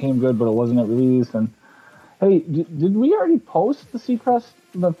Cyberpunk became good, but it wasn't at release. And hey, did we already post the Seacrest?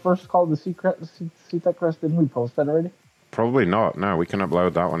 The first call, the Seacrest, didn't we post that already? Probably not. No, we can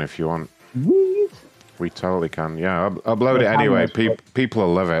upload that one if you want. Sweet. We totally can. Yeah, upload it anyway. People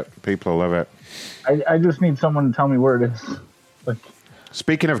will love it. People will love it. I just need someone to tell me where it is. Like,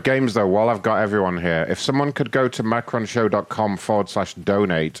 speaking of games, though, while I've got everyone here, if someone could go to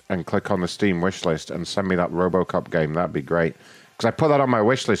macronshow.com/donate and click on the Steam wishlist and send me that RoboCop game, that'd be great. Because I put that on my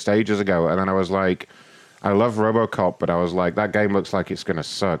wishlist ages ago, and then I was like, I love RoboCop, but I was like, that game looks like it's going to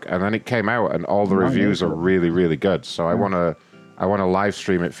suck. And then it came out, and all the reviews are really, really good. So I want to live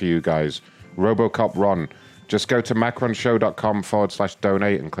stream it for you guys. RoboCop Ron. Just go to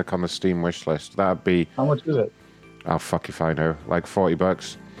macronshow.com/donate and click on the Steam wishlist. That'd be... How much is it? Oh, fuck if I know. Like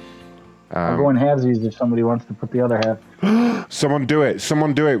 $40. I'll go in halvesies if somebody wants to put the other half. Someone do it.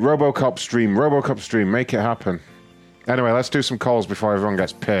 Someone do it. RoboCop stream. RoboCop stream. Make it happen. Anyway, let's do some calls before everyone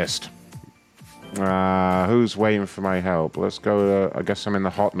gets pissed. Who's waiting for my help? Let's go to... I guess I'm in the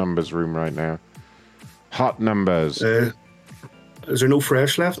hot numbers room right now. Hot numbers. Is there no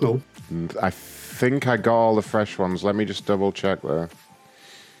fresh left? No. I think I got all the fresh ones. Let me just double check there.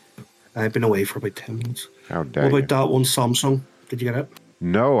 I've been away for about 10 minutes. How dare What about that one Samsung? Did you get it?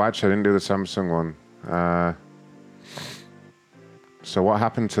 No, actually, I didn't do the Samsung one. So what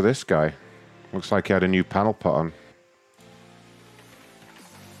happened to this guy? Looks like he had a new panel put on.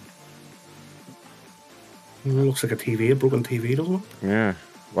 It looks like a TV, a broken TV, doesn't it? Yeah.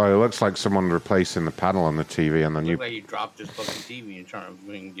 Well, it looks like someone replacing the panel on the TV and then you... Looks like he dropped his fucking TV and trying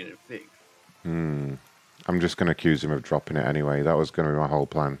to get it fixed. I'm just going to accuse him of dropping it anyway. That was going to be my whole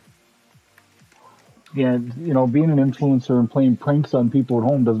plan. Yeah, you know, being an influencer and playing pranks on people at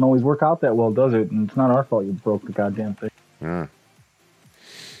home doesn't always work out that well, does it? And it's not our fault you broke the goddamn thing. Yeah.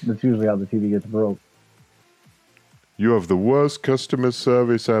 That's usually how the TV gets broke. You have the worst customer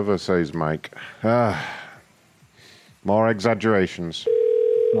service ever, says Mike. More exaggerations.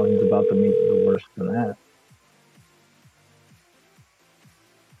 Well, he's about to meet the worst than that.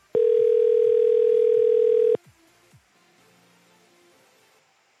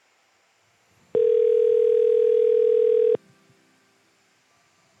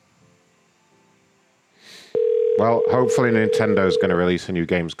 Well, hopefully Nintendo's going to release a new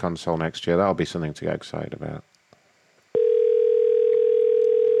games console next year. That'll be something to get excited about.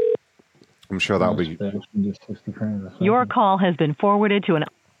 I'm sure that'll be... Your call has been forwarded to an...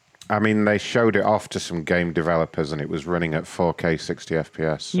 I mean, they showed it off to some game developers and it was running at 4K 60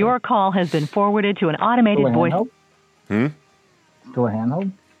 FPS. So. Your call has been forwarded to an automated voice... Still a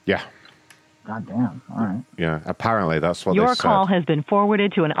handheld? Yeah. God damn. All right. Yeah, apparently that's what they Your said. call has been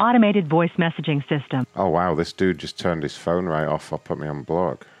forwarded to an automated voice messaging system. Oh, wow, this dude just turned his phone right off or put me on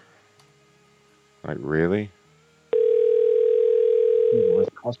block. Like, really? He's the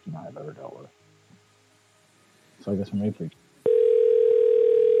worst customer I've ever dealt with. So I guess I'm Matrix.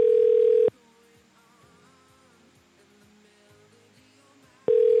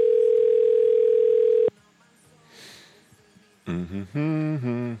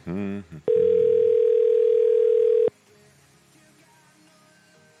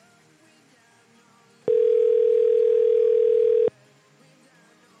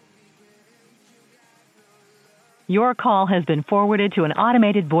 Your call has been forwarded to an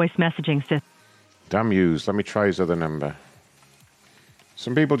automated voice messaging system. Damn yous. Let me try his other number.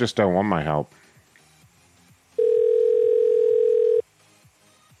 Some people just don't want my help.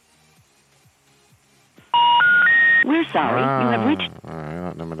 We're sorry. You have reached... All right,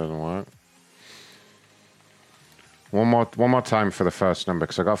 that number doesn't work. One more time for the first number,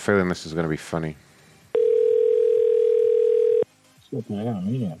 because I got a feeling this is going to be funny. I got a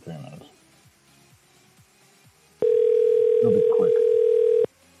meeting in 3 minutes. It'll be quick.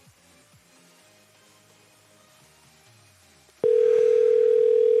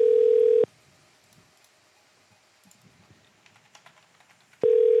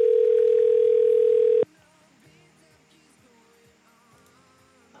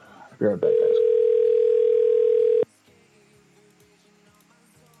 Be right back, guys.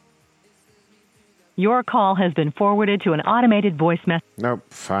 Your call has been forwarded to an automated voice message. Nope,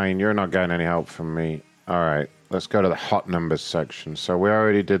 fine. You're not getting any help from me. All right, let's go to the hot numbers section. So we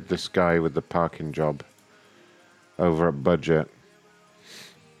already did this guy with the parking job over at Budget.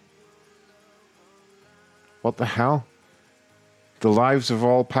 What the hell? The lives of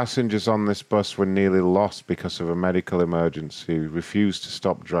all passengers on this bus were nearly lost because of a medical emergency. Refused to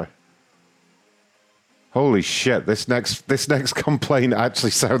stop driving. Holy shit, this next complaint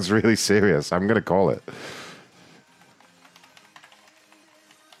actually sounds really serious. I'm going to call it.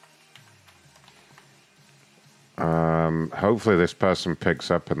 Hopefully this person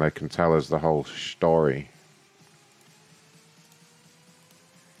picks up and they can tell us the whole story.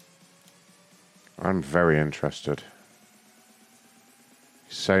 I'm very interested.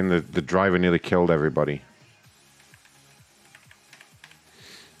 saying that the driver nearly killed everybody.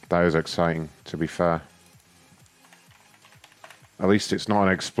 That is exciting, to be fair. At least it's not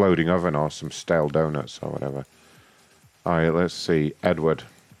an exploding oven or some stale donuts or whatever. All right, let's see. Edward.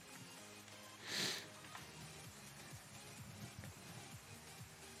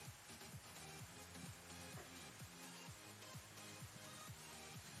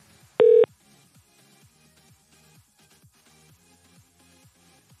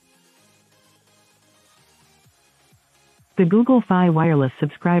 The Google Fi wireless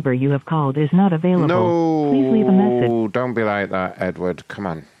subscriber you have called is not available. No, Please leave a message. Don't be like that, Edward. Come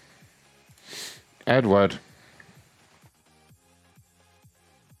on. Edward.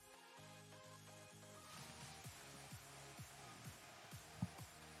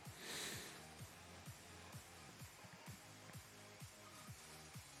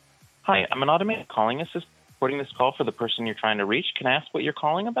 Hi, I'm an automated calling assistant recording this call for the person you're trying to reach. Can I ask what you're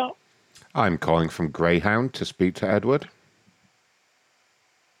calling about? I'm calling from Greyhound to speak to Edward.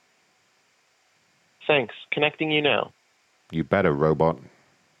 Thanks. Connecting you now. You better, robot.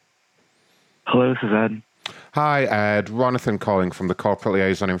 Hello, this is Ed. Hi, Ed. Ronathan calling from the Corporate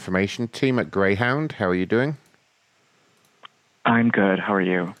Liaison Information Team at Greyhound. How are you doing? I'm good. How are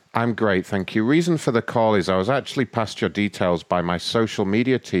you? I'm great, thank you. Reason for the call is I was actually passed your details by my social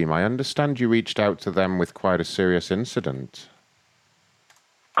media team. I understand you reached out to them with quite a serious incident.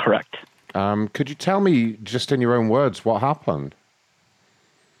 Correct. Could you tell me, just in your own words, what happened?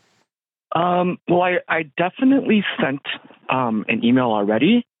 Well, I definitely sent an email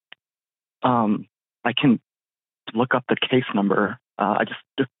already. I can look up the case number. I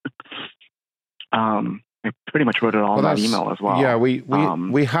pretty much wrote it all in that email as well. Yeah, we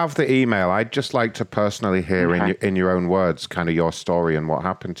have the email. I'd just like to personally hear in your own words kind of your story and what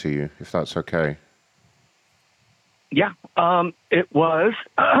happened to you, if that's okay. Yeah, it was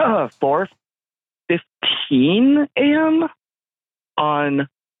 4:15 a.m. on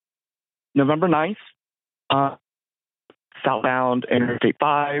November 9th, southbound Interstate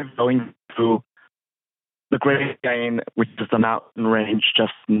 5, going through the Great Plain, which is the mountain range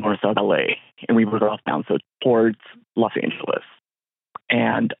just north of LA, and we were southbound, so towards Los Angeles.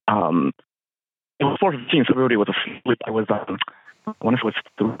 And it was 4:15, so everybody was asleep. I was, I wonder if it was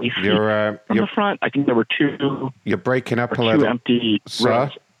 3 feet from the front. I think there were 2. You're breaking up a two little, empty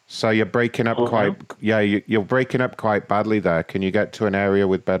rows. So you're breaking up quite. Yeah, you're breaking up quite badly there. Can you get to an area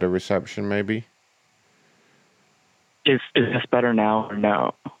with better reception, maybe? Is this better now or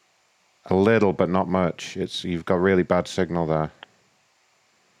no? A little, but not much. You've got really bad signal there.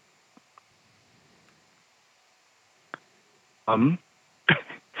 I'm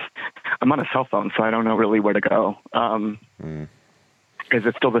on a cell phone, so I don't know really where to go. Is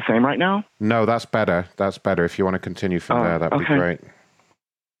it still the same right now? No, that's better. That's better. If you want to continue from there, that'd be great.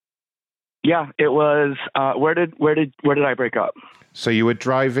 Yeah, it was. Where did I break up? So you were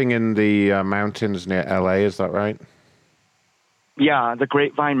driving in the mountains near LA, is that right? Yeah, the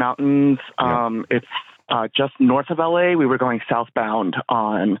Grapevine Mountains. It's just north of LA. We were going southbound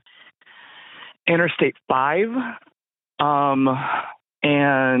on Interstate 5,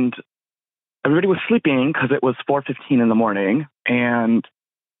 and everybody was sleeping because it was 4:15 in the morning, and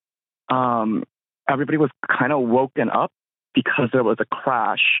everybody was kind of woken up because there was a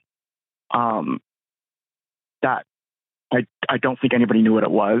crash. That I don't think anybody knew what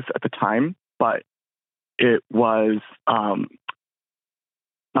it was at the time, but it was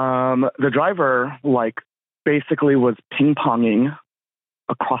the driver basically was ping-ponging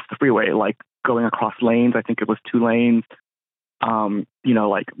across the freeway, going across lanes. I think it was 2 lanes,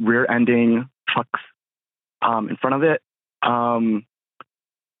 rear-ending trucks in front of it.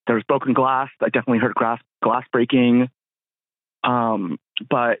 There was broken glass. I definitely heard glass breaking.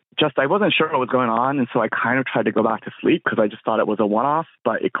 But I wasn't sure what was going on, and so I kind of tried to go back to sleep because I just thought it was a one-off,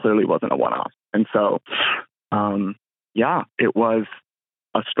 but it clearly wasn't a one-off. And so, it was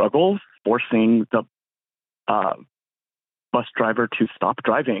a struggle forcing the bus driver to stop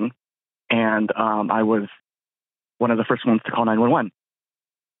driving, and I was one of the first ones to call 911.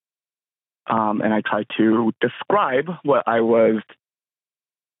 And I tried to describe what I was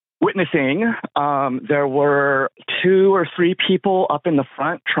witnessing. There were 2 or 3 people up in the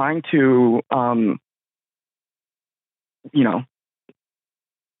front trying to,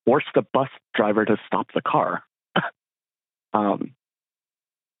 force the bus driver to stop the car.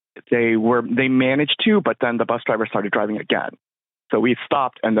 They managed to, but then the bus driver started driving again. So we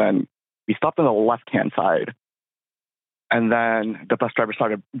stopped, and then we stopped on the left-hand side. And then the bus driver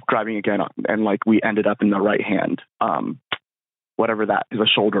started driving again, and we ended up in the right hand, whatever that is, a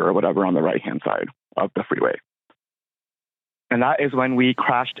shoulder or whatever on the right-hand side of the freeway. and that is when we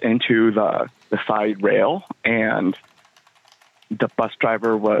crashed into the side rail, and the bus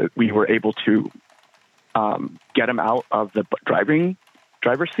driver we were able to get him out of the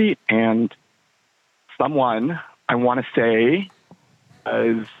driver's seat, and someone, I want to say,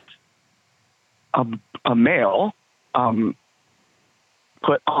 as a male,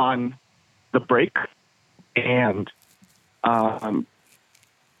 put on the brake, and I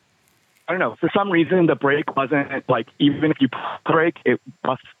don't know, for some reason the brake wasn't, like, even if you brake, it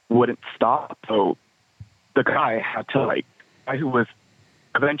bus wouldn't stop. So the guy had to, like, guy who was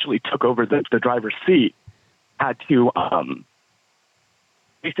eventually took over the driver's seat had to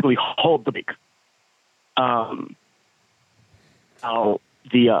basically hold the brake.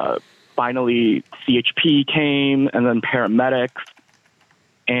 Finally CHP came, and then paramedics,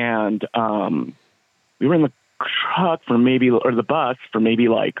 and we were in the truck for the bus for maybe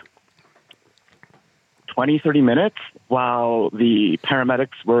like 20, 30 minutes while the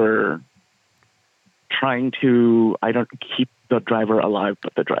paramedics were trying to, keep the driver alive,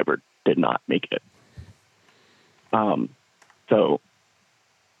 but the driver did not make it.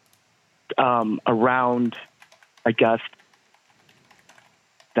 Around, I guess,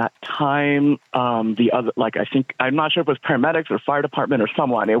 that time, the other, like, I think, I'm not sure if it was paramedics or fire department or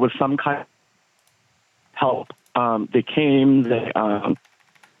someone, it was some kind of help. They came, they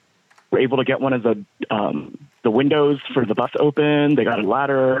were able to get one of the windows for the bus open. They got a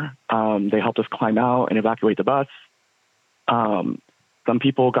ladder. They helped us climb out and evacuate the bus. Some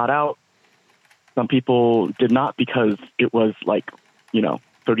people got out. Some people did not, because it was like,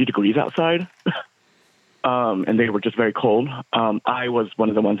 30 degrees outside. And they were just very cold. I was one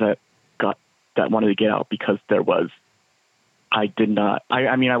of the ones that wanted to get out because I was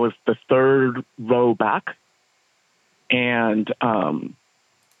the third row back, and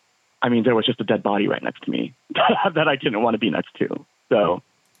there was just a dead body right next to me that I didn't want to be next to. So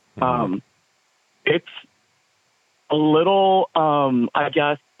it's a little, I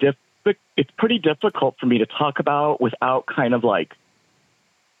guess, it's pretty difficult for me to talk about without kind of like,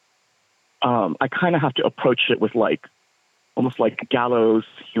 I kind of have to approach it with like, almost like gallows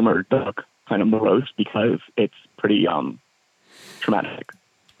humor, duck kind of morose, because it's pretty traumatic.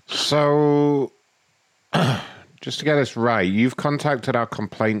 So, just to get this right, you've contacted our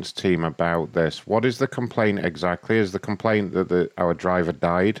complaints team about this. What is the complaint exactly? Is the complaint that our driver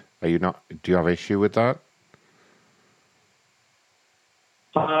died? Do you have issue with that?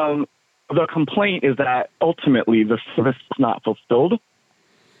 The complaint is that ultimately the service was not fulfilled.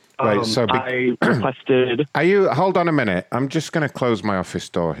 Right, so I requested... Hold on a minute. I'm just going to close my office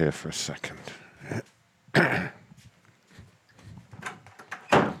door here for a second. So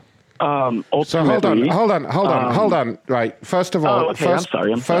hold on. Right, first of all... I'm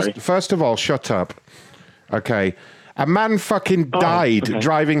sorry. First of all, shut up. Okay. A man fucking died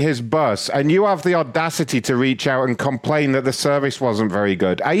driving his bus, and you have the audacity to reach out and complain that the service wasn't very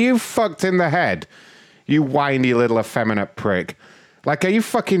good. Are you fucked in the head? You whiny little effeminate prick. Like, are you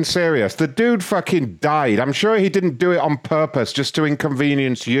fucking serious? The dude fucking died. I'm sure he didn't do it on purpose just to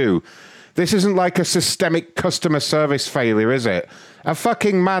inconvenience you. This isn't like a systemic customer service failure, is it? A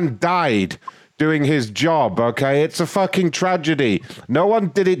fucking man died doing his job, okay? It's a fucking tragedy. No one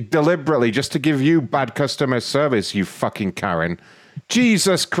did it deliberately just to give you bad customer service, you fucking Karen.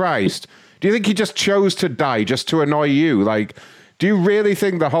 Jesus Christ. Do you think he just chose to die just to annoy you? Like, do you really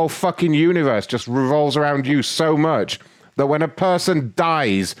think the whole fucking universe just revolves around you so much that when a person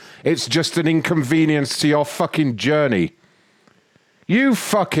dies, it's just an inconvenience to your fucking journey? You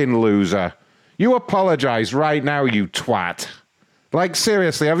fucking loser. You apologize right now, you twat. Like,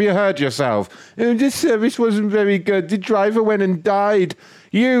 seriously, have you heard yourself? This service wasn't very good. The driver went and died.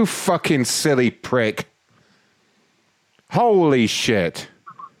 You fucking silly prick. Holy shit.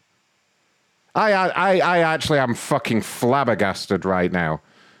 I actually am fucking flabbergasted right now.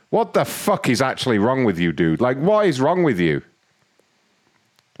 What the fuck is actually wrong with you, dude? Like, what is wrong with you?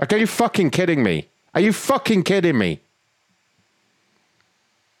 Like, are you fucking kidding me? Are you fucking kidding me?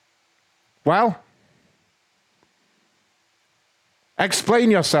 Well, explain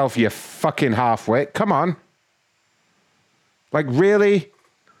yourself, you fucking half-wit. Come on. Like, really?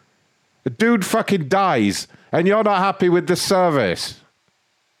 The dude fucking dies, and you're not happy with the service?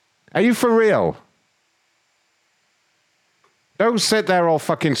 Are you for real? Don't sit there all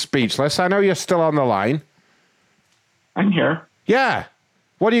fucking speechless. I know you're still on the line. I'm here. Yeah.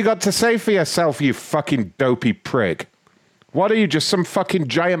 What do you got to say for yourself, you fucking dopey prick? What are you, just some fucking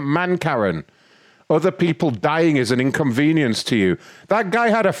giant man, Karen? Other people dying is an inconvenience to you. That guy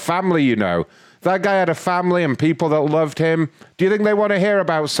had a family, you know. That guy had a family and people that loved him. Do you think they want to hear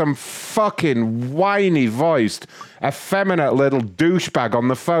about some fucking whiny-voiced, effeminate little douchebag on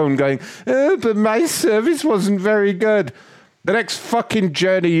the phone going, oh, but my service wasn't very good? The next fucking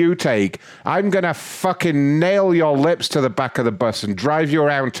journey you take, I'm going to fucking nail your lips to the back of the bus and drive you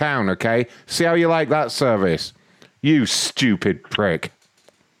around town, okay? See how you like that service? You stupid prick.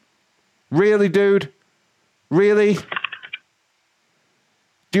 Really, dude? Really?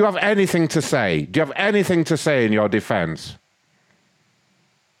 Do you have anything to say? Do you have anything to say in your defense?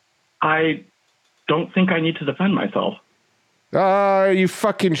 I don't think I need to defend myself. Oh, you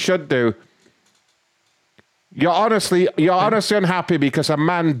fucking should do. You're honestly unhappy because a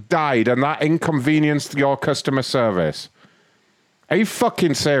man died and that inconvenienced your customer service. Are you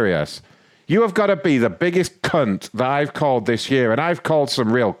fucking serious? You have got to be the biggest cunt that I've called this year, and I've called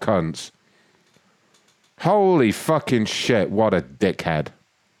some real cunts. Holy fucking shit, what a dickhead.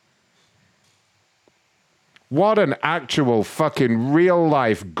 What an actual fucking real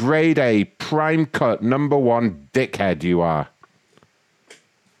life grade A prime cut #1 dickhead you are.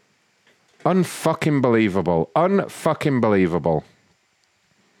 Unfucking believable. Unfucking believable.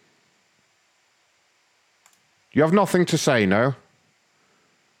 You have nothing to say, no?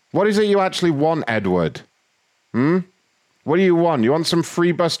 What is it you actually want, Edward? What do you want? You want some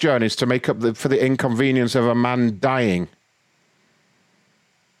free bus journeys to make up for the inconvenience of a man dying?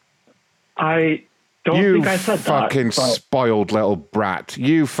 I don't think I said that. You fucking spoiled little brat.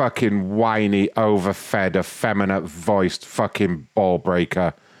 You fucking whiny, overfed, effeminate-voiced fucking ball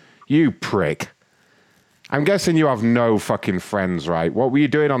breaker. You prick. I'm guessing you have no fucking friends, right? What were you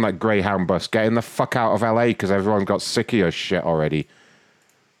doing on that Greyhound bus? Getting the fuck out of LA because everyone got sick of your shit already.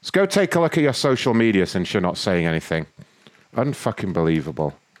 Let's go take a look at your social media since you're not saying anything. Unfucking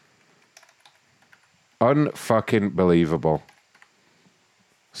believable. Unfucking believable.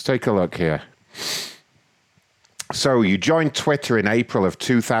 Let's take a look here. So you joined Twitter in April of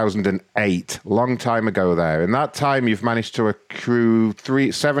 2008, long time ago there. In that time, you've managed to accrue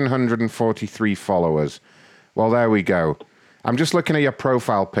 743 followers. Well, there we go. I'm just looking at your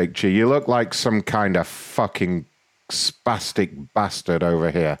profile picture. You look like some kind of fucking spastic bastard over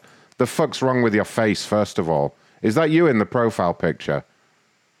here. The fuck's wrong with your face, first of all? Is that you in the profile picture?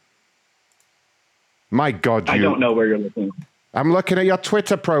 My God, I don't know where you're looking. I'm looking at your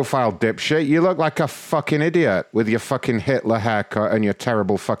Twitter profile, dipshit. You look like a fucking idiot with your fucking Hitler haircut and your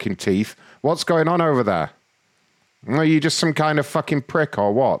terrible fucking teeth. What's going on over there? Are you just some kind of fucking prick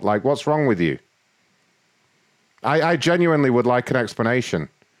or what? Like, what's wrong with you? I genuinely would like an explanation.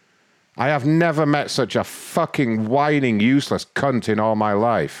 I have never met such a fucking whining, useless cunt in all my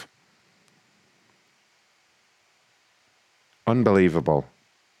life. Unbelievable.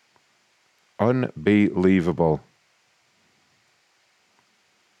 Unbelievable.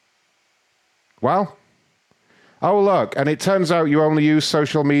 Well, oh look, and it turns out you only use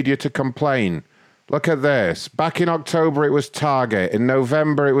social media to complain. Look at this. Back in October, it was Target. In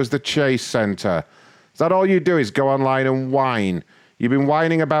November, it was the Chase Center. Is that all you do is go online and whine? You've been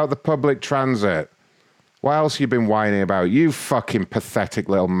whining about the public transit. What else you been whining about? You fucking pathetic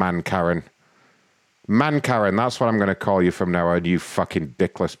little man Karen. Man Karen, that's what I'm going to call you from now on, you fucking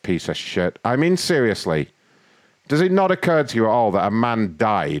dickless piece of shit. I mean, seriously. Does it not occur to you at all that a man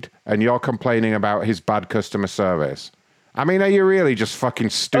died and you're complaining about his bad customer service? I mean, are you really just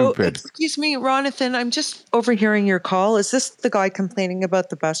fucking stupid? Oh, excuse me, Ronathan, I'm just overhearing your call. Is this the guy complaining about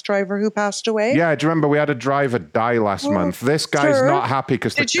the bus driver who passed away? Yeah, do you remember we had a driver die last month? This guy's sir, not happy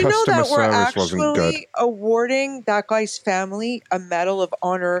because the did you know customer that we're service wasn't good. actually awarding that guy's family a Medal of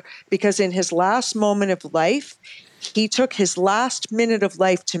Honor because in his last moment of life, he took his last minute of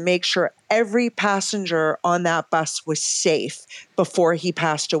life to make sure every passenger on that bus was safe before he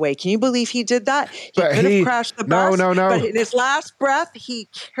passed away. Can you believe he did that? He could have crashed the bus. No. But in his last breath, he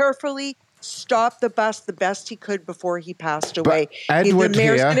carefully stopped the bus the best he could before he passed away. Edward the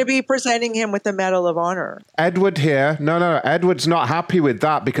mayor's here- going to be presenting him with the Medal of Honor. Edward here. No. Edward's not happy with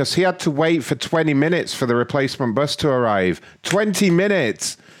that because he had to wait for 20 minutes for the replacement bus to arrive. 20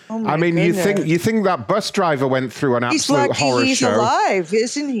 minutes. Oh my I mean, goodness. you think that bus driver went through an He's absolute lucky horror he's show? alive,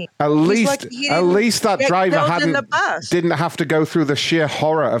 isn't he? At He's least, lucky he at didn't least that get driver killed in the bus. didn't have to go through the sheer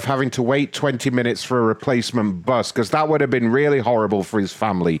horror of having to wait 20 minutes for a replacement bus, because that would have been really horrible for his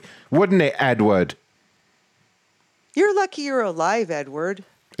family, wouldn't it, Edward? You're lucky you're alive, Edward.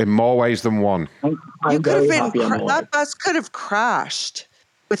 In more ways than one. You could have been that bus could have crashed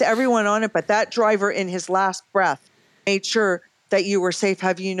with everyone on it, but that driver in his last breath made sure that you were safe.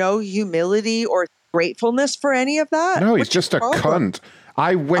 Have you no humility or gratefulness for any of that? No, he's What's your just a problem? cunt.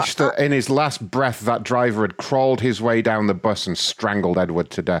 I wish that in his last breath that driver had crawled his way down the bus and strangled Edward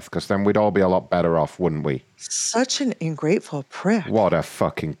to death, because then we'd all be a lot better off, wouldn't we? Such an ungrateful prick. What a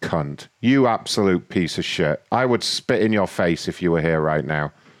fucking cunt. You absolute piece of shit. I would spit in your face if you were here right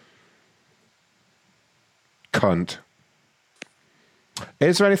now. Cunt.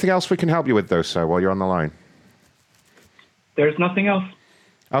 Is there anything else we can help you with, though, sir, while you're on the line? There's nothing else.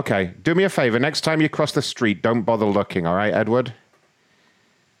 Okay, do me a favor. Next time you cross the street, don't bother looking, all right, Edward?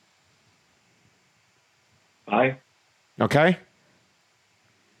 Bye. Okay?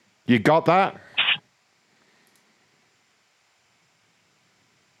 You got that?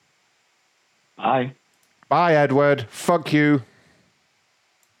 Bye. Bye, Edward. Fuck you.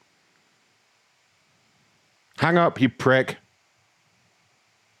 Hang up, you prick.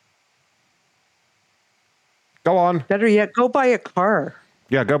 Go on. Better yet, go buy a car.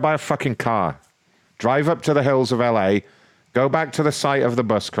 Yeah, go buy a fucking car. Drive up to the hills of LA, go back to the site of the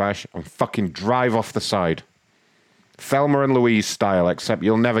bus crash, and fucking drive off the side. Thelma and Louise style, except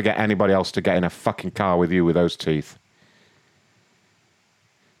you'll never get anybody else to get in a fucking car with you with those teeth.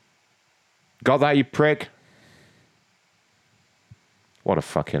 Got that, you prick? What a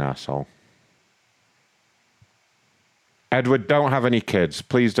fucking asshole. Edward, don't have any kids.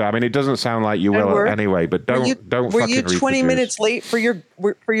 Please don't. I mean, it doesn't sound like you will anyway, but don't Were fucking you 20 reproduce. minutes late for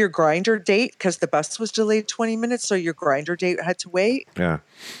your grinder date because the bus was delayed 20 minutes, so your grinder date had to wait? Yeah.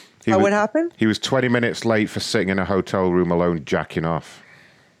 What happened? He was 20 minutes late for sitting in a hotel room alone jacking off.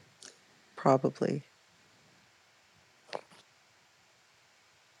 Probably.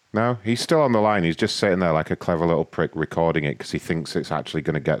 No, he's still on the line. He's just sitting there like a clever little prick recording it because he thinks it's actually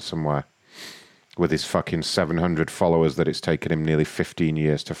going to get somewhere with his fucking 700 followers that it's taken him nearly 15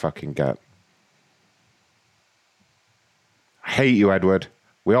 years to fucking get. I hate you, Edward.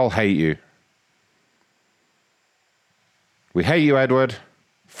 We all hate you. We hate you, Edward.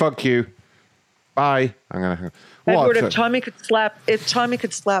 Fuck you. Bye. Edward, if Tommy could slap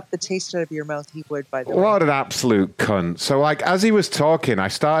the taste out of your mouth, he would, by the way. What an absolute cunt. So, like, as he was talking, I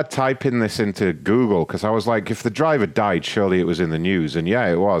started typing this into Google because I was like, if the driver died, surely it was in the news. And yeah,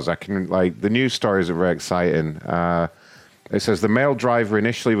 it was. The news stories are very exciting. It says the male driver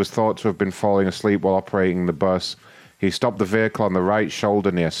initially was thought to have been falling asleep while operating the bus. He stopped the vehicle on the right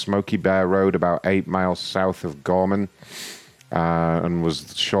shoulder near Smoky Bear Road, about 8 miles south of Gorman, and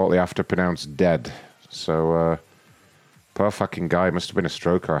was shortly after pronounced dead. So, poor fucking guy. Must have been a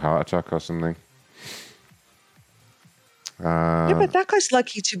stroke or a heart attack or something. Yeah, but that guy's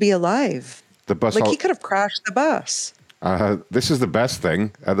lucky to be alive. The bus. He could have crashed the bus. This is the best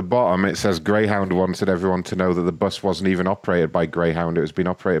thing. At the bottom, it says Greyhound wanted everyone to know that the bus wasn't even operated by Greyhound. It was being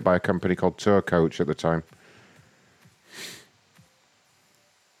operated by a company called Tour Coach at the time.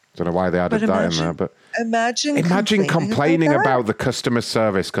 Don't know why they added that in there, but imagine complaining about the customer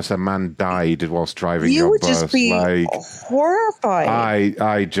service because a man died whilst driving you your would bus. just be horrified.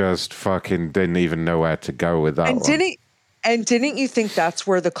 I just fucking didn't even know where to go with that one. Didn't you think that's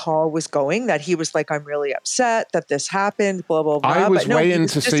where the call was going? That he was like, I'm really upset that this happened, blah, blah, blah. I was waiting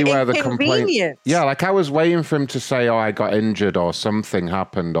to see where the complaint... Yeah, like I was waiting for him to say, oh, I got injured or something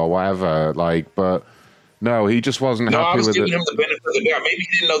happened or whatever, but... No, he just wasn't happy with it. I was giving him the benefit of the doubt. Maybe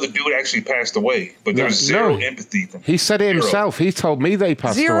he didn't know the dude actually passed away, but there's zero empathy from him. He said it himself. He told me they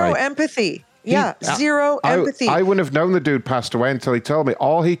passed away. Zero empathy. Yeah, zero empathy. I wouldn't have known the dude passed away until he told me.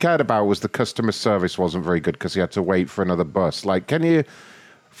 All he cared about was the customer service wasn't very good because he had to wait for another bus. Like, can you...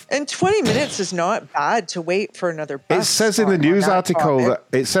 And 20 minutes is not bad to wait for another bus. It says in the news article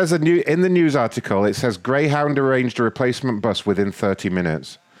it says Greyhound arranged a replacement bus within 30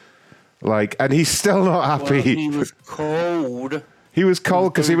 minutes. Like, and he's still not happy. Well, he was cold. He was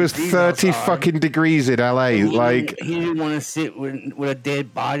cold because it was 30 fucking degrees in LA. He didn't want to sit with a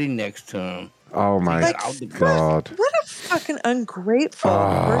dead body next to him. Oh my God! What a fucking ungrateful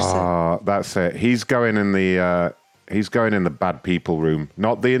person. That's it. He's going in the bad people room,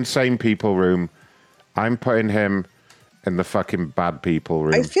 not the insane people room. I'm putting him in the fucking bad people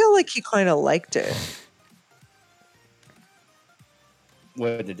room. I feel like he kind of liked it.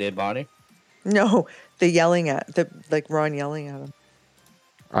 With the dead body? No, Ron yelling at him.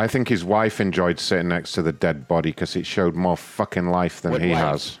 I think his wife enjoyed sitting next to the dead body because it showed more fucking life than he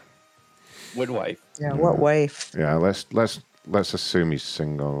has. What wife? Yeah, what wife? Yeah, let's assume he's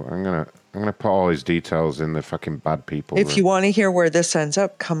single. I'm gonna put all his details in the fucking bad people room. If you want to hear where this ends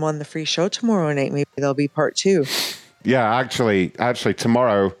up, come on the free show tomorrow night. Maybe there'll be part 2. Yeah, actually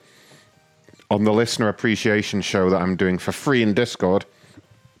tomorrow on the listener appreciation show that I'm doing for free in Discord,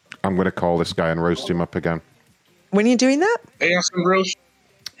 I'm going to call this guy and roast him up again. When are you doing that? Hey, on some real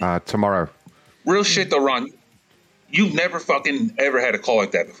tomorrow. Real shit though, Ron. You've never fucking ever had a call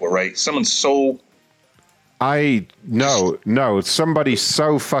like that before, right? Someone's so... No. Somebody's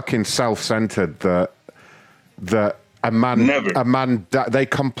so fucking self-centered that they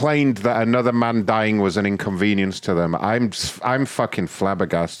complained that another man dying was an inconvenience to them. I'm fucking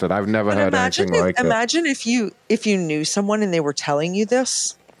flabbergasted. I've never heard anything like it. Imagine if you knew someone and they were telling you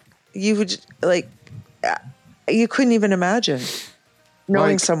this, you would you couldn't even imagine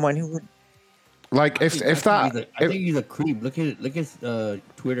knowing someone who would. I think he's a creep. Look at his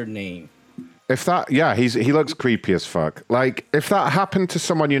Twitter name. If that, he looks creepy as fuck. Like, if that happened to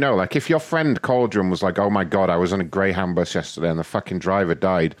someone you know, like if your friend called you and was like, oh my God, I was on a Greyhound bus yesterday and the fucking driver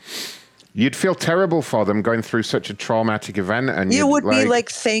died, you'd feel terrible for them going through such a traumatic event. And you would be like,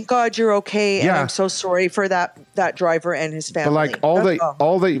 thank God you're okay. And I'm so sorry for that driver and his family. But like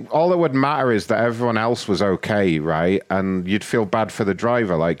all that would matter is that everyone else was okay, right? And you'd feel bad for the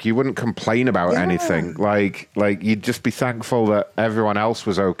driver. Like you wouldn't complain about anything. Like you'd just be thankful that everyone else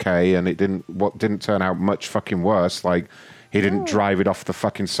was okay and it didn't turn out much fucking worse. Like he didn't drive it off the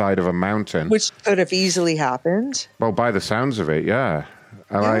fucking side of a mountain. Which could have easily happened. Well, by the sounds of it, yeah.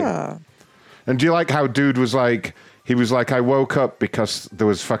 And do you like how dude was like, he was like, I woke up because there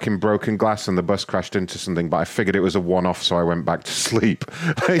was fucking broken glass and the bus crashed into something, but I figured it was a one-off, so I went back to sleep.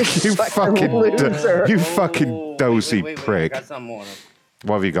 Like, you fucking dozy prick. I got something on him.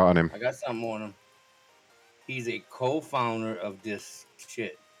 What have you got on him? I got something on him. He's a co-founder of this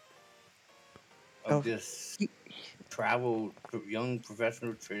shit. This travel, young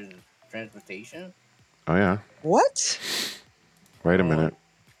professional transportation. Oh, yeah. What? Wait a minute.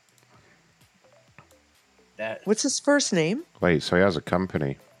 What's his first name? Wait, so he has a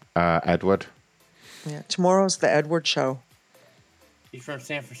company. Edward. Yeah, tomorrow's the Edward show. He's from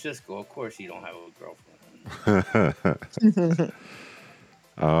San Francisco. Of course he don't have a girlfriend.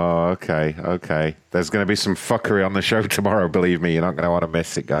 Oh, okay. There's going to be some fuckery on the show tomorrow, believe me. You're not going to want to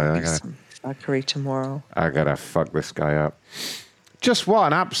miss it, guys. Some fuckery tomorrow. I got to fuck this guy up. Just what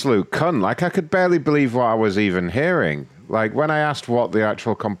an absolute cunt. Like, I could barely believe what I was even hearing. Like, when I asked what the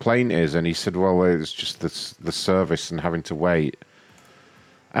actual complaint is, and he said, well, it's just the service and having to wait.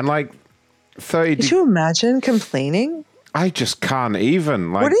 And, like, 30... Could you imagine complaining? I just can't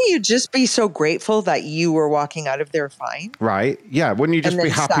even. Like, wouldn't you just be so grateful that you were walking out of there fine? Right. Yeah. Wouldn't you just be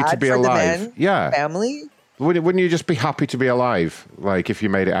happy to be alive? Yeah. Family? Wouldn't you just be happy to be alive? Like, if you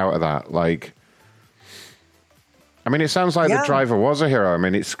made it out of that? Like... I mean, it sounds like the driver was a hero. I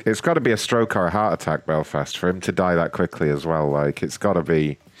mean, it's got to be a stroke or a heart attack, Belfast, for him to die that quickly as well. Like, it's got to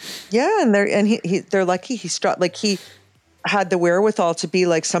be. Yeah, and they're lucky he stopped. Like, he had the wherewithal to be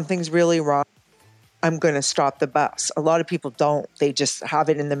like, something's really wrong. I'm going to stop the bus. A lot of people don't. They just have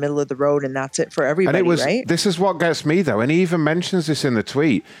it in the middle of the road, and that's it for everybody, right? This is what gets me, though. And he even mentions this in the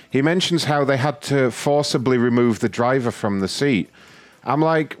tweet. He mentions how they had to forcibly remove the driver from the seat. I'm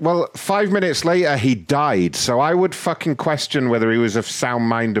like, well, 5 minutes later, he died. So I would fucking question whether he was of sound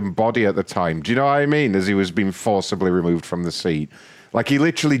mind and body at the time. Do you know what I mean? As he was being forcibly removed from the seat. Like, he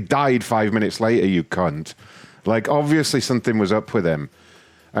literally died 5 minutes later, you cunt. Like, obviously something was up with him.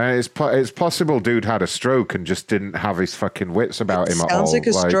 And it's possible dude had a stroke and just didn't have his fucking wits about him at all. Sounds like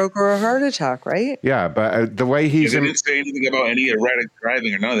a stroke or a heart attack, right? Yeah, but the way he's... He didn't say anything about any erratic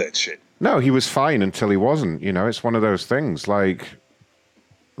driving or none of that shit. No, he was fine until he wasn't. You know, it's one of those things. Like,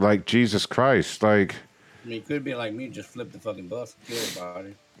 Jesus Christ, like... I mean, it could be like me, just flip the fucking bus and kill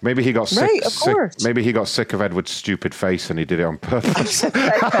everybody. Maybe he got sick. Right, of course. Maybe he got sick of Edward's stupid face and he did it on purpose.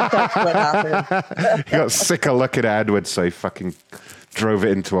 That's what happened. He got sick of looking at Edward, so he fucking drove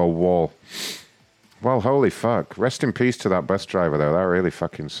it into a wall. Well, holy fuck. Rest in peace to that bus driver, though. That really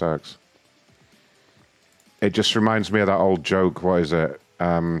fucking sucks. It just reminds me of that old joke. What is it?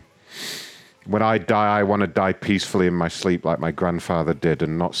 When I die, I want to die peacefully in my sleep like my grandfather did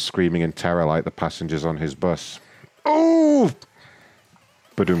and not screaming in terror like the passengers on his bus. Oh!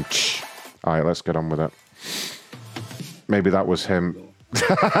 Ba-doom. All right, let's get on with it. Maybe that was him.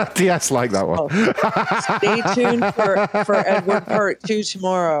 DS like that one. Stay tuned for Edward Part 2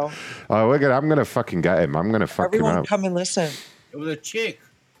 tomorrow. Oh, I'm going to fucking get him. I'm going to fuck him up. Everyone come and listen. It was a chick.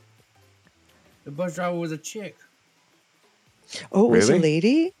 The bus driver was a chick. Oh, it was a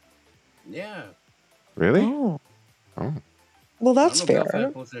lady? Yeah. Really? Oh. Well, that's fair.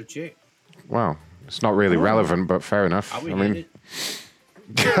 A chick. Well, it's not really relevant, but fair enough. I mean,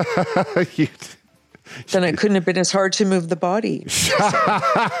 then it couldn't have been as hard to move the body.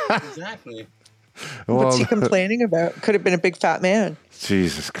 Exactly. What's he complaining about? Could have been a big fat man.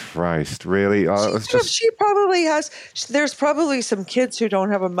 Jesus Christ, really? She probably has. There's probably some kids who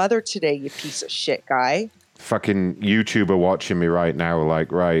don't have a mother today, you piece of shit guy. Fucking YouTuber watching me right now,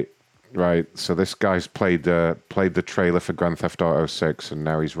 like, right, Right. So this guy's played the trailer for Grand Theft Auto 6, and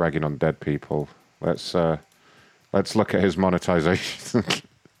now he's ragging on dead people. Let's look at his monetization.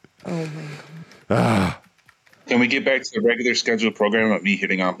 Oh my god. Can we get back to the regular scheduled program of me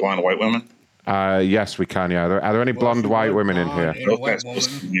hitting on blonde white women? Yes, we can. Yeah. Are there any blonde white women in here?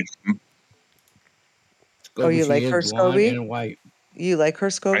 Oh, you like her, Scobie? And white. You like her,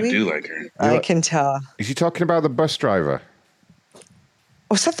 Scobie? I do like her. I can tell. Is he talking about the bus driver?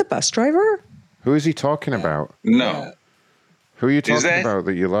 Oh, is that the bus driver? Who is he talking about? No. Who are you talking about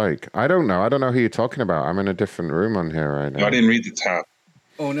that you like? I don't know. I don't know who you're talking about. I'm in a different room on here right now. No, I didn't read the top.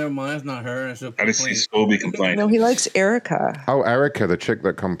 Oh, never mind. It's not her. It's a I didn't see Scobie complain. No, he likes Erica. Oh, Erica, the chick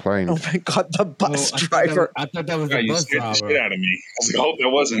that complained. Oh my god, the bus driver. I thought that was Yeah, the you bus scared the driver. shit out of me. I was like, I hope that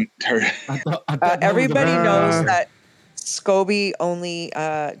wasn't her. I thought that was Everybody the- knows that Scobie only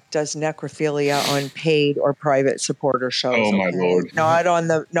does necrophilia on paid or private supporter shows. Oh my lord! Not on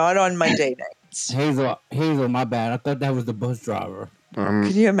Monday nights. Hazel, my bad. I thought that was the bus driver.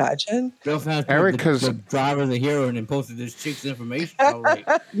 Can you imagine? Erica's the driver, the hero, and then posted this chick's information. I was like,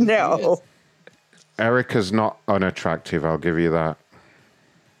 No. Erica's not unattractive. I'll give you that.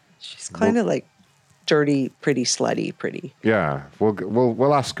 She's kind of like dirty, pretty, slutty, pretty. Yeah,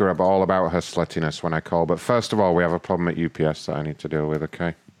 we'll ask her all about her sluttiness when I call. But first of all, we have a problem at UPS that I need to deal with.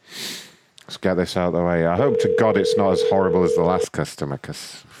 Okay, let's get this out of the way. I hope to God it's not as horrible as the last customer.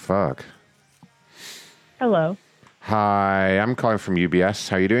 Cause fuck. Hello. Hi, I'm calling from UBS.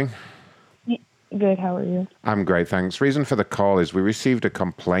 How you doing? Good. How are you? I'm great, thanks. Reason for the call is we received a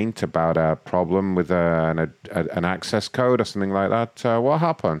complaint about a problem with an access code or something like that. What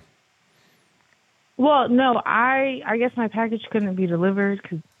happened? Well, no, I guess my package couldn't be delivered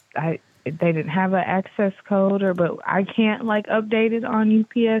because they didn't have an access code, but I can't update it on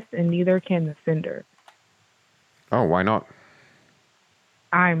UPS, and neither can the sender. Oh, why not?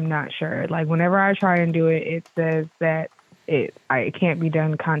 I'm not sure. Whenever I try and do it, it says that it can't be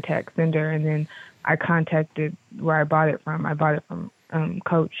done. Contact sender, and then I contacted where I bought it from. I bought it from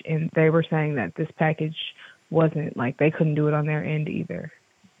Coach, and they were saying that this package wasn't they couldn't do it on their end either.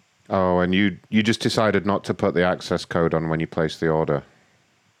 Oh, and you just decided not to put the access code on when you placed the order?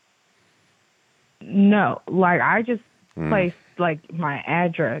 No, I just placed my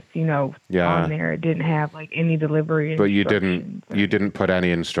address, on there. It didn't have any delivery. But you didn't put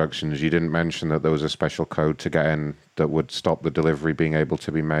any instructions. You didn't mention that there was a special code to get in that would stop the delivery being able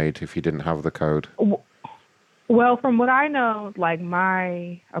to be made if you didn't have the code. Well, from what I know,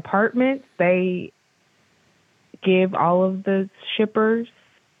 my apartments, they give all of the shippers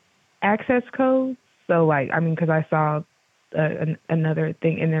access codes. So because I saw another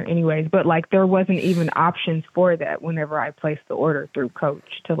thing in there anyways, but there wasn't even options for that whenever I placed the order through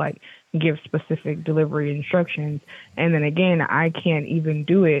Coach to give specific delivery instructions. And then again, I can't even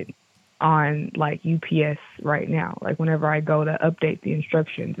do it on UPS right now. Whenever I go to update the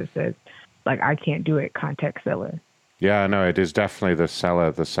instructions, it says I can't do it, contact seller. Yeah, no, it is definitely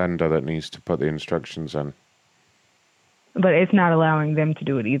the sender that needs to put the instructions in. But it's not allowing them to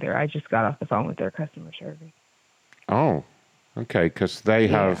do it either. I just got off the phone with their customer service. Oh, okay, because they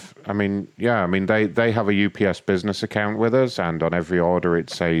have, they have a UPS business account with us, and on every order it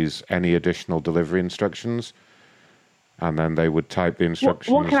says any additional delivery instructions, and then they would type the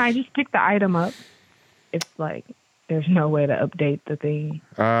instructions. Well, can I just pick the item up? If there's no way to update the thing.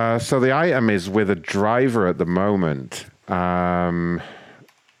 So the item is with a driver at the moment.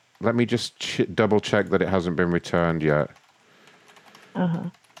 Let me just double check that it hasn't been returned yet. Uh-huh.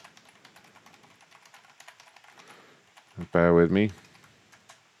 Bear with me.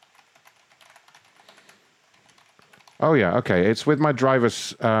 Oh, yeah, okay. It's with my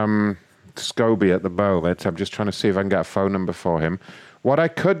driver's Scobie at the moment. I'm just trying to see if I can get a phone number for him. What I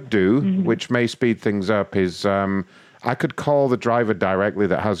could do, which may speed things up, is I could call the driver directly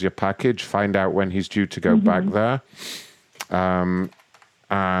that has your package, find out when he's due to go back there,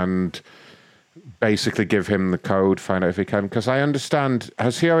 and basically give him the code, find out if he can. Because I understand,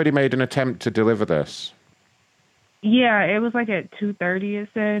 has he already made an attempt to deliver this? Yeah, it was at 2:30, it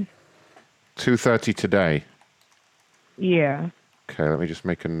said. 2:30 today? Yeah. Okay, let me just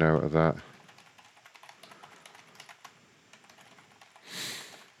make a note of that.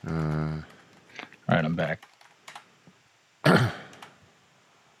 All right, I'm back.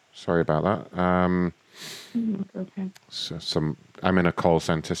 Sorry about that. Okay. So I'm in a call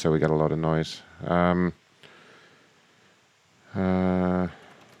center, so we get a lot of noise.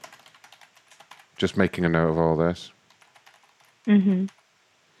 Just making a note of all this. Mm-hmm.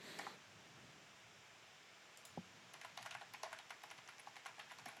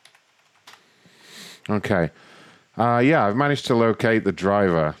 Okay. Yeah, I've managed to locate the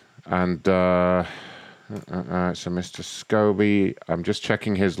driver. And so Mr. Scobie, I'm just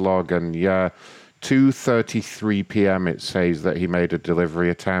checking his log, and yeah, 2:33 p.m. it says that he made a delivery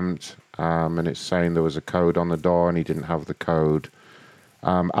attempt, and it's saying there was a code on the door and he didn't have the code.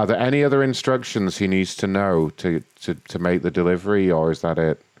 Are there any other instructions he needs to know to make the delivery, or is that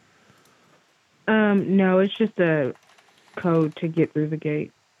it? No, it's just a code to get through the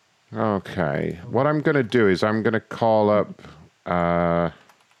gate. Okay. What I'm going to do is I'm going to call up the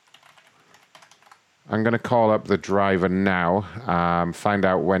driver now, find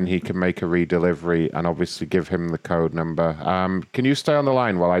out when he can make a redelivery, and obviously give him the code number. Can you stay on the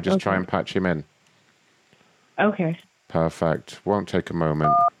line while I just try and patch him in? Okay. Perfect. Won't take a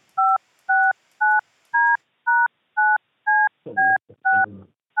moment.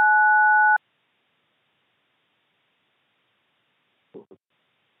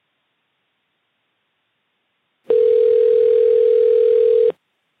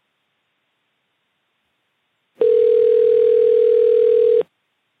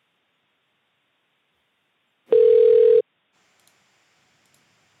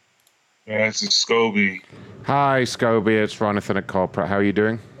 Yeah, this is Scobie. Hi, Scobie. It's Ronathan at Corporate. How are you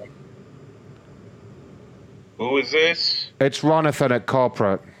doing? Who is this? It's Ronathan at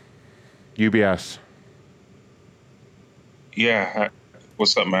Corporate. UBS. Yeah.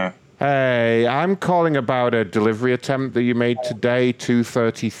 What's up, man? Hey, I'm calling about a delivery attempt that you made today,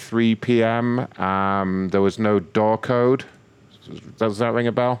 2:33 p.m. There was no door code. Does that ring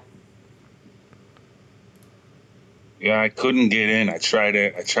a bell? Yeah, I couldn't get in. I tried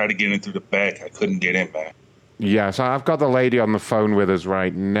to get in through the back. I couldn't get in, man. Yes, I've got the lady on the phone with us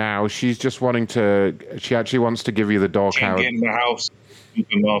right now. She actually wants to give you the door Can't code. get in the house. You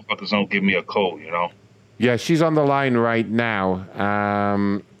motherfuckers don't give me a code, you know? Yeah, she's on the line right now.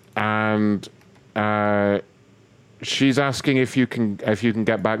 And she's asking if you can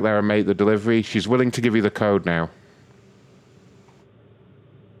get back there and make the delivery. She's willing to give you the code now.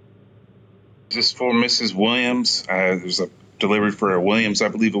 Is this for Mrs. Williams? There's a delivery for Williams, I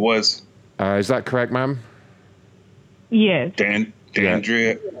believe it was. Is that correct, ma'am? Yes.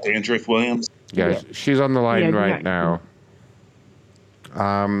 Dandriff Williams? Yeah, she's on the line right now.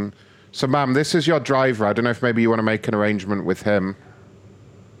 So, ma'am, this is your driver. I don't know if maybe you want to make an arrangement with him.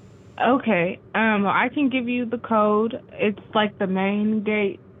 Okay. I can give you the code. It's like the main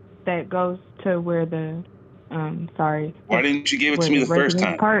gate that goes to where the Why didn't you give it to me the first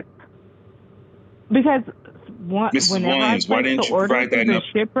time? Because Mrs. whenever Williams, I why place didn't the you order provide to that the number?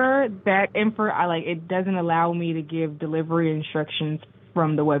 shipper, that it doesn't allow me to give delivery instructions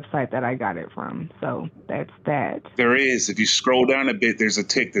from the website that I got it from. So that's that. There is. If you scroll down a bit, there's a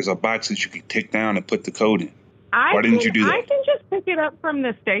box that you can tick down and put the code in. Why didn't you do that? I can just pick it up from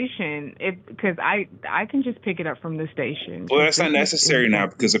the station because I can just pick it up from the station. Well, that's not necessary now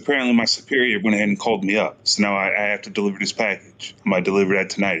because apparently my superior went ahead and called me up. So now I have to deliver this package. I might deliver that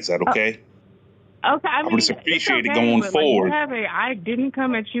tonight. Is that okay? Okay, I would just appreciate it going but forward. I didn't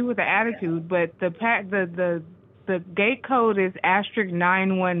come at you with an attitude, but the gate code is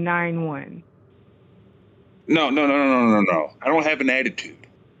 *9191. No. I don't have an attitude.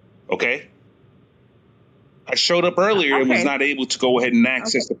 Okay? I showed up earlier and was not able to go ahead and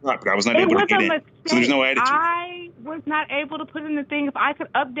access the property. I was not able to get in. So there's no attitude. I was not able to put in the thing. If I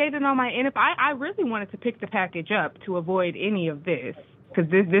could update it on my end, if I really wanted to pick the package up to avoid any of this, because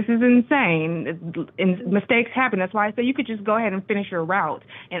this is insane. And mistakes happen. That's why I say you could just go ahead and finish your route,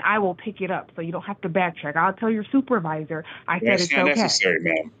 and I will pick it up, so you don't have to backtrack. I'll tell your supervisor I said it's okay. That's not necessary,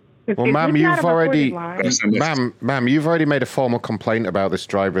 ma'am. Well, ma'am, you've already made a formal complaint about this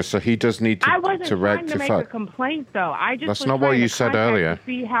driver, so he does need to rectify. I wasn't trying to make a complaint, though. That's not what you said earlier. To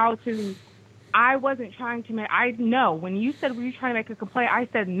see how to. I wasn't trying to make. I know when you said were you trying to make a complaint, I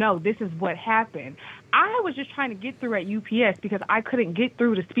said no. This is what happened. I was just trying to get through at UPS because I couldn't get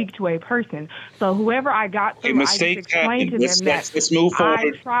through to speak to a person. So whoever I got through, I just explained to them that let's move forward,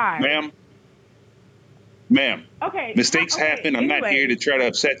 I tried. Ma'am. Okay. Mistakes happen. I'm not here to try to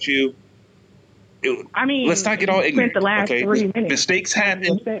upset you. Let's not get all ignorant. The last 3 minutes. Mistakes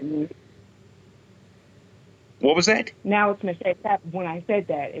happen. What was that? Now it's mistakes happen. When I said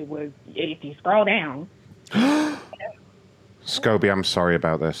that, it was if you scroll down. Scobie, I'm sorry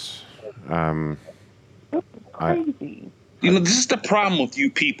about this. Crazy. This is the problem with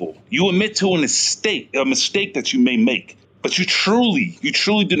you people. You admit to a mistake that you may make, but you truly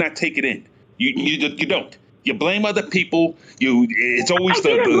do not take it in. You don't. You blame other people. It's always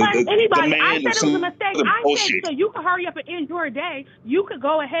the man or some other bullshit. So you can hurry up and end your day. You could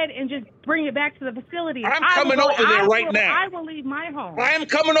go ahead and just bring it back to the facility. I'm coming over there right now. I will leave my home. I am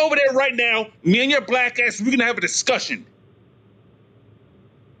coming over there right now. Me and your black ass, we're going to have a discussion.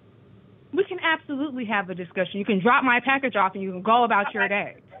 absolutely have a discussion. You can drop my package off and you can go about your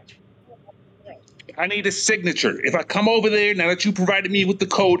day. I need a signature. If I come over there, now that you provided me with the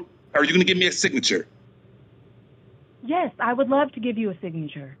code, are you going to give me a signature? Yes, I would love to give you a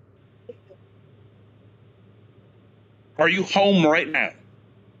signature. Are you home right now?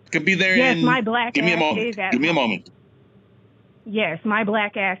 I can be there Yes, in... my black Give me a ass moment. is at Give me a home. moment. Yes, my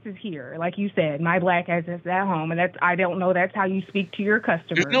black ass is here. Like you said, my black ass is at home, and I don't know that's how you speak to your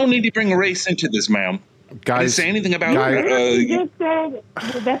customers. There's no need to bring race into this, ma'am. I didn't Guys, say anything about... You just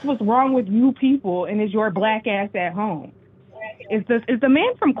said that's what's wrong with you people, and is your black ass at home. Is the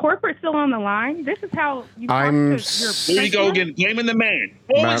man from corporate still on the line? This is how you talk to your... There you go again, blaming the man.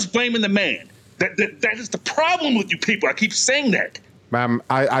 Always blaming the man. That is the problem with you people. I keep saying that. Ma'am,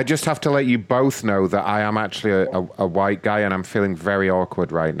 I just have to let you both know that I am actually a white guy and I'm feeling very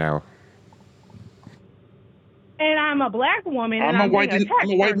awkward right now. And I'm a black woman, and I'm a I'm white being attacked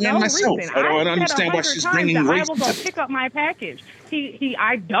man for no myself. reason. I don't said understand why 100 she's times bringing that race I will into go this. pick up my package.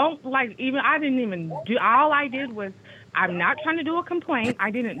 I don't like even. I didn't even do. All I did was. I'm not trying to do a complaint.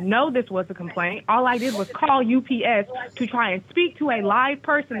 I didn't know this was a complaint. All I did was call UPS to try and speak to a live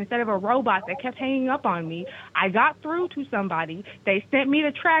person instead of a robot that kept hanging up on me. I got through to somebody. They sent me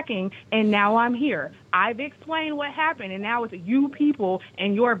the tracking, and now I'm here. I've explained what happened, and now it's you people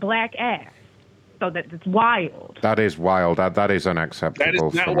and your black ass. So that's wild. That is wild. That is unacceptable.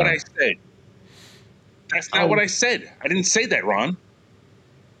 That is not what I said. That's not what I said. I didn't say that, Ron.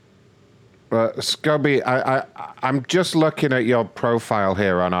 Scubby, I'm just looking at your profile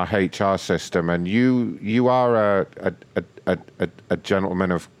here on our HR system, and you are a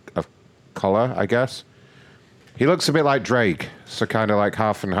gentleman of color, I guess. He looks a bit like Drake, so kind of like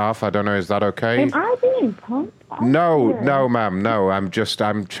half and half. I don't know, is that okay? Am I being punked? No, ma'am, no. I'm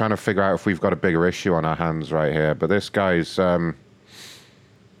trying to figure out if we've got a bigger issue on our hands right here. But this guy's,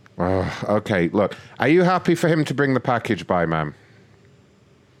 okay, look. Are you happy for him to bring the package by, ma'am?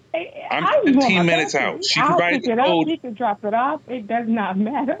 I'm 15 minutes out. She provided the code. He can drop it off. It does not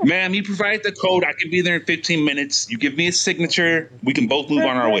matter. Ma'am, he provided the code. I can be there in 15 minutes. You give me a signature. We can both move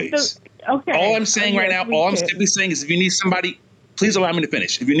on our ways. Okay. All I'm saying right now, all I'm simply saying is if you need somebody, please allow me to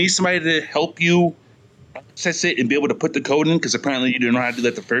finish. If you need somebody to help you access it and be able to put the code in, because apparently you didn't know how to do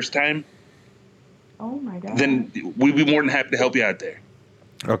that the first time, oh my God, then we'd be more than happy to help you out there.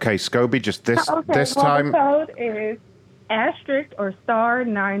 Okay, Scobie, just this time. The code is asterisk or star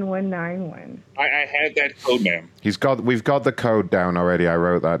 9191. I had that code, ma'am. We've got the code down already. I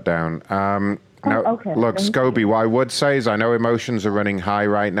wrote that down. Now, okay. Look, Scobie, what I would say is I know emotions are running high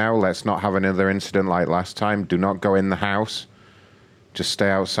right now. Let's not have another incident like last time. Do not go in the house. Just stay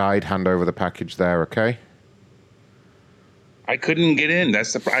outside. Hand over the package there, okay? I couldn't get in.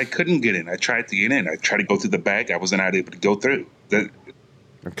 I couldn't get in. I tried to get in. I tried to go through the back. I wasn't able to go through.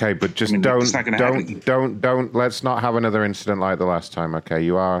 Okay, but just it's not gonna happen. don't. Let's not have another incident like the last time. Okay,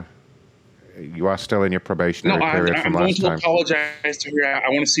 you are still in your probationary period from last time. I'm going to apologize to her. I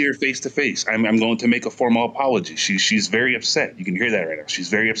want to see her face to face. I'm going to make a formal apology. She's very upset. You can hear that right now. She's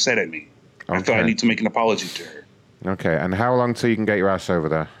very upset at me. Okay. I thought I need to make an apology to her. Okay, and how long till you can get your ass over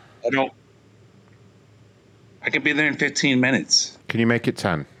there? I can be there in 15 minutes. Can you make it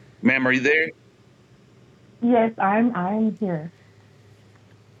 10? Ma'am, are you there? Yes, I'm here.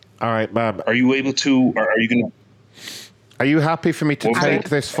 All right, ma'am. Are you able to, or are you going to? Are you happy for me to take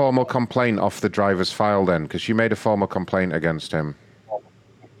this formal complaint off the driver's file then? Because you made a formal complaint against him.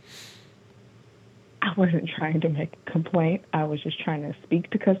 I wasn't trying to make a complaint. I was just trying to speak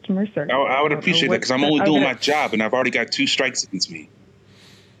to customer service. I would appreciate that because I'm only doing my job and I've already got 2 strikes against me.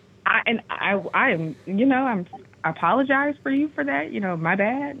 I apologize for you for that. My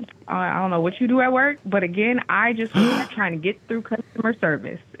bad. I don't know what you do at work, but again, I just was trying to get through customer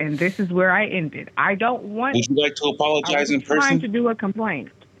service, and this is where I ended. I don't want. Would you like to apologize in person? Trying to do a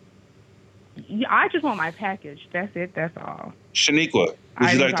complaint. I just want my package. That's it. That's all. Shaniqua,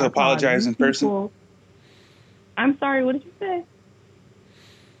 would you like to apologize in person? I'm sorry. What did you say?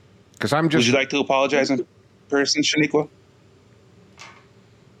 Because I'm just. Would you like to apologize in person, Shaniqua?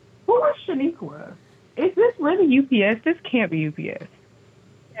 Who is Shaniqua? Is this really UPS? This can't be UPS.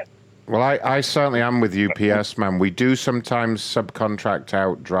 Well, I certainly am with UPS, man. We do sometimes subcontract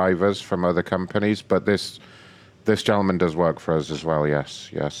out drivers from other companies, but this gentleman does work for us as well. Yes.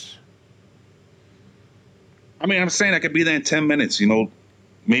 I mean, I'm saying I could be there in 10 minutes.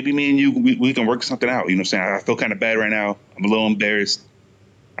 Maybe me and you, we can work something out. You know what I'm saying? I feel kind of bad right now. I'm a little embarrassed.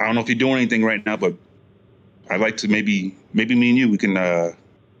 I don't know if you're doing anything right now, but I'd like to maybe me and you, we can, I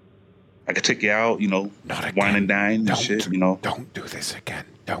could take you out, wine and dine and shit, Don't do this again.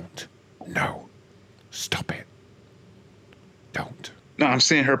 Don't. No. Stop it. Don't. No, I'm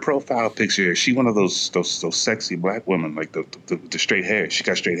seeing her profile picture. She one of those sexy black women, like the straight hair. She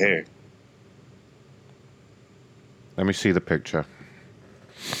got straight hair. Let me see the picture.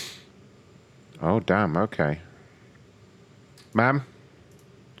 Oh, damn. Okay. Ma'am?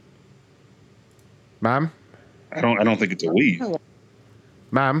 Ma'am? I don't think it's a weave.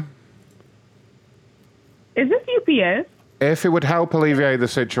 Ma'am? Is this UPS? If it would help alleviate the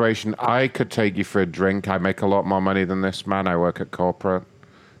situation, I could take you for a drink. I make a lot more money than this man. I work at corporate.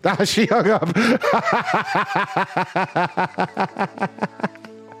 Ah, she hung up.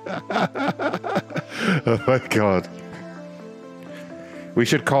 Oh, my God. We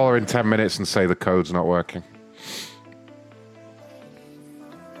should call her in 10 minutes and say the code's not working.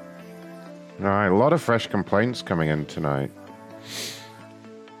 All right, a lot of fresh complaints coming in tonight.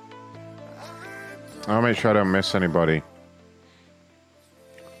 I'll make sure I don't miss anybody.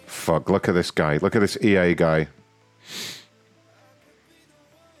 Fuck, look at this guy. Look at this EA guy.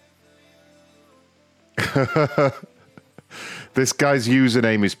 This guy's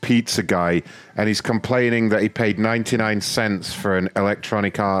username is Pizza Guy, and he's complaining that he paid 99 cents for an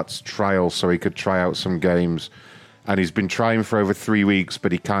Electronic Arts trial so he could try out some games. And he's been trying for over 3 weeks,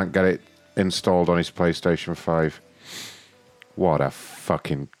 but he can't get it installed on his PlayStation 5. What a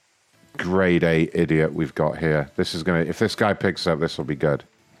fucking grade A idiot we've got here. This is gonna, if this guy picks up, this will be good.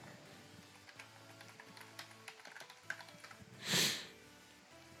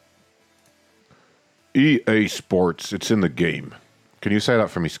 EA Sports, it's in the game. Can you say that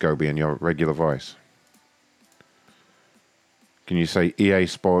for me, Scobie, in your regular voice? Can you say EA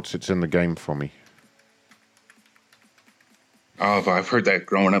Sports, it's in the game for me? Oh, I've heard that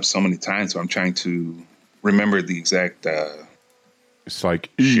growing up so many times, so I'm trying to remember the exact... it's like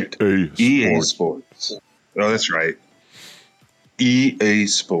EA Sports. Oh, that's right. EA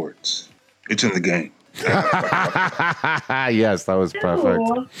Sports. It's in the game. Yes, that was perfect.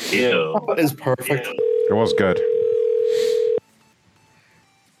 Ew. That is perfect. It was good.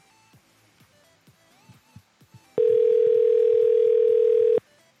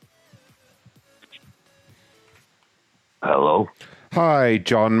 Hello? Hi,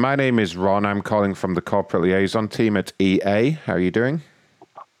 John. My name is Ron. I'm calling from the corporate liaison team at EA. How are you doing?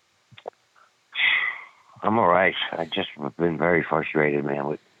 I'm all right. I just been very frustrated, man,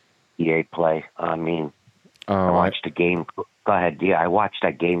 with EA Play. I mean, I watched the game. Go ahead, yeah. I watched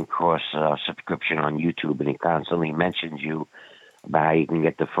that Game Cross subscription on YouTube, and it constantly mentions you about how you can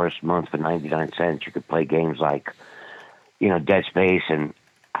get the first month for 99 cents. You could play games like, Dead Space, and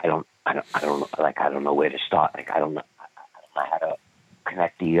I don't know where to start. Like, I don't know how to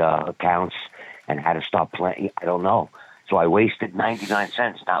connect the accounts and how to start playing. I don't know. So I wasted 99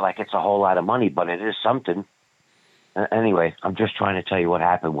 cents. Not like it's a whole lot of money, but it is something. Anyway, I'm just trying to tell you what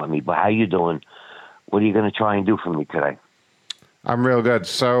happened with me. But how you doing? What are you going to try and do for me today? I'm real good.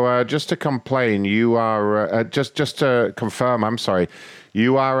 So just to complain, you are just to confirm. I'm sorry,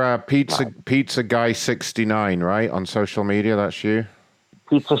 you are Pizza Guy 69, right? On social media, that's you.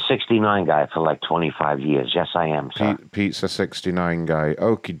 Pizza 69 guy for like 25 years. Yes, I am, sir. Pizza 69 guy.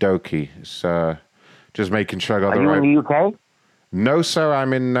 Okie dokie. It's just making sure I got the right. Are you in the UK? No, sir.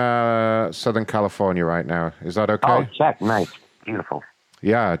 I'm in Southern California right now. Is that okay? Oh, check. Nice. Beautiful.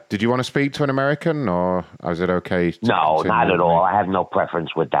 Yeah. Did you want to speak to an American, or is it okay? No, not at all. I have no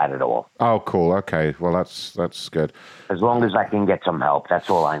preference with that at all. Oh, cool. Okay. Well, that's good. As long as I can get some help, that's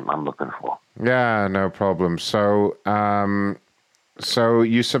all I'm looking for. Yeah, no problem. So, so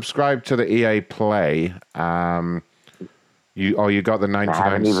you subscribe to the EA Play. You got the 99 cent. I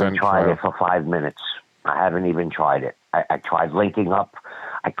haven't even tried trial. it for 5 minutes. I haven't even tried it. I tried linking up.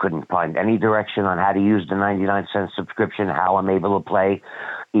 I couldn't find any direction on how to use the 99 cent subscription, how I'm able to play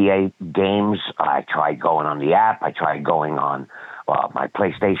EA games. I tried going on the app. I tried going on my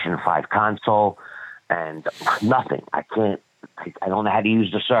PlayStation 5 console, and nothing. I don't know how to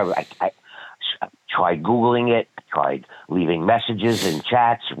use the server. I tried Googling it. I tried leaving messages in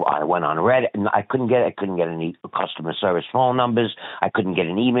chats. I went on Reddit, and I couldn't get any customer service phone numbers. I couldn't get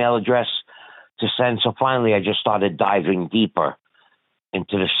an email address to send. So finally, I just started diving deeper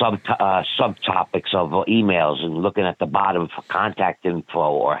into the subtopics of emails and looking at the bottom for contact info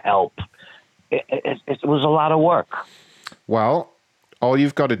or help. It was a lot of work. Well, all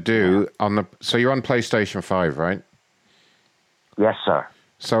you've got to do so you're on PlayStation 5, right? Yes, sir.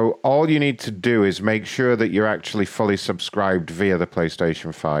 So all you need to do is make sure that you're actually fully subscribed via the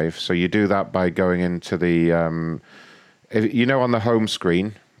PlayStation 5. So you do that by going into the, on the home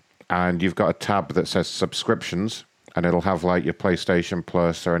screen, and you've got a tab that says subscriptions, and it'll have like your PlayStation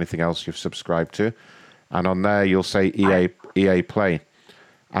Plus or anything else you've subscribed to. And on there, you'll say EA Play.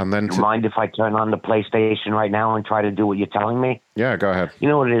 And then Do you mind if I turn on the PlayStation right now and try to do what you're telling me? Yeah, go ahead. You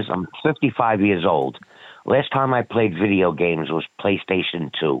know what it is? I'm 55 years old. Last time I played video games was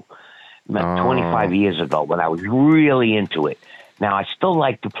PlayStation 2. 25 years ago when I was really into it. Now, I still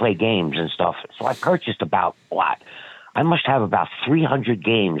like to play games and stuff, so I purchased I must have about 300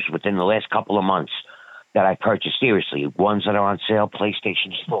 games within the last couple of months that I purchased, seriously, ones that are on sale,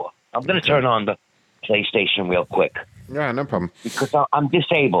 PlayStation Store. I'm going to turn on the PlayStation real quick. Yeah, no problem. Because I'm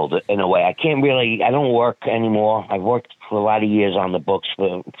disabled in a way. I don't work anymore. I've worked for a lot of years on the books,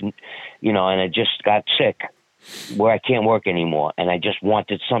 and I just got sick where I can't work anymore, and I just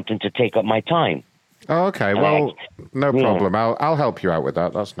wanted something to take up my time. Oh, okay. Well, no problem. I'll help you out with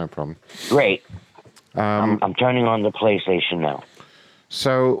that. That's no problem. Great. I'm turning on the PlayStation now.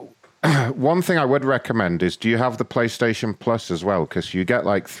 So, one thing I would recommend is, do you have the PlayStation Plus as well? Because you get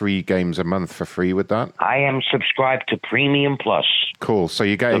like 3 games a month for free with that. I am subscribed to Premium Plus. Cool. So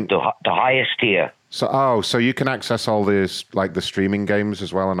you're getting the highest tier. So you can access all this, like the streaming games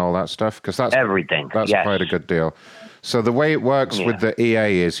as well and all that stuff? Because that's everything. That's yes. quite a good deal. So the way it works with the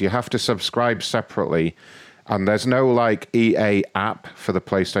EA is you have to subscribe separately, and there's no like EA app for the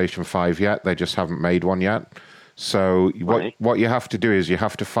PlayStation 5 yet. They just haven't made one yet. So what you have to do is you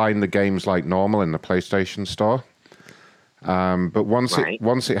have to find the games like normal in the PlayStation Store. But once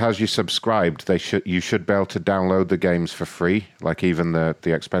it has you subscribed, you should be able to download the games for free, like even the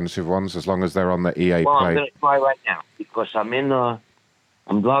expensive ones, as long as they're on the EA Play. I'm going to try right now because I'm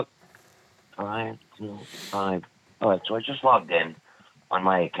logged 5. All right, so I just logged in on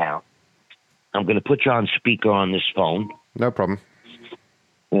my account. I'm going to put you on speaker on this phone. No problem.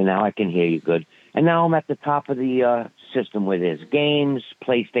 And now I can hear you good. And now I'm at the top of the system where there's games,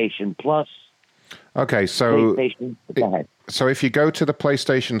 PlayStation Plus. Okay, so go ahead. So if you go to the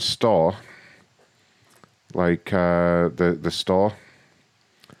PlayStation Store, like the store,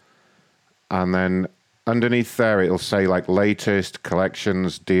 and then underneath there it'll say like latest,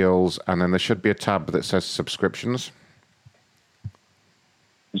 collections, deals, and then there should be a tab that says subscriptions.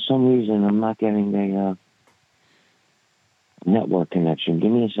 For some reason, I'm not getting the network connection.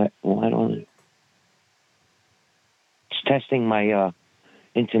 Give me a sec. Why don't it? It's testing my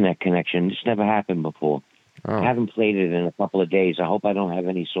internet connection. This never happened before. Oh. I haven't played it in a couple of days. I hope I don't have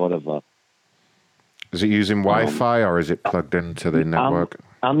any sort of Is it using Wi-Fi or is it plugged into the network?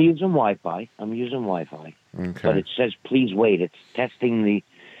 I'm using Wi-Fi. Okay. But it says, please wait. It's testing the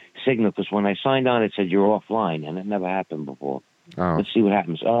signal because when I signed on, it said you're offline, and it never happened before. Oh. Let's see what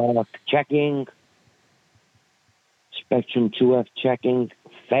happens. Checking. Spectrum 2F checking.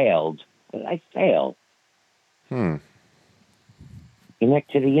 Failed. I failed. Connect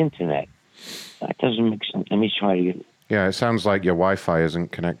to the internet. That doesn't make sense. Let me try to get... Yeah, it sounds like your Wi-Fi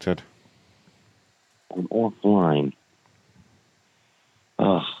isn't connected. I'm offline.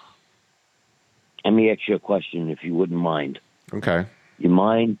 Ugh. Let me ask you a question, if you wouldn't mind. Okay. You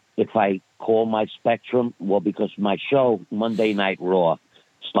mind if I call my Spectrum? Well, because my show, Monday Night Raw,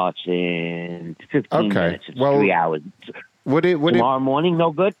 starts in 15 minutes. It's 3 hours. Tomorrow morning,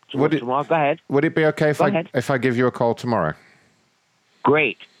 no good? Tomorrow, go ahead. Would it be okay if I give you a call tomorrow?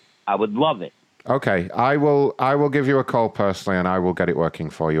 Great. I would love it. Okay. I will give you a call personally, and I will get it working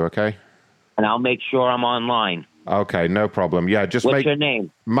for you, okay? And I'll make sure I'm online. Okay, no problem. Yeah, What's your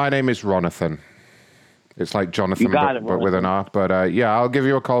name? My name is Ronathan. It's like Jonathan, but with an R. But yeah, I'll give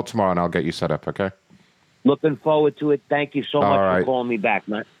you a call tomorrow, and I'll get you set up, okay? Looking forward to it. Thank you so much for calling me back,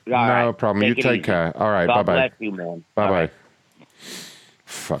 man. No problem. You take care. All right, bye-bye. God bless you, man. Bye-bye.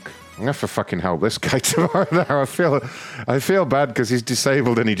 Fuck. I'm going to have to fucking help this guy tomorrow now. I feel bad because he's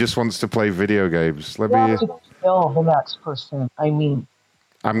disabled and he just wants to play video games. You have to kill the next person. I mean...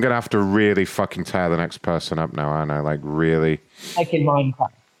 I'm going to have to really fucking tear the next person up now, aren't I? Like, really. Like in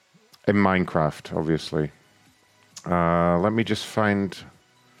Minecraft. In Minecraft, obviously. Let me just find...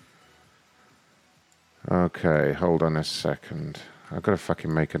 Okay, hold on a second. I've got to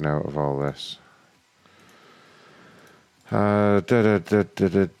fucking make a note of all this. Let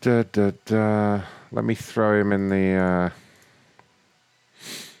me throw him in the...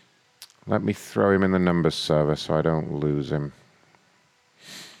 Let me throw him in the numbers server so I don't lose him.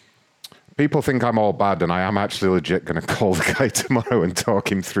 People think I'm all bad, and I am actually legit going to call the guy tomorrow and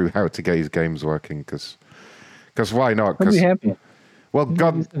talk him through how to get his games working, because why not? I'd be happy. Well,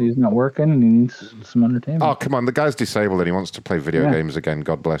 God... He's not working, and he needs some entertainment. Oh, come on. The guy's disabled, and he wants to play video games again.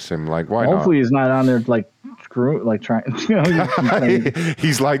 God bless him. Like, why not? Hopefully he's not on there, like, trying...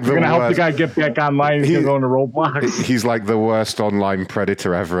 He's like the You're going to help the worst. guy get back online. He's going to Roblox. He's like the worst online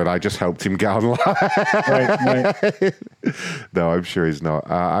predator ever, and I just helped him get online. Right. No, I'm sure he's not.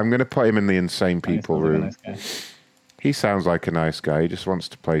 I'm going to put him in the insane people room. Nice He sounds like a nice guy. He just wants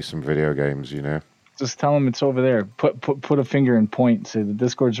to play some video games, you know. Just tell him it's over there. Put a finger and point. Say the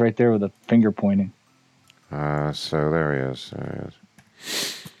Discord's right there with a finger pointing. So there he is.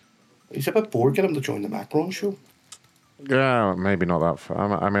 He's a bit bored. Get him to join the Macron show. Yeah, maybe not that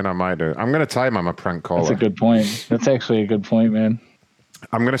far. I mean, I might do. I'm going to tell him I'm a prank caller. That's a good point. That's actually a good point, man.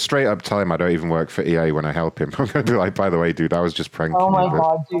 I'm going to straight up tell him I don't even work for EA when I help him. I'm going to be like, by the way, dude, I was just pranking you. Oh my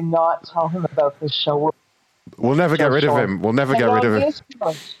God, do not tell him about this show. We'll never get rid of him. We'll never get rid of him.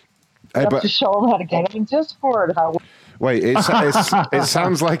 You have to show him how to get him in Discord. Wait, it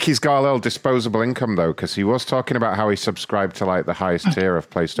sounds like he's got a little disposable income, though, because he was talking about how he subscribed to, like, the highest tier of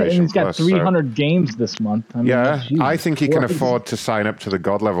PlayStation And he's got Plus. 300 games this month. I mean, Yeah, geez. I think he can afford to sign up to the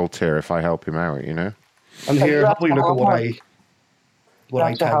God level tier if I help him out, you know? And here, have a look at what I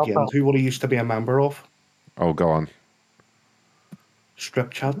That's tagged how- into, what I used to be a member of. Oh, go on.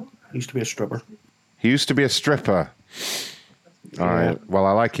 Strip Chat. Used to be a stripper. He used to be a stripper. All right. Well,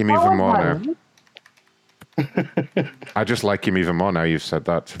 I like him even more now. I just like him even more now you've said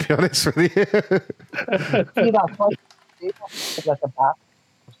that, to be honest with you.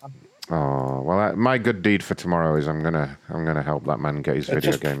 Oh, well, my good deed for tomorrow is I'm gonna help that man get his It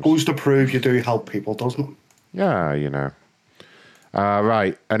video just games. goes to prove you do help people, doesn't it? Yeah, you know.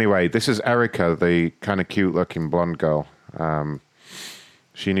 Right. Anyway, this is Erica, the kind of cute-looking blonde girl.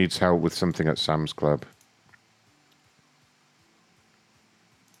 She needs help with something at Sam's Club.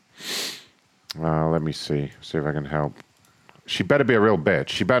 Let me see if I can help. She better be a real bitch.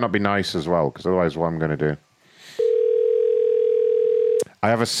 She better not be nice as well, because otherwise what I'm going to do. I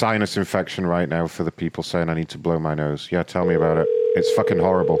have a sinus infection right now for the people saying I need to blow my nose. Yeah, tell me about it. It's fucking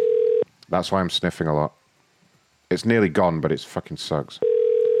horrible. That's why I'm sniffing a lot. It's nearly gone, but it fucking sucks.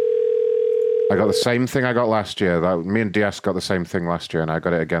 I got the same thing I got last year. Me and DS got the same thing last year, and I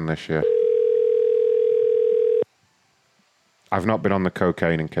got it again this year. I've not been on the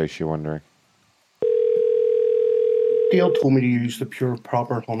cocaine, in case you're wondering. Dale told me to use the pure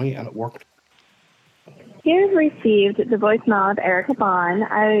proper honey, and it worked. You've received the voicemail of Erica Bond.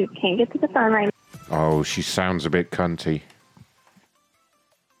 I can't get to the phone right now. Oh, she sounds a bit cunty.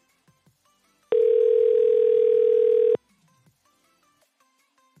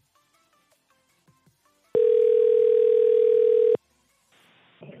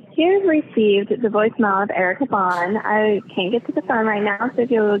 You've received the voicemail of Erica Bond. I can't get to the phone right now, so if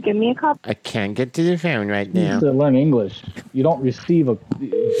you'll give me a call. I can't get to the phone right You now. have to learn English. You don't receive a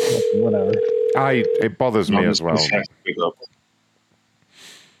whatever. It bothers me as well.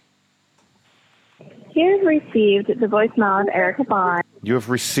 You've received the voicemail of Erica Bond. You have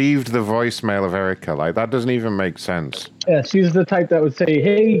received the voicemail of Erica. Like, that doesn't even make sense. Yeah, she's the type that would say,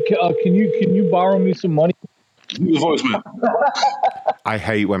 "Hey, can you borrow me some money?" Voicemail. I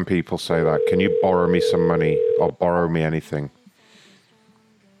hate when people say that. Can you borrow me some money or borrow me anything?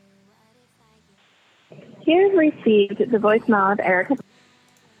 You've received the voicemail of Erica.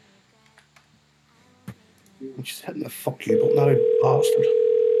 I'm just hitting the fuck you button now, you bastard.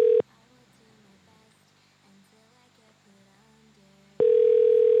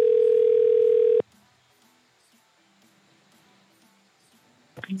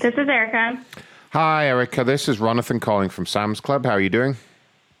 This is Erica. Hi, Erica. This is Ronathan calling from Sam's Club. How are you doing?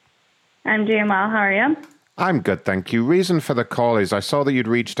 I'm doing well. How are you? I'm good, thank you. Reason for the call is I saw that you'd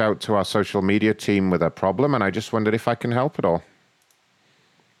reached out to our social media team with a problem, and I just wondered if I can help at all.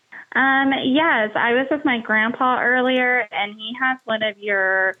 Yes, I was with my grandpa earlier, and he has one of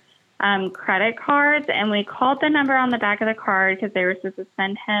your credit cards, and we called the number on the back of the card because they were supposed to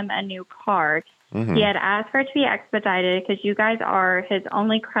send him a new card. Mm-hmm. He had asked for it to be expedited because you guys are his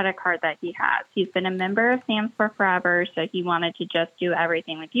only credit card that he has. He's been a member of Sam's for forever, so he wanted to just do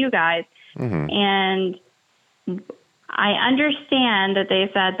everything with you guys. Mm-hmm. And I understand that they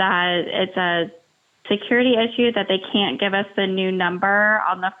said that it's a security issue that they can't give us the new number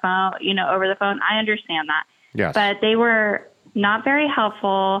on the phone, over the phone. I understand that. Yes. But they were not very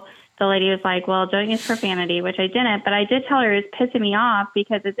helpful. The lady was like, well, don't use profanity, which I didn't. But I did tell her it was pissing me off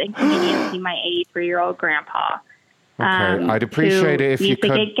because it's inconveniencing my 83-year-old grandpa. Okay, I'd appreciate it if you used to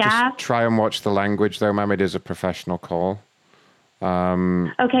could get gas. just try and watch the language, though, ma'am. It is a professional call.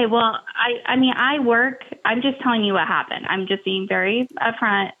 Okay, well, I work. I'm just telling you what happened. I'm just being very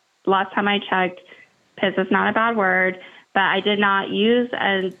upfront. Last time I checked, piss is not a bad word, but I did not use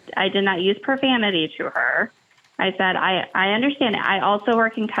profanity to her. I said, I understand it. I also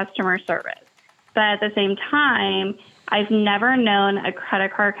work in customer service. But at the same time, I've never known a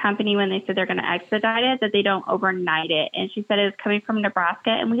credit card company when they said they're going to expedite it, that they don't overnight it. And she said it was coming from Nebraska,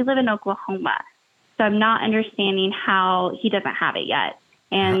 and we live in Oklahoma. So I'm not understanding how he doesn't have it yet.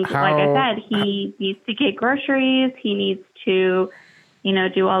 And like I said, he needs to get groceries. He needs to,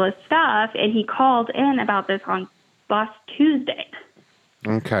 do all this stuff. And he called in about this on last Tuesday.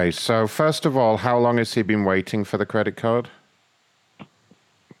 Okay, so first of all, how long has he been waiting for the credit card?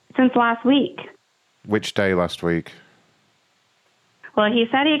 Since last week. Which day last week? Well, he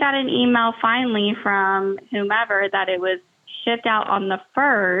said he got an email finally from whomever that it was shipped out on the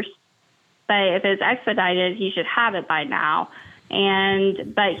 1st, but if it's expedited, he should have it by now.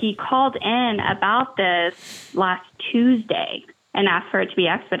 But he called in about this last Tuesday and asked for it to be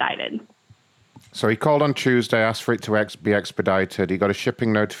expedited. So he called on Tuesday, asked for it to be expedited. He got a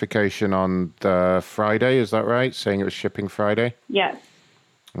shipping notification on the Friday, is that right? Saying it was shipping Friday? Yes.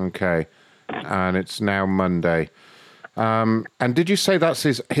 Okay. And it's now Monday. And did you say that's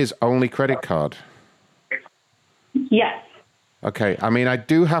his only credit card? Yes. Okay. I mean, I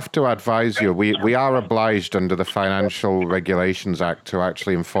do have to advise you, we are obliged under the Financial Regulations Act to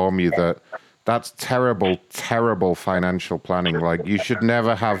actually inform you that that's terrible, terrible financial planning. Like, you should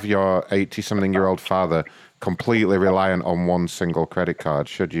never have your 80-something-year-old father completely reliant on one single credit card,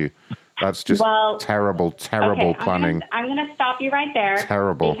 should you? That's just terrible, terrible planning. I'm going to stop you right there.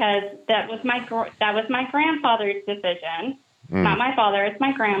 Terrible. Because that was my grandfather's decision. Not my father, it's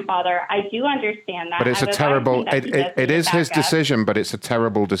my grandfather. I do understand that. But it's a terrible, it is his decision, but it's a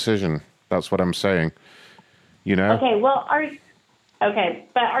terrible decision. That's what I'm saying. Okay, well,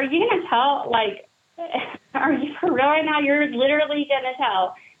 but are you going to tell, are you for real right now? You're literally going to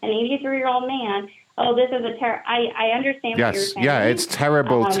tell an 83-year-old man, oh, this is I understand what you're saying. Yeah, it's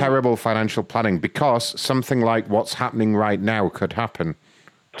terrible, terrible financial planning because something like what's happening right now could happen.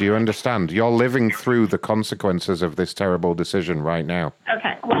 Do you understand? You're living through the consequences of this terrible decision right now.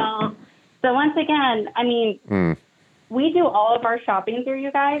 Okay, well, so once again, I mean, we do all of our shopping through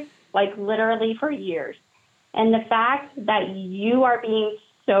you guys, literally for years. And the fact that you are being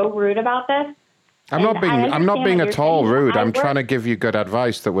so rude about this. I'm not being at all rude. I'm trying to give you good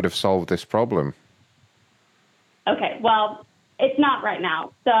advice that would have solved this problem. Okay, well, it's not right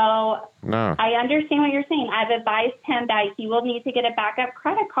now. So no. I understand what you're saying. I've advised him that he will need to get a backup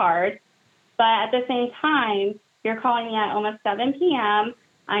credit card. But at the same time, you're calling me at almost 7 p.m.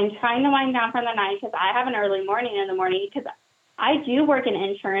 I'm trying to wind down from the night because I have an early morning in the morning because I do work in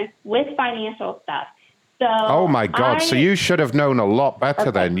insurance with financial stuff. So oh, my God. So you should have known a lot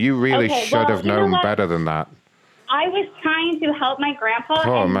better then. You really should have known better than that. I was trying to help my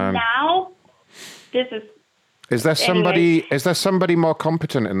grandpa, now this is... Is there somebody more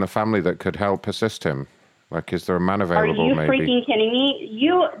competent in the family that could help assist him? Is there a man available, Are you maybe? Freaking kidding me?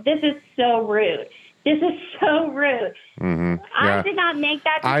 This is so rude. This is so rude. Mm-hmm. Yeah. I did not make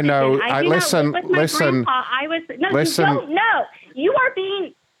that decision. I know. Listen. Grandpa. Listen. You don't know. You are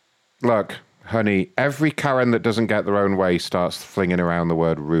being... Look, honey, every Karen that doesn't get their own way starts flinging around the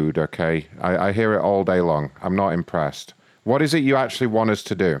word rude, okay? I hear it all day long. I'm not impressed. What is it you actually want us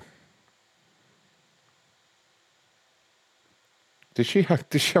to do? Did she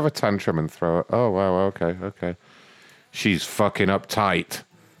have a tantrum and throw it? Oh, wow, okay. She's fucking uptight.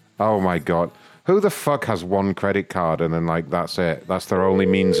 Oh, my God. Who the fuck has one credit card and then, that's it? That's their only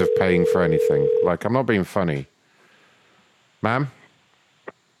means of paying for anything. I'm not being funny. Ma'am?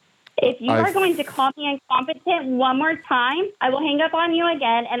 If you are going to call me incompetent one more time, I will hang up on you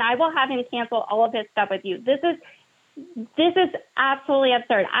again, and I will have him cancel all of his stuff with you. This is absolutely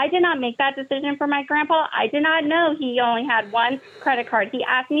absurd. I did not make that decision for my grandpa. I did not know he only had one credit card. He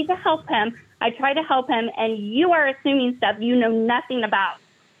asked me to help him. I tried to help him, and you are assuming stuff you know nothing about.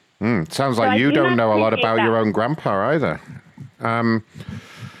 Sounds like you don't know a lot about your own grandpa either. And,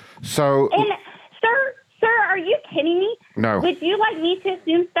 sir, are you kidding me? No. Would you like me to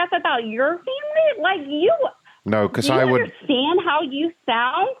assume stuff about your family? No, because I would understand how you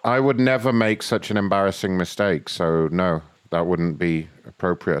sound. I would never make such an embarrassing mistake. So no, that wouldn't be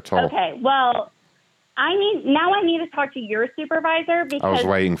appropriate at all. Okay, well, I need to talk to your supervisor because I was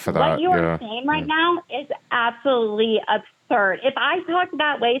waiting for that. What you are saying right now is absolutely absurd. If I talked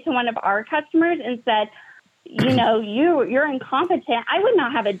that way to one of our customers and said, you're incompetent, I would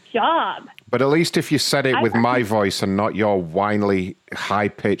not have a job. But at least if you said it with my voice and not your whiny,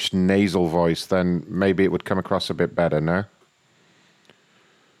 high-pitched nasal voice, then maybe it would come across a bit better, no?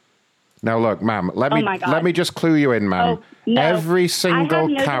 Now, look, ma'am, let me just clue you in, ma'am. Oh, no. Every single I have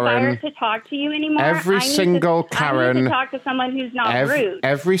no Karen... desire to talk to you anymore. Every single Karen... I need to talk to someone who's not rude.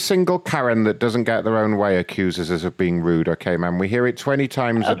 Every single Karen that doesn't get their own way accuses us of being rude, okay, ma'am? We hear it 20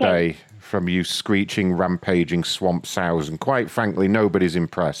 times a day from you screeching, rampaging swamp sows, and quite frankly, nobody's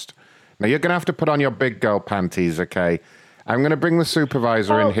impressed. Now, you're going to have to put on your big girl panties, okay? I'm going to bring the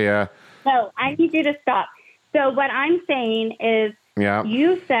supervisor in here. No, I need you to stop. So what I'm saying is Yeah.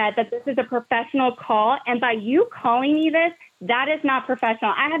 You said that this is a professional call, and by you calling me this, that is not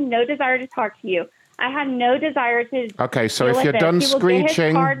professional. I have no desire to talk to you. I have no desire to. Okay, so deal if with you're this. done He will get his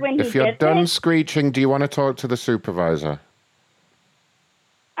screeching, card when if he you're gets done it. screeching, do you want to talk to the supervisor?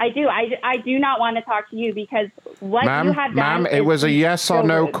 I do. I do not want to talk to you because what you have done. Ma'am, it is was a yes or so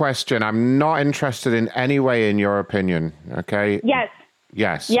no rude. question. I'm not interested in any way in your opinion. Okay. Yes.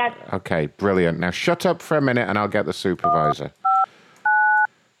 Yes. Yes. Okay, brilliant. Now shut up for a minute and I'll get the supervisor.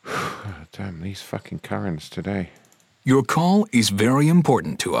 Damn, these fucking Karens today. Your call is very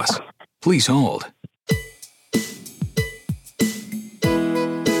important to us. Please hold.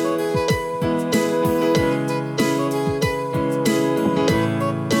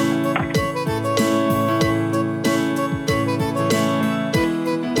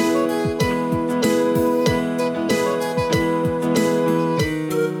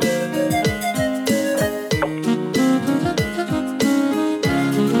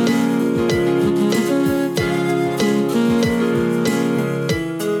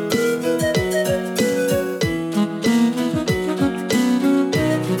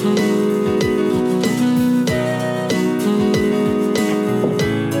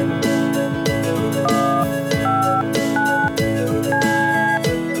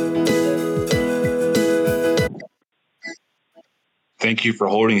 Thank you for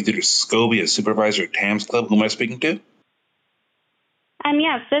holding through to Scobie, a supervisor at Tam's Club. Who am I speaking to?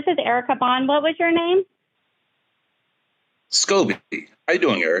 Yes, this is Erica Bond. What was your name? Scobie. How you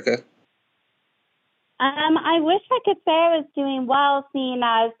doing, Erica? I wish I could say I was doing well, seeing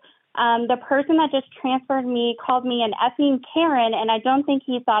as the person that just transferred me called me an effing Karen, and I don't think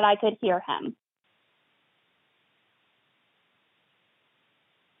he thought I could hear him.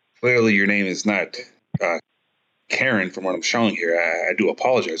 Clearly, your name is not Karen from what I'm showing here. I do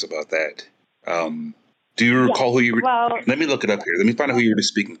apologize about that. Do you recall who you were? Well, let me look it up here. Let me find out who you were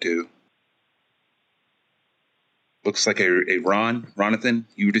speaking to. Looks like a Ronathan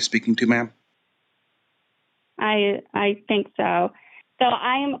you were just speaking to, ma'am. I think so. So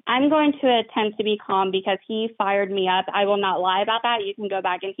I'm going to attempt to be calm because he fired me up. I will not lie about that. You can go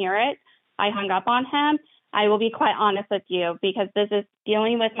back and hear it. I hung up on him. I will be quite honest with you because this is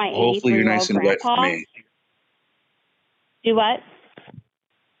dealing with my 83-year-old Hopefully you're nice and wet grandpa. for me. Do what?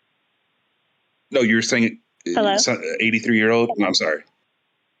 No, you were saying Hello? 83-year-old? No, I'm sorry.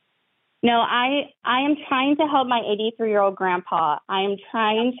 No, I am trying to help my 83-year-old grandpa. I am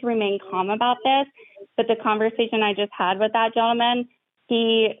trying to remain calm about this, but the conversation I just had with that gentleman,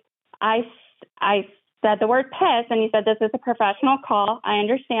 I said the word piss, and he said, this is a professional call. I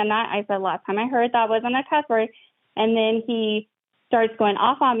understand that. I said, last time I heard that wasn't a cuss word. And then he starts going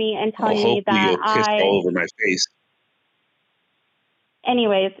off on me and telling me that you'll piss all over my face.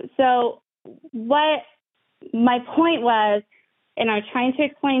 Anyways, so what my point was, and I was trying to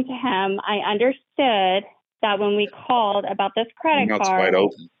explain to him, I understood that when we called about this credit card,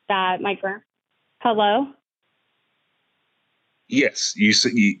 that my hello? Yes,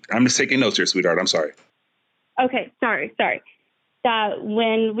 I'm just taking notes here, sweetheart. I'm sorry. Okay, sorry. That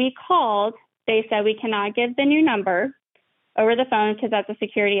when we called, they said we cannot give the new number over the phone because that's a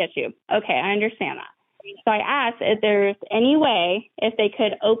security issue. Okay, I understand that. So I asked if there's any way if they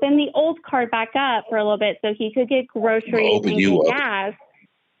could open the old card back up for a little bit so he could get groceries and get gas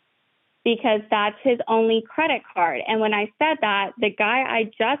because that's his only credit card. And when I said that, the guy I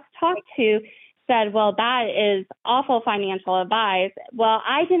just talked to said, well, that is awful financial advice. Well,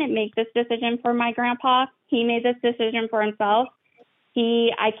 I didn't make this decision for my grandpa. He made this decision for himself.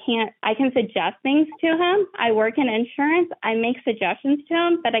 I can suggest things to him. I work in insurance. I make suggestions to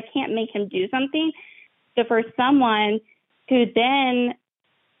him, but I can't make him do something. So for someone who then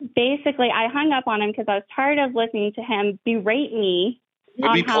basically, I hung up on him because I was tired of listening to him berate me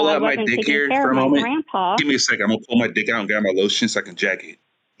Let me on how pull I out my wasn't dick taking here care for of a my moment. grandpa. Give me a second. I'm going to pull my dick out and grab my lotion so I can jack it.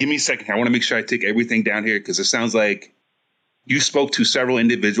 Give me a second. I want to make sure I take everything down here because it sounds like you spoke to several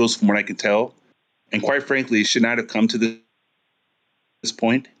individuals from what I can tell. And quite frankly, it should not have come to this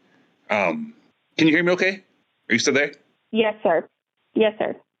point. Can you hear me okay? Are you still there? Yes, sir. Yes,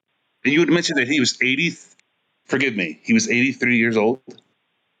 sir. And you had mentioned that he was 80. Forgive me. He was 83 years old.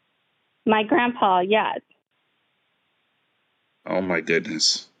 My grandpa, yes. Oh my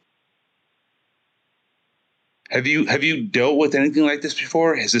goodness. Have you dealt with anything like this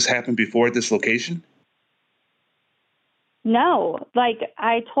before? Has this happened before at this location? No, like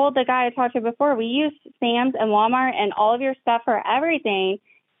I told the guy I talked to before, we use Sam's and Walmart and all of your stuff for everything.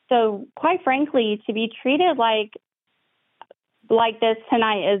 So quite frankly, to be treated like this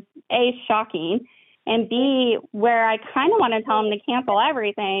tonight is A, shocking, and B, where I kind of want to tell him to cancel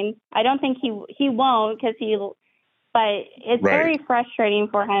everything. I don't think he won't because But it's very frustrating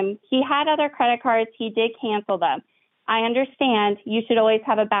for him. He had other credit cards. He did cancel them. I understand you should always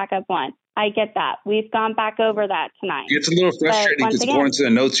have a backup one. I get that. We've gone back over that tonight. It's a little frustrating because according to the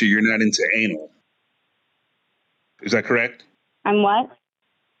notes here, you're not into anal. Is that correct? I'm what?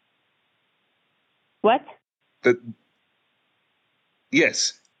 What?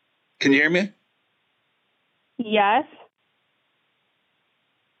 Yes. Can you hear me? Yes.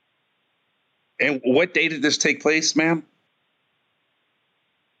 And what day did this take place, ma'am?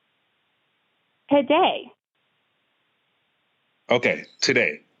 Today. Okay,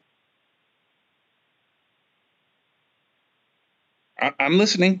 today. I'm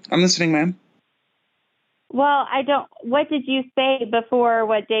listening. I'm listening, ma'am. Well, what did you say before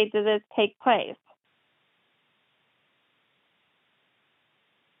what date did this take place?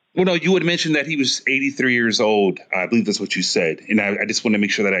 Well, no, you had mentioned that he was 83 years old. I believe that's what you said. And I just want to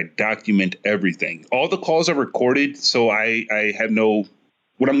make sure that I document everything. All the calls are recorded, so I have no...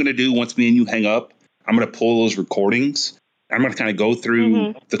 What I'm going to do once me and you hang up, I'm going to pull those recordings. I'm going to kind of go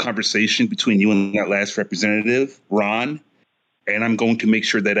through the conversation between you and that last representative, Ron. And I'm going to make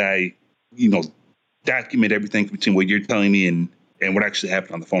sure that I, document everything between what you're telling me and what actually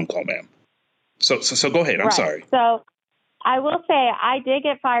happened on the phone call, ma'am. So go ahead. I'm sorry. So I will say I did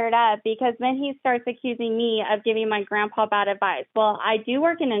get fired up because then he starts accusing me of giving my grandpa bad advice. Well, I do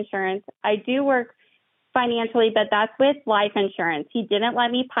work in insurance. I do work financially, but that's with life insurance. He didn't let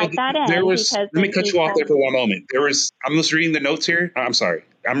me pipe that in. Let me cut you off there for one moment. I'm just reading the notes here. I'm sorry.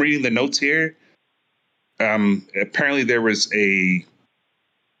 I'm reading the notes here. Apparently there was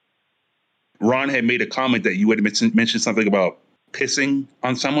Ron had made a comment that you had mentioned something about pissing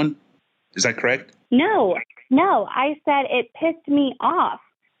on someone. Is that correct? No. I said it pissed me off.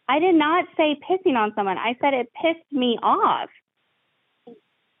 I did not say pissing on someone. I said it pissed me off.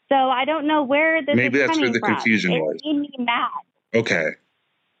 So I don't know where this Maybe is that's coming where the from. confusion was. It made me mad. Okay.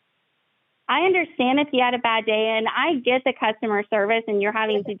 I understand if you had a bad day, and I get the customer service and you're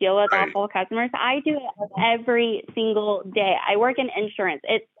having to deal with awful customers. I do it every single day. I work in insurance.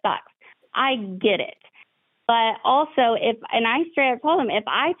 It sucks. I get it. But also, and I straight up told him, if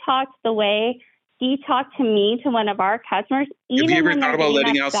I talked the way he talked to me to one of our customers, even have you ever when thought about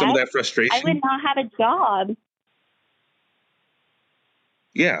letting out some of that frustration? I would not have a job.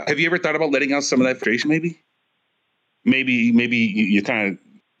 Yeah. Have you ever thought about letting out some of that frustration, maybe? Maybe you kind of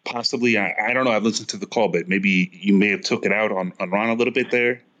possibly, I don't know, I've listened to the call, but maybe you may have took it out on Ron a little bit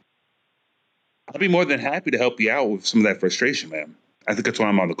there. I'd be more than happy to help you out with some of that frustration, ma'am. I think that's why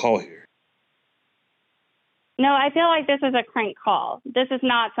I'm on the call here. No, I feel like this is a crank call. This is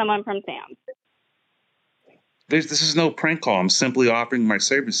not someone from Sam's. This is no prank call. I'm simply offering my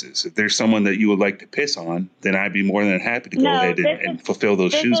services. If there's someone that you would like to piss on, then I'd be more than happy to go ahead and fulfill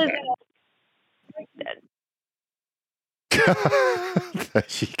those shoes, ma'am. There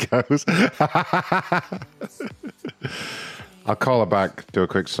she goes. I'll call her back, do a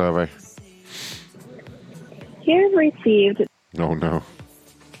quick survey. You have received. Oh, no.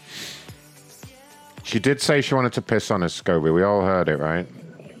 She did say she wanted to piss on us, Scobie. We all heard it, right?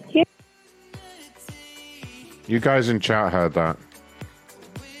 Yeah. You guys in chat heard that.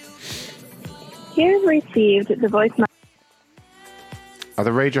 You have received the voicemail. Are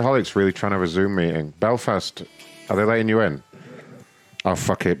the Rageaholics really trying to resume meeting? Belfast, are they letting you in? Oh,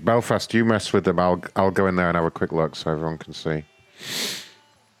 fuck it. Belfast, you mess with them. I'll go in there and have a quick look so everyone can see.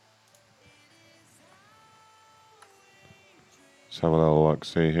 Let's have a little look.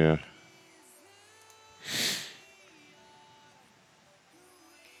 See here.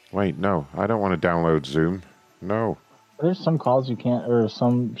 Wait, no. I don't want to download Zoom. No. There's some calls you can't, or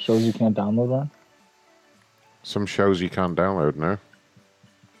some shows you can't download on? Some shows you can't download, no?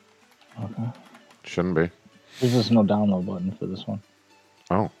 Okay. Shouldn't be. There's just no download button for this one.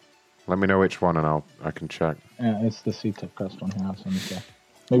 Oh. Let me know which one and I can check. Yeah, it's the C-Tip Crest one.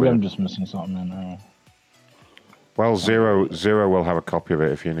 Maybe Weird. I'm just missing something in there. Well, Zero will have a copy of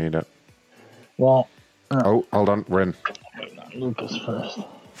it if you need it. Well... Oh, hold on. We're in. Lucas first.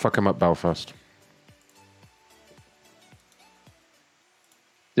 Fuck him up, Belfast.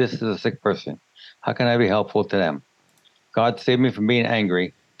 This is a sick person. How can I be helpful to them? God save me from being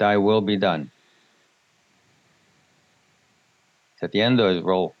angry. Thy will be done. Is at the end of his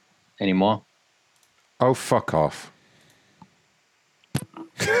role anymore? Oh, fuck off.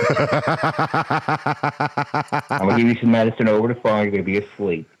 I'm going to give you some medicine over the phone. You're going to be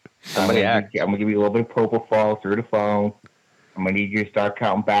asleep. I'm going to give you a little bit of propofol through the phone. I'm going to need you to start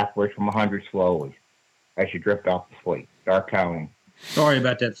counting backwards from 100 slowly as you drift off to sleep. Start counting. Sorry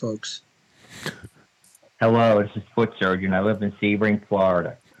about that, folks. Hello, this is Foot Surgeon. I live in Sebring,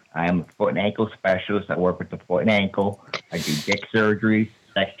 Florida. I am a foot and ankle specialist. I work with the foot and ankle. I do dick surgeries,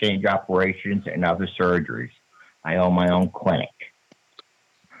 sex change operations, and other surgeries. I own my own clinic.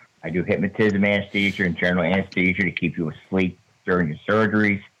 I do hypnotism anesthesia and general anesthesia to keep you asleep during your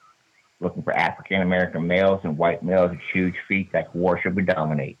surgeries. Looking for African American males and white males with huge feet that can worship and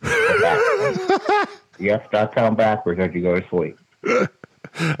dominate. Yes, start counting backwards as you go to sleep.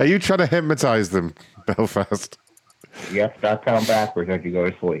 Are you trying to hypnotize them, Belfast? Yes, start counting backwards as you go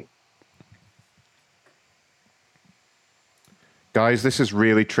to sleep. Guys, this is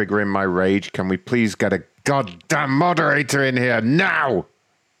really triggering my rage. Can we please get a goddamn moderator in here now?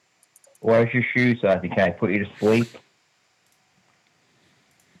 Where's your shoe size? Can I put you to sleep?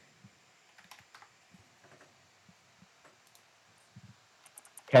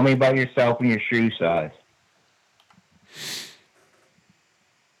 Tell me about yourself and your shoe size.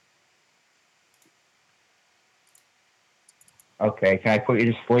 Okay, can I put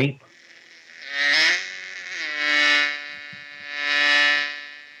you to sleep?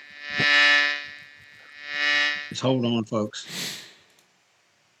 Just hold on, folks.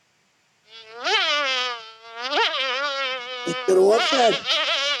 Get off that.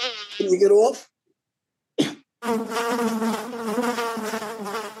 Can you get off?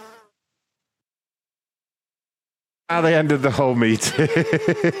 Now they ended the whole meeting.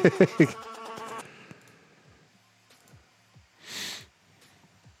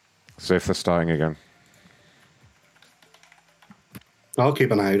 See if they're starting again. I'll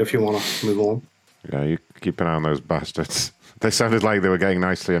keep an eye out if you want to move on. Yeah, you keep an eye on those bastards. They sounded like they were getting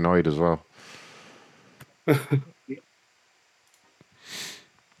nicely annoyed as well.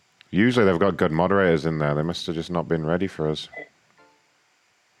 Usually they've got good moderators in there. They must have just not been ready for us.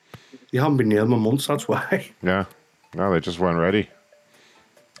 You haven't been near them in months, that's why. Yeah. No, they just weren't ready.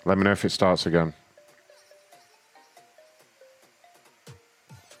 Let me know if it starts again.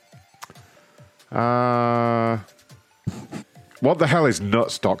 What the hell is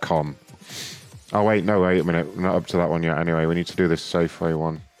nuts.com? Oh, wait, no, wait a minute. We're not up to that one yet. Anyway, we need to do this Safeway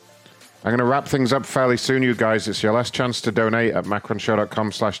one. I'm going to wrap things up fairly soon, you guys. It's your last chance to donate at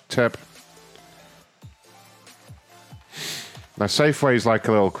macronshow.com/tip. Now, Safeway is like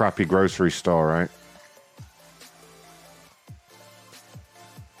a little crappy grocery store, right?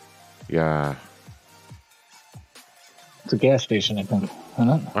 Yeah. It's a gas station, I think. Isn't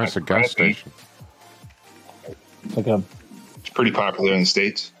it? Oh, it's a gas station. It's like a... It's pretty popular in the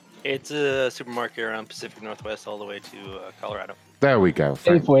States. It's a supermarket around Pacific Northwest all the way to Colorado. There we go.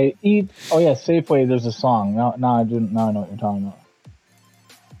 Safeway. Eat. Oh, yeah, Safeway. There's a song. No, I didn't. Now I know what you're talking about.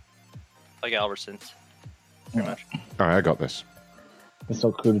 Like Albertsons. Pretty much. All right, I got this. It's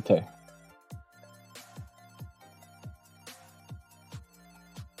so crudité.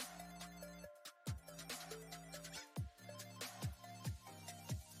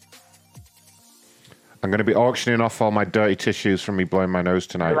 I'm going to be auctioning off all my dirty tissues from me blowing my nose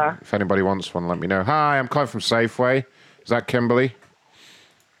tonight. Hello? If anybody wants one, let me know. Hi, I'm calling from Safeway. Is that Kimberly?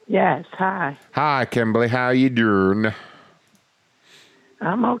 Yes, hi. Hi, Kimberly. How you doing?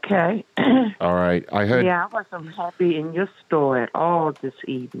 I'm okay. All right. I heard... Yeah, I wasn't happy in your store at all this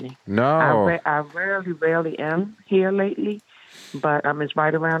evening. No. I rarely am here lately, but it's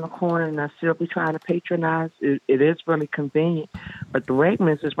right around the corner, and I still be trying to patronize. It is really convenient, but the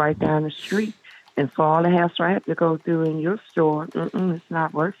Wegmans is right down the street, and for all the hassle I have to go through in your store, it's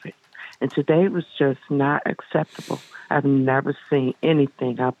not worth it. And today was just not acceptable. I've never seen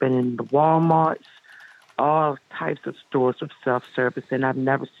anything. I've been in the Walmarts, all types of stores with self-service, and I've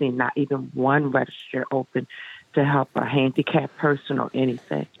never seen not even one register open to help a handicapped person or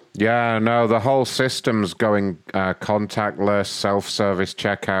anything. Yeah, no, the whole system's going contactless, self-service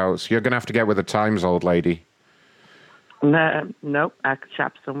checkouts. You're going to have to get with the times, old lady. Nope, I could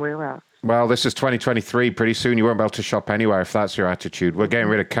shop somewhere else. Well, this is 2023. Pretty soon you won't be able to shop anywhere if that's your attitude. We're getting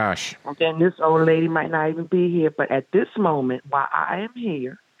rid of cash. And then this old lady might not even be here, but at this moment, while I am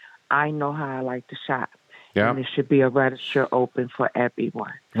here, I know how I like to shop. Yeah. And there should be a register open for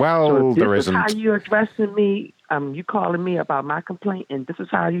everyone. Well, so if there this isn't. is how you're addressing me, you calling me about my complaint, and this is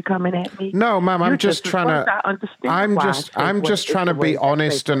how you coming at me? No, ma'am, I'm just trying to. I'm just trying to be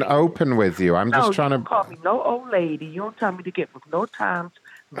honest and open with you. I'm just trying to. You call me no old lady. You don't tell me to get with no times.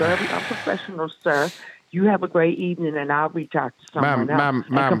 Very unprofessional, sir. You have a great evening, and I'll reach out to someone else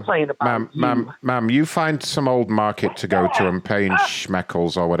and complain about you. Ma'am, you find some old market to go to and pay in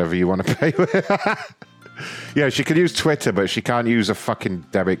schmeckles or whatever you want to pay with. Yeah, she could use Twitter, but she can't use a fucking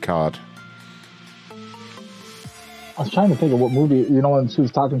debit card. I was trying to think of what movie, when she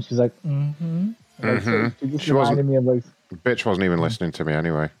was talking, she's like, mm-hmm. She wasn't. Me of like, bitch wasn't even listening to me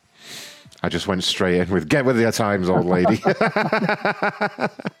anyway. I just went straight in with, get with the times, old lady.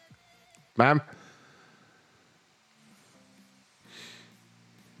 Ma'am?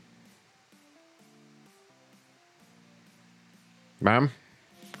 Ma'am?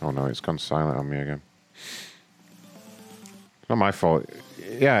 Oh no, it's gone silent on me again. It's not my fault.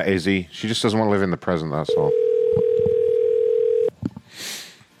 Yeah, Izzy. She just doesn't want to live in the present, that's all.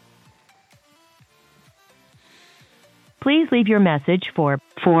 Please leave your message for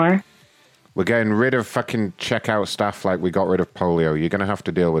We're getting rid of fucking checkout staff like we got rid of polio. You're going to have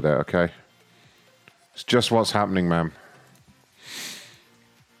to deal with it, okay? It's just what's happening, ma'am.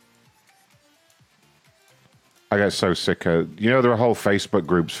 I get so sick of... You know, there are whole Facebook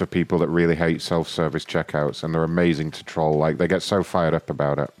groups for people that really hate self-service checkouts, and they're amazing to troll. Like, they get so fired up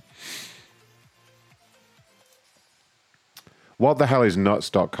about it. What the hell is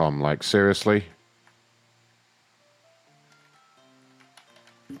nuts.com? Like, seriously?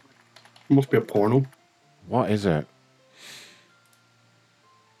 Must be a porno. What is it?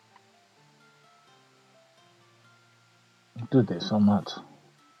 Dude, they so nuts.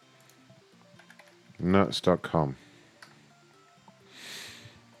 Nuts.com.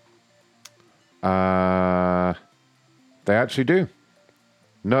 They actually do.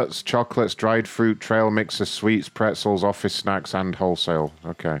 Nuts, chocolates, dried fruit, trail mixes, sweets, pretzels, office snacks, and wholesale.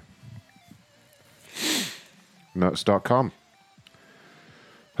 Okay. Nuts.com.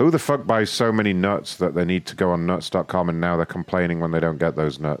 Who the fuck buys so many nuts that they need to go on nuts.com and now they're complaining when they don't get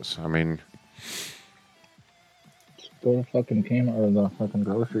those nuts? I mean... Go to fucking Kmart or the fucking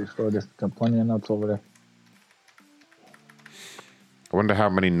grocery store. There's plenty of nuts over there. I wonder how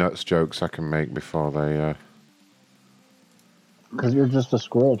many nuts jokes I can make before they... Because you're just a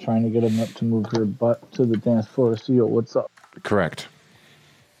squirrel trying to get a nut to move your butt to the dance floor. CEO, what's up? Correct.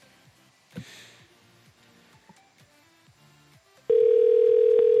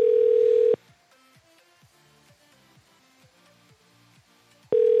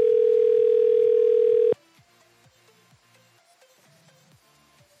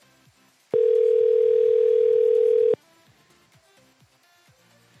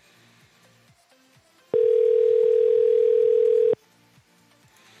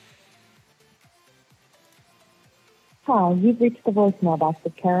 Hi, you've reached the voicemail box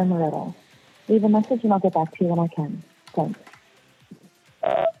of Karen Moretto. Leave a message and I'll get back to you when I can. Thanks.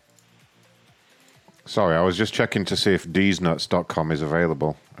 Sorry, I was just checking to see if dsnuts.com is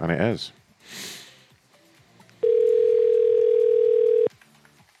available, and it is.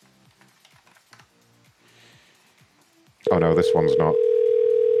 Oh no, this one's not.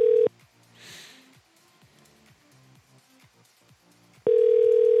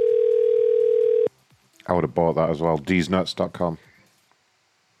 I would have bought that as well. dsnuts.com.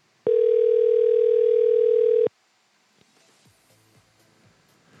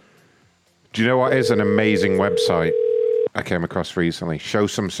 Do you know what is an amazing website I came across recently?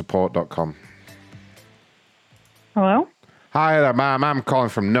 Showsomesupport.com. Hello? Hi there, ma'am. I'm calling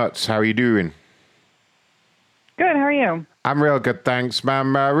from Nuts. How are you doing? Good, how are you? I'm real good, thanks,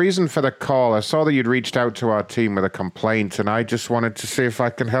 ma'am. Reason for the call, I saw that you'd reached out to our team with a complaint, and I just wanted to see if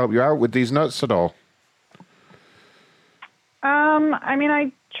I can help you out with these nuts at all.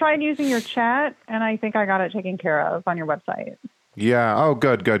 I tried using your chat, and I think I got it taken care of on your website. Yeah, oh,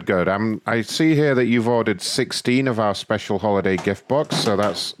 good. I see here that you've ordered 16 of our special holiday gift box, so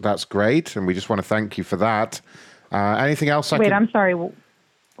that's great, and we just want to thank you for that. Anything else Wait, I'm sorry.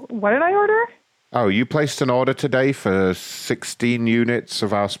 What did I order? Oh, you placed an order today for 16 units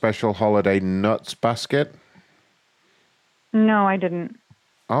of our special holiday nuts basket? No, I didn't.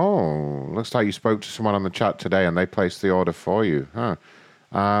 Oh, looks like you spoke to someone on the chat today and they placed the order for you. Huh.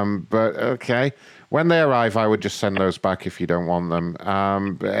 But okay. When they arrive, I would just send those back if you don't want them.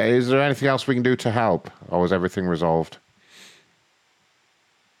 Is there anything else we can do to help? Or was everything resolved?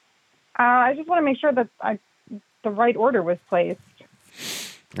 I just want to make sure that the right order was placed.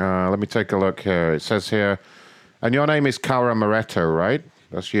 Let me take a look here. It says here, and your name is Cara Moretto, right?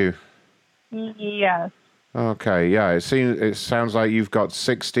 That's you. Yes. Okay, yeah. It sounds like you've got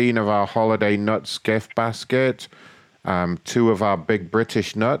 16 of our holiday nuts gift basket, 2 of our big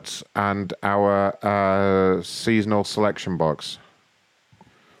British nuts, and our seasonal selection box.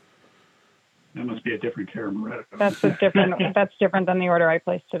 That must be a different Karen Moretto. That's different than the order I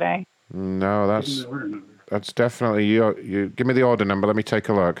placed today. No, that's definitely you. Give me the order number. Let me take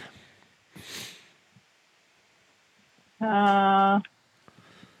a look.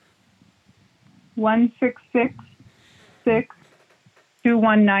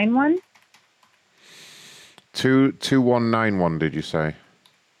 16662191. 2191. Did you say?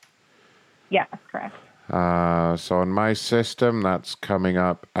 Yes, correct. So on my system, that's coming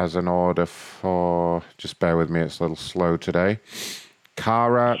up as an order for. Just bear with me; it's a little slow today.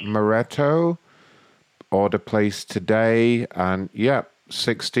 Cara Moretto. Order placed today. And,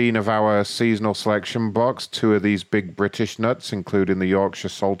 16 of our seasonal selection box. 2 of these big British nuts, including the Yorkshire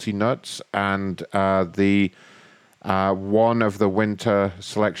salty nuts. And the 1 of the winter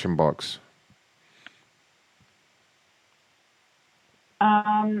selection box.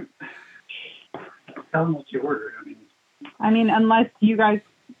 Tell them what you ordered. I mean, unless you guys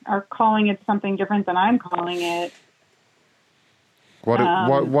are calling it something different than I'm calling it.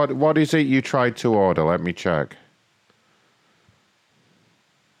 What is it you tried to order? Let me check.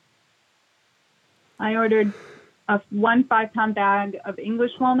 I ordered one 5-pound bag of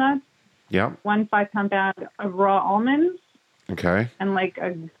English walnuts. Yeah. 1 5-pound bag of raw almonds. Okay. And like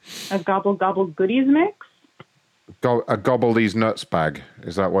a gobble gobble goodies mix. A gobble these nuts bag.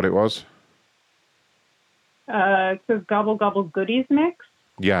 Is that what it was? It says gobble gobble goodies mix.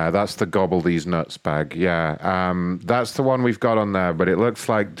 Yeah, that's the gobble these nuts bag. Yeah, that's the one we've got on there. But it looks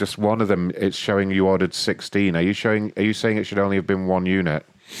like just one of them. It's showing you ordered 16. Are you saying it should only have been 1 unit?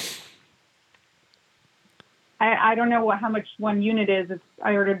 I don't know how much 1 unit is.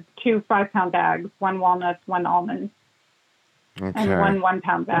 I ordered 2 5-pound bags, 1 walnuts, 1 almond, and 1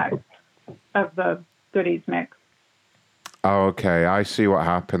 1-pound bag of the goodies mix. Oh, okay. I see what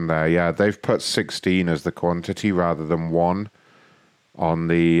happened there. Yeah, they've put 16 as the quantity rather than 1 on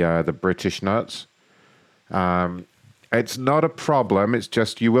the British nuts. It's not a problem. It's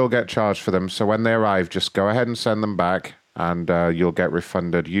just you will get charged for them. So when they arrive, just go ahead and send them back, and you'll get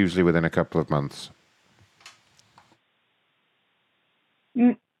refunded usually within a couple of months.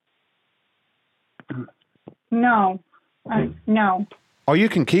 No. No. Oh, you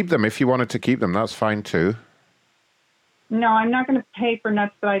can keep them if you wanted to keep them. That's fine too. No, I'm not going to pay for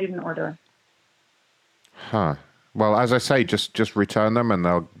nuts that I didn't order. Huh. Well, as I say, just return them and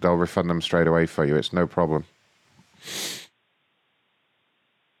they'll refund them straight away for you. It's no problem.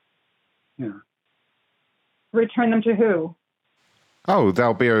 Yeah. Return them to who? Oh,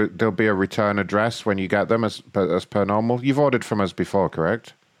 there'll be a return address when you get them as per normal. You've ordered from us before,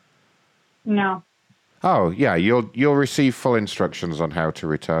 correct? No. Oh, yeah, you'll receive full instructions on how to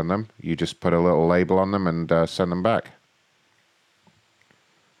return them. You just put a little label on them and send them back.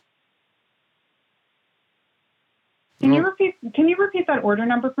 Can you repeat that order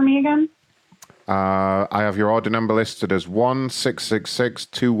number for me again? I have your order number listed as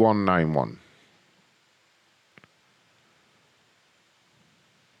 16662191.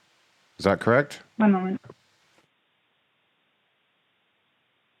 Is that correct? 1 moment.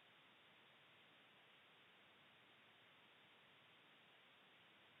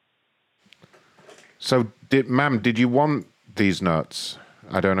 So, ma'am, did you want these nuts?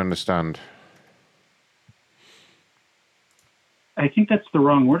 I don't understand. I think that's the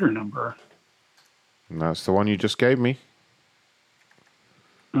wrong order number. And that's the one you just gave me.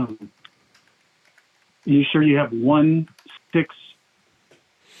 You sure you have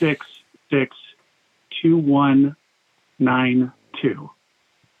 16662192?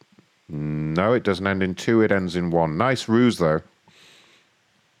 No, it doesn't end in 2. It ends in 1. Nice ruse, though.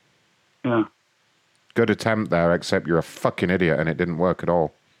 Yeah. Good attempt there, except you're a fucking idiot and it didn't work at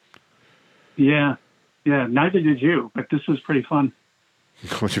all. Yeah. Yeah, neither did you, but this was pretty fun.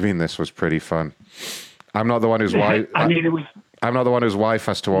 What do you mean this was pretty fun? I'm not the one whose wife... it was... I'm not the one whose wife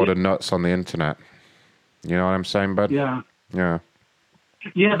has to order nuts on the internet. You know what I'm saying, bud? Yeah. Yeah.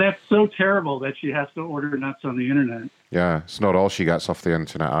 Yeah, that's so terrible that she has to order nuts on the internet. Yeah, it's not all she gets off the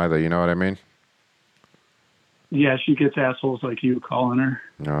internet either, you know what I mean? Yeah, she gets assholes like you calling her.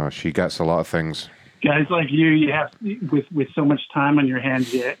 No, she gets a lot of things. Guys like you have, with so much time on your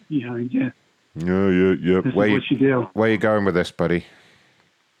hands, Yeah. Yeah. This is what you do. Where are you going with this, buddy?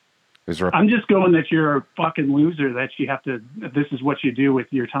 I'm just going that you're a fucking loser, that you have to, this is what you do with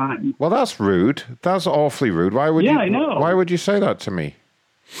your time. Well, that's rude. That's awfully rude. Why would you? I know. Why would you say that to me?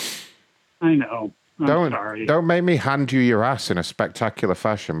 I know. I'm sorry. Don't make me hand you your ass in a spectacular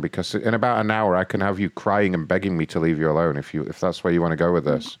fashion, because in about an hour I can have you crying and begging me to leave you alone if that's where you want to go with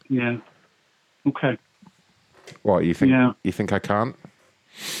this. Yeah. Okay. What, you think? Yeah. You think I can't?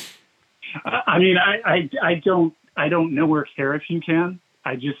 I mean, I don't nowhere care if you can.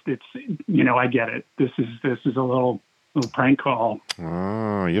 I just, it's, I get it. This is a little prank call.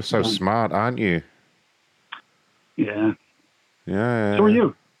 Oh, you're so smart, aren't you? Yeah. Yeah. So are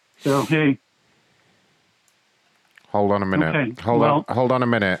you. So, hey. Hold on a minute. Okay. Hold on a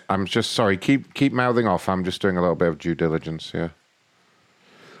minute. I'm just sorry. Keep mouthing off. I'm just doing a little bit of due diligence here.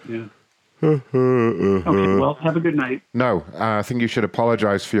 Yeah. Okay, well, have a good night. No, I think you should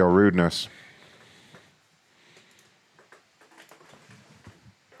apologize for your rudeness.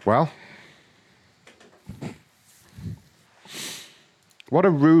 Well, What a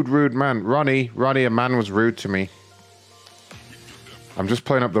rude man. Ronnie, a man was rude to me. I'm just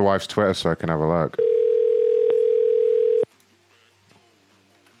pulling up the wife's Twitter so I can have a look.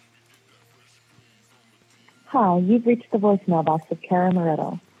 Hi, you've reached the voicemail box of Kara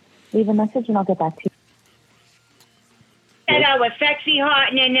Moretto. Leave a message and I'll get back to you. Said I was sexy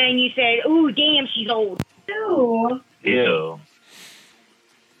hot, and then you said, "Ooh, damn, she's old." Ew. Ew.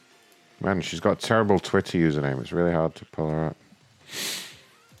 Man, she's got a terrible Twitter username. It's really hard to pull her up.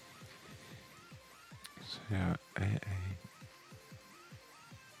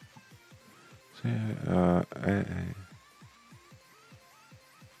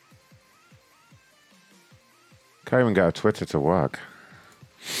 Can't even get a Twitter to work.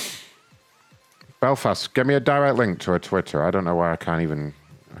 Belfast, give me a direct link to her Twitter. I don't know why I can't even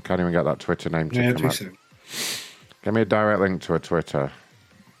get that Twitter name to come up. Give me a direct link to her Twitter.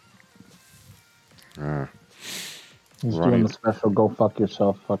 He's doing the special "Go Fuck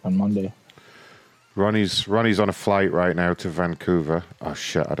Yourself" fucking Monday. Ronnie's on a flight right now to Vancouver. Oh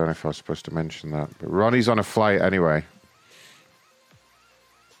shit, I don't know if I was supposed to mention that. But Ronnie's on a flight anyway.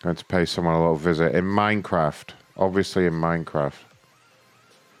 Going to pay someone a little visit in Minecraft. Obviously in Minecraft.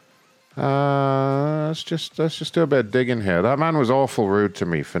 Let's just do a bit of digging here. That man was awful rude to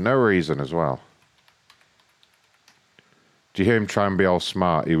me for no reason as well. Do you hear him try and be all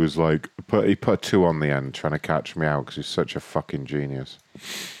smart? He was like, he put a 2 on the end trying to catch me out because he's such a fucking genius.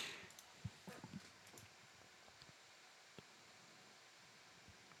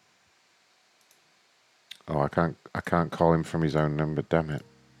 Oh, I can't call him from his own number, damn it.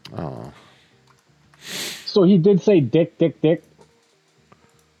 Oh. So he did say dick.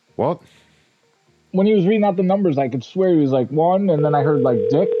 What? When he was reading out the numbers, I could swear he was like 1, and then I heard like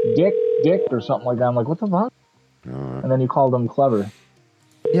dick, or something like that. I'm like, what the fuck? And then he called him clever.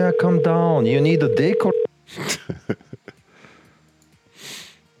 Yeah, calm down. You need a dick or...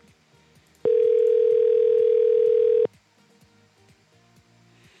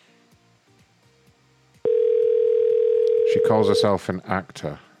 She calls herself an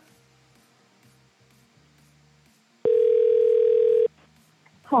actor.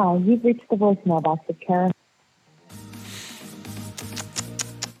 Hi, you've reached the voicemail box of Kara.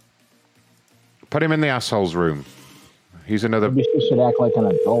 Put him in the assholes room. He's another... Maybe she should act like an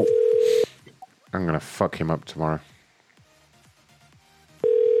adult. I'm going to fuck him up tomorrow.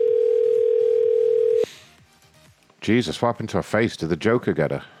 Jesus, what happened to her face? Did the Joker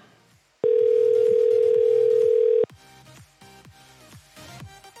get her?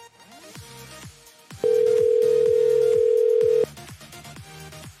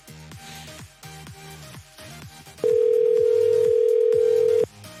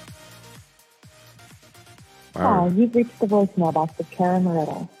 Hi, you've reached the voicemail box of Kara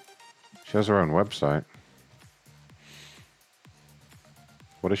Moretto. She has her own website.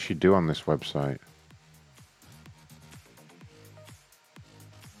 What does she do on this website?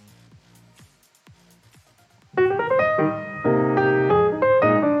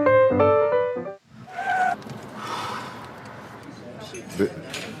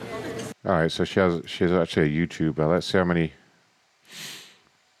 All right, so she's actually a YouTuber. Let's see how many.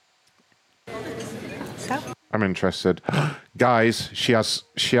 I'm interested. Guys, she has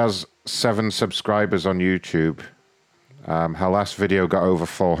 7 subscribers on YouTube. Her last video got over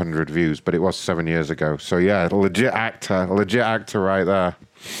 400 views, but it was 7 years ago. So yeah, a legit actor right there.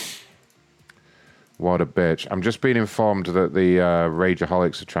 What a bitch. I'm just being informed that the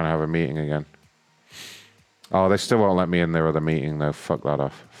Rageaholics are trying to have a meeting again. Oh, they still won't let me in their other meeting though. Fuck that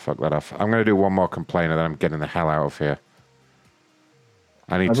off. I'm going to do one more complaint and then I'm getting the hell out of here.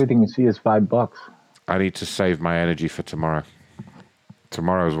 Everything you see is $5. I need to save my energy for tomorrow.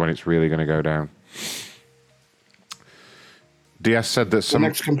 Tomorrow's when it's really going to go down. DS said that some...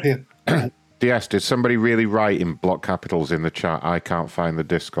 next complaint. DS, did somebody really write in block capitals in the chat? I can't find the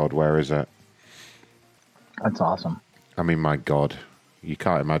Discord. Where is it? That's awesome. I mean, my God. You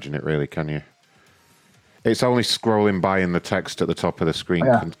can't imagine it really, can you? It's only scrolling by in the text at the top of the screen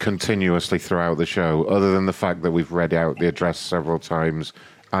continuously throughout the show, other than the fact that we've read out the address several times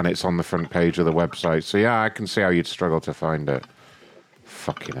and it's on the front page of the website. So yeah, I can see how you'd struggle to find it.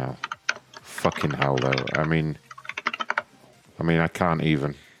 Fucking hell. Fucking hell, though. I mean, I can't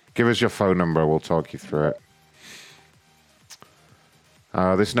even. Give us your phone number, we'll talk you through it.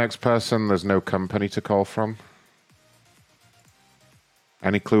 This next person, there's no company to call from.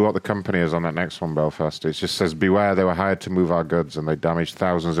 Any clue what the company is on that next one, Belfast? It just says, beware, they were hired to move our goods and they damaged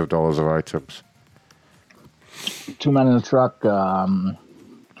thousands of dollars of items. 2 men in a truck.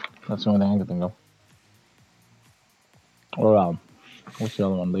 That's the only thing I can think of. Or, what's the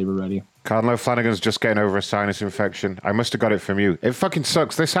other one? Labor Ready. Cardinal Flanagan's just getting over a sinus infection. I must have got it from you. It fucking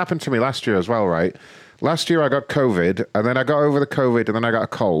sucks. This happened to me last year as well, right? Last year I got COVID, and then I got over the COVID, and then I got a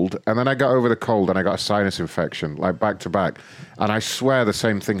cold, and then I got over the cold, and I got a sinus infection, like back to back. And I swear the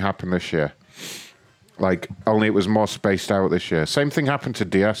same thing happened this year. Like, only it was more spaced out this year. Same thing happened to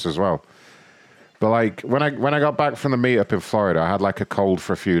DS as well. But like, when I got back from the meetup in Florida, I had like a cold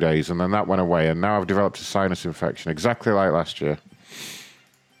for a few days, and then that went away, and now I've developed a sinus infection, exactly like last year.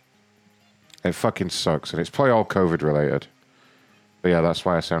 It fucking sucks, and it's probably all COVID related. But yeah, that's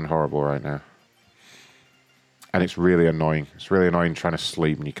why I sound horrible right now. And it's really annoying. It's really annoying trying to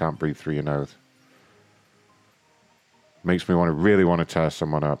sleep and you can't breathe through your nose. Makes me really want to tear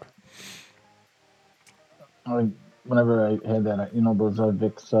someone up. Whenever I had that, you know, those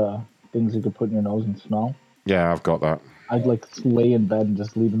Vicks things you could put in your nose and smell? Yeah, I've got that. I'd like lay in bed and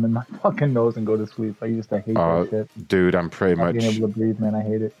just leave them in my fucking nose and go to sleep. I used to hate that shit. Dude, I'm pretty much... Not being able to breathe, man, I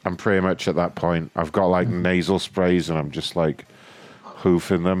hate it. I'm pretty much at that point. I've got like nasal sprays and I'm just like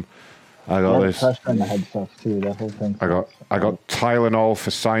hoofing them. I got this. Pressure in the head stuff too. That whole thing. I got Tylenol for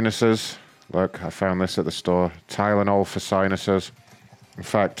sinuses. Look, I found this at the store. Tylenol for sinuses. In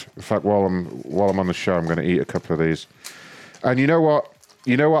fact, while I'm on the show, I'm going to eat a couple of these. And you know what?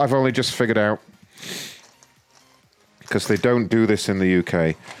 You know what I've only just figured out? Because they don't do this in the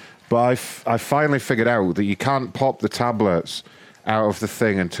UK. But I finally figured out that you can't pop the tablets out of the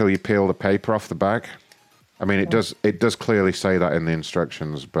thing until you peel the paper off the back. I mean, it does clearly say that in the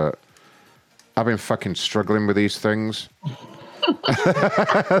instructions, but I've been fucking struggling with these things.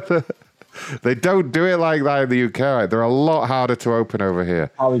 They don't do it like that in the UK. They're a lot harder to open over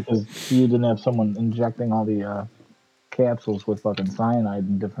here. Probably because you didn't have someone injecting all the capsules with fucking cyanide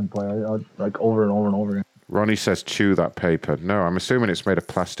in different places, like over and over and over again. Ronnie says chew that paper. No, I'm assuming it's made of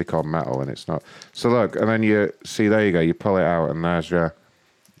plastic or metal, and it's not. So look, and then you see, there you go. You pull it out, and there's your,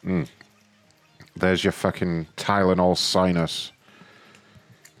 there's your fucking Tylenol sinus.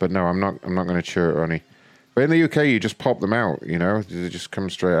 But no, I'm not going to chew it, Ronnie. But in the UK, you just pop them out. You know, they just come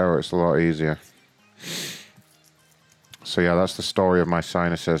straight out. It's a lot easier. So yeah, that's the story of my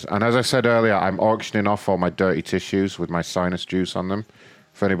sinuses. And as I said earlier, I'm auctioning off all my dirty tissues with my sinus juice on them.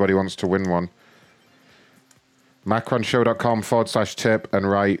 If anybody wants to win one. macronshow.com/tip and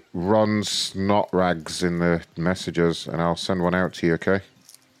write Ron Snot Rags in the messages and I'll send one out to you, okay?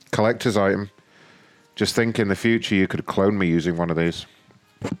 Collector's item. Just think in the future you could clone me using one of these.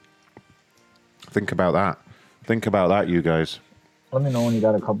 Think about that. Think about that, you guys. Let me know when you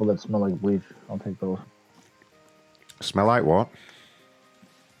got a couple that smell like bleach. I'll take those. Smell like what?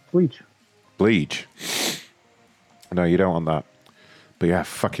 Bleach. Bleach? No, you don't want that. But yeah,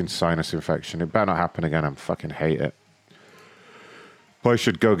 fucking sinus infection. It better not happen again. I fucking hate it. Or I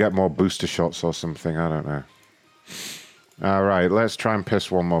should go get more booster shots or something. I don't know. All right, let's try and piss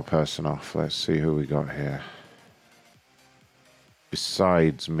one more person off. Let's see who we got here.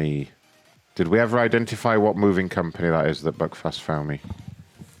 Besides me. Did we ever identify what moving company that is that Buckfast found me?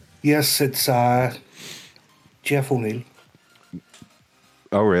 Yes, it's Jeff O'Neill.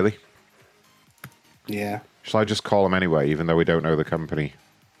 Oh, really? Yeah. Shall I just call him anyway, even though we don't know the company?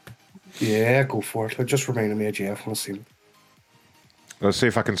 Yeah, go for it. It just reminded me of Jeff. Let's see. Let's see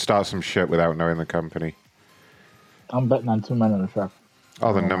if I can start some shit without knowing the company. I'm betting on 2 men in a truck.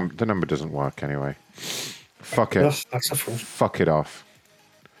 Oh, the number doesn't work anyway. Fuck it. Yes, that's a first. Fuck it off.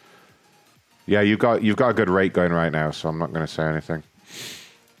 Yeah, you've got a good rate going right now, so I'm not going to say anything.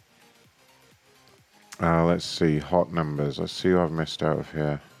 Let's see. Hot numbers. Let's see who I've missed out of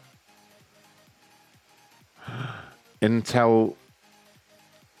here. IntelliTravel.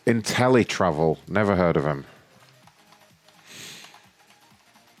 Never heard of him.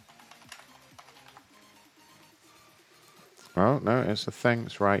 Oh, no, it's a thing.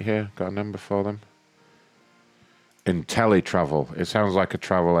 It's right here. Got a number for them. IntelliTravel. It sounds like a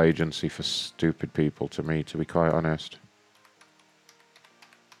travel agency for stupid people to me, to be quite honest.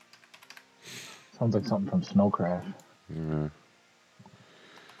 Sounds like something from Snow Crash. Yeah.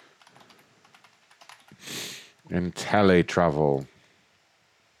 IntelliTravel.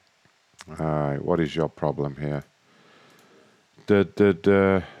 Alright, what is your problem here?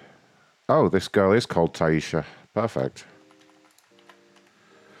 Oh, this girl is called Taisha. Perfect.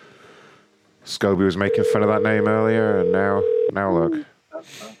 Scobie was making fun of that name earlier, and now look.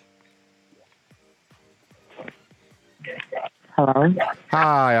 Hello?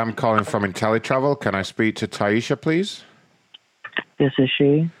 Hi, I'm calling from IntelliTravel. Can I speak to Taisha, please? This is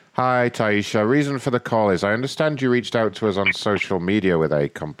she. Hi, Taisha. Reason for the call is I understand you reached out to us on social media with a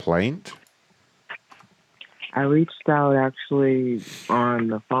complaint. I reached out actually on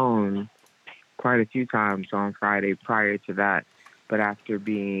the phone quite a few times on Friday prior to that. but after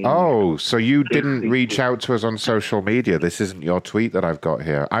being... Oh, so you didn't reach out to us on social media. This isn't your tweet that I've got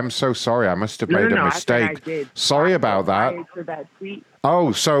here. I'm so sorry. I must have made a mistake. I did. Sorry about that. Prior to that tweet,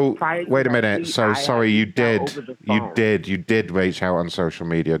 Oh, so wait a minute. tweet, So I sorry, had you reached out did. over the phone. You did reach out on social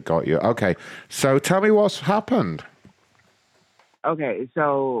media. Got you. Okay. So tell me what's happened. Okay,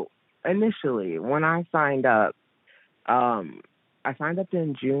 so initially when I signed up, I signed up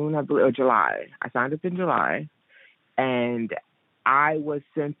in June, I believe, or July. I signed up in July, and I was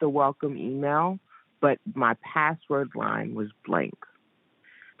sent the welcome email, but my password line was blank.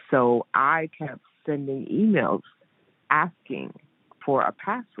 So I kept sending emails asking for a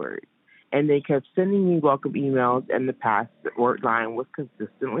password, and they kept sending me welcome emails, and the password line was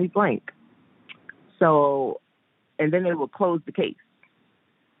consistently blank. So, and then they would close the case.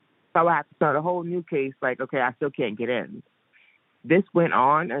 So I had to start a whole new case, like, okay, I still can't get in. This went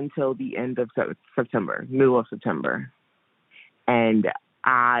on until the end of September, middle of September. And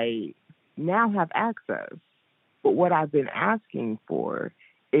I now have access. But what I've been asking for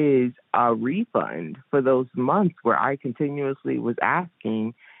is a refund for those months where I continuously was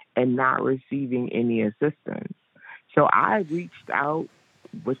asking and not receiving any assistance. So I reached out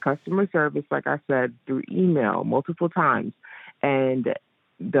with customer service, like I said, through email multiple times. And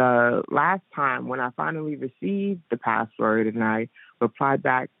the last time when I finally received the password and I replied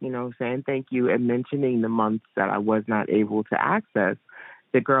back, saying thank you and mentioning the months that I was not able to access,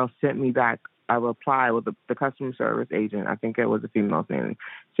 the girl sent me back a reply with the customer service agent. I think it was a female thing.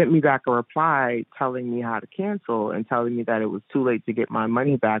 Sent me back a reply telling me how to cancel and telling me that it was too late to get my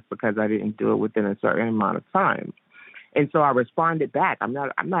money back because I didn't do it within a certain amount of time. And so I responded back. I'm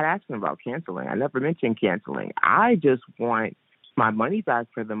not asking about canceling. I never mentioned canceling. I just want my money back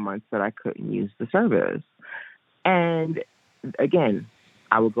for the months that I couldn't use the service. And again,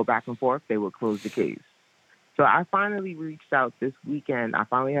 I would go back and forth. They would close the case. So I finally reached out this weekend. I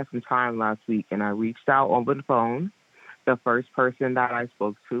finally had some time last week, and I reached out over the phone. The first person that I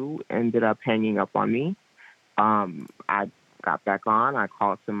spoke to ended up hanging up on me. I got back on. I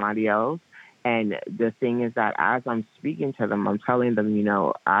called somebody else. And the thing is that as I'm speaking to them, I'm telling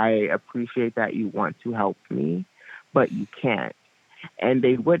them, I appreciate that you want to help me, but you can't. And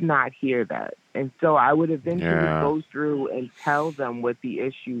they would not hear that. And so I would eventually go through and tell them what the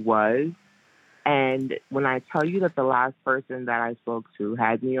issue was. And when I tell you that the last person that I spoke to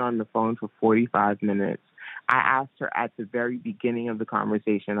had me on the phone for 45 minutes, I asked her at the very beginning of the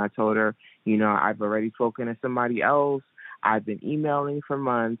conversation, I told her, I've already spoken to somebody else. I've been emailing for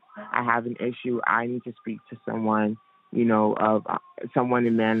months. I have an issue. I need to speak to someone, of someone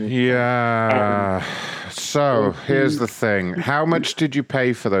in management. Yeah. So here's the thing. How much did you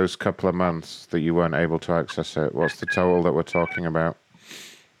pay for those couple of months that you weren't able to access it? What's the total that we're talking about?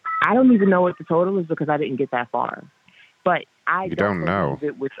 I don't even know what the total is because I didn't get that far. But I don't know.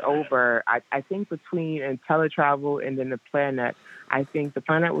 It was over. I think between IntelliTravel and then the Planet, I think the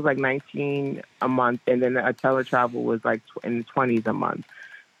Planet was like $19 a month, and then the IntelliTravel was like in the 20s a month.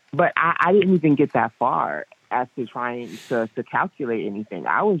 But I didn't even get that far as to trying to calculate anything.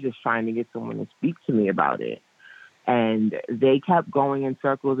 I was just trying to get someone to speak to me about it. And they kept going in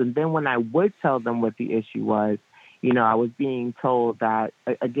circles. And then when I would tell them what the issue was, I was being told that,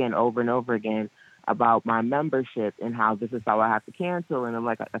 again, over and over again, about my membership and how this is how I have to cancel. And I'm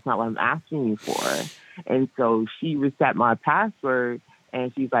like, that's not what I'm asking you for. And so she reset my password,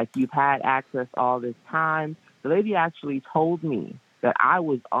 and she's like, you've had access all this time. The lady actually told me that I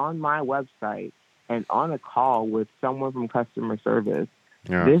was on my website and on a call with someone from customer service.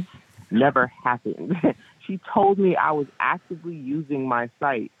 Yeah. This never happened. She told me I was actively using my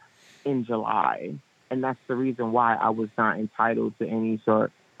site in July, and that's the reason why I was not entitled to any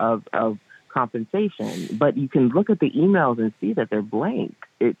sort of compensation. But you can look at the emails and see that they're blank.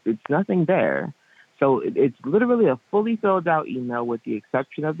 It's nothing there. So it's literally a fully filled out email with the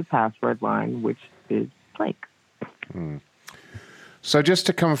exception of the password line, which is blank. So just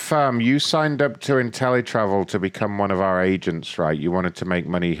to confirm, you signed up to IntelliTravel to become one of our agents, right? You wanted to make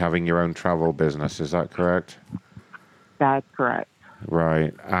money having your own travel business. Is that correct? That's correct.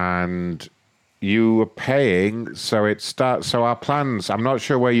 Right. And you were paying, so our plans, I'm not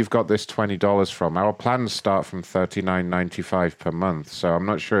sure where you've got this $20 from. Our plans start from $39.95 per month. So I'm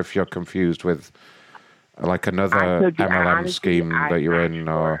not sure if you're confused with like another MLM scheme that you're in,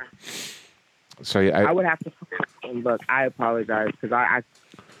 or... So I would have to look. I apologize because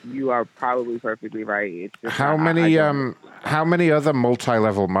you are probably perfectly right. It's just how many other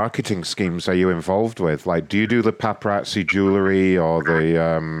multi-level marketing schemes are you involved with? Like, do you do the paparazzi jewelry or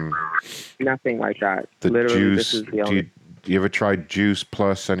the nothing like that? The Literally, Juice. This is the only... Do you ever tried Juice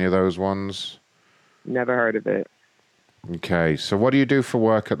Plus? Any of those ones? Never heard of it. Okay, so what do you do for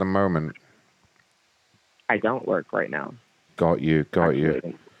work at the moment? I don't work right now. Got you.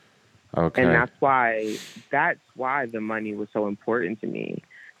 Okay. And that's why the money was so important to me,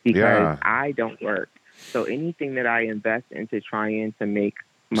 because I don't work. So anything that I invest into trying to make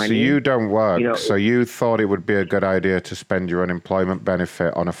money. So you don't work, so you thought it would be a good idea to spend your unemployment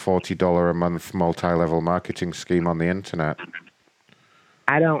benefit on a $40 a month multi-level marketing scheme on the internet.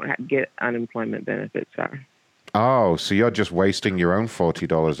 I don't get unemployment benefits, sir. Oh, so you're just wasting your own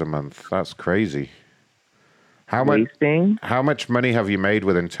 $40 a month. That's crazy. How much money have you made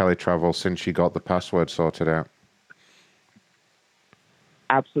with IntelliTravel since you got the password sorted out?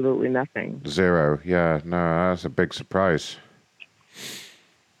 Absolutely nothing. 0. Yeah, no, that's a big surprise.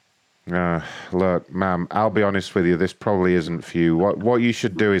 Look, ma'am, I'll be honest with you, this probably isn't for you. What you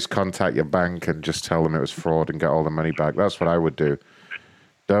should do is contact your bank and just tell them it was fraud and get all the money back. That's what I would do.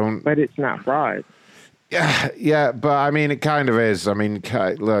 But it's not fraud. Yeah, but I mean, it kind of is. I mean,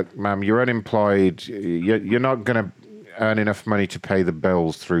 look, ma'am, you're unemployed. You're not going to earn enough money to pay the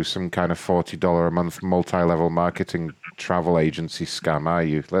bills through some kind of $40 a month multi-level marketing travel agency scam, are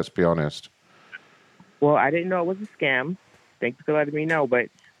you? Let's be honest. Well, I didn't know it was a scam. Thank you for letting me know, but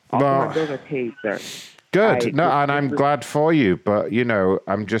all my bills are paid, sir. Good. And I'm glad for you, but,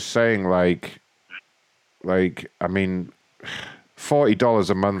 I'm just saying, like, I mean, $40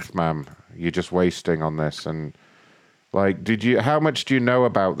 a month, ma'am, you're just wasting on this. And, like, how much do you know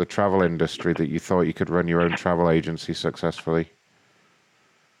about the travel industry that you thought you could run your own travel agency successfully?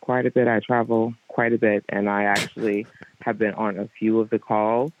 Quite a bit. I travel quite a bit, and I actually have been on a few of the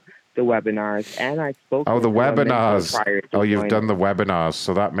calls, the webinars, and I spoke. Oh, the webinars. Oh, you've done the webinars,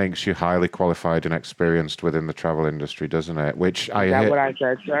 so that makes you highly qualified and experienced within the travel industry, doesn't it? Is that what I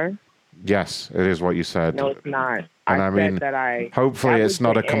said, sir? Yes, it is what you said. No, it's not. And I mean, hopefully it's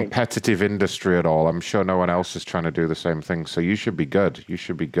not a competitive competitive industry at all. I'm sure no one else is trying to do the same thing. So you should be good.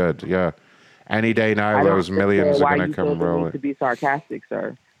 Yeah. Any day now, those millions are going to come rolling. To be sarcastic,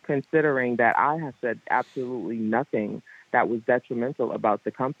 sir, considering that I have said absolutely nothing that was detrimental about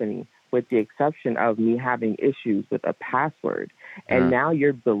the company, with the exception of me having issues with a password. And now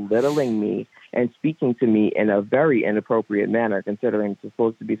you're belittling me and speaking to me in a very inappropriate manner, considering it's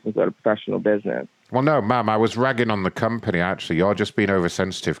supposed to be some sort of professional business. Well, no, ma'am, I was ragging on the company, actually. You're just being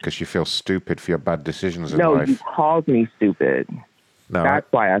oversensitive because you feel stupid for your bad decisions in life. No, you called me stupid. No, that's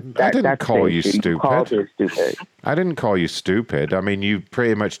why I didn't call you stupid. You called me stupid. I didn't call you stupid. I mean, you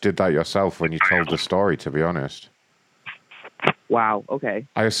pretty much did that yourself when you told the story, to be honest. Wow, okay.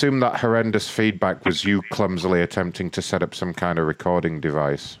 I assume that horrendous feedback was you clumsily attempting to set up some kind of recording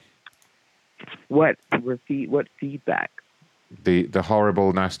device. What feedback? The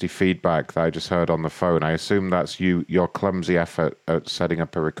horrible, nasty feedback that I just heard on the phone. I assume that's your clumsy effort at setting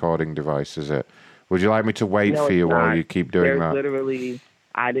up a recording device, is it? Would you like me to wait for you while you keep doing that? Literally,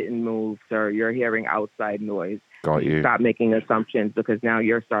 I didn't move, sir. You're hearing outside noise. Got you. Stop making assumptions, because now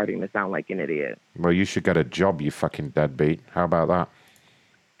you're starting to sound like an idiot. Well, you should get a job, you fucking deadbeat. How about that?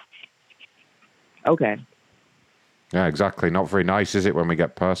 Okay. Yeah, exactly. Not very nice, is it, when we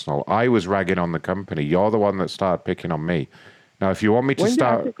get personal? I was ragging on the company. You're the one that started picking on me. Now, if you want me to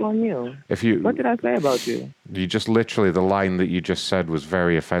start... When did I pick on you? What did I say about you? You just literally, the line that you just said was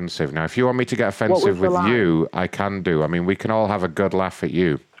very offensive. Now, if you want me to get offensive with you, I can do. I mean, we can all have a good laugh at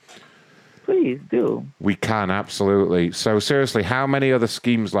you. Please do. We can, absolutely. So, seriously, how many other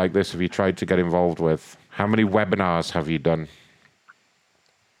schemes like this have you tried to get involved with? How many webinars have you done?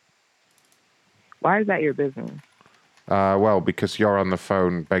 Why is that your business? Well, because you're on the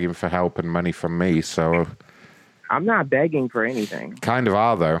phone begging for help and money from me, so... I'm not begging for anything. Kind of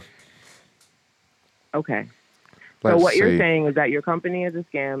are, though. Okay. So what you're saying is that your company is a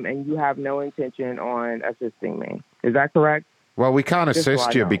scam and you have no intention on assisting me. Is that correct? Well, we can't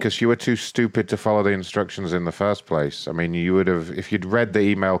assist you because you were too stupid to follow the instructions in the first place. I mean, you would have, if you'd read the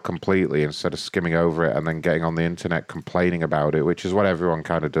email completely instead of skimming over it and then getting on the internet complaining about it, which is what everyone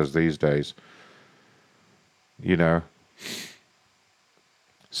kind of does these days. You know?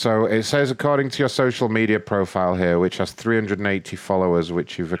 So it says, according to your social media profile here, which has 380 followers,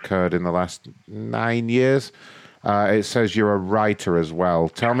 which you've occurred in the last 9 years, it says you're a writer as well.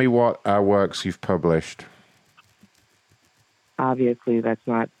 Tell me what works you've published. Obviously, that's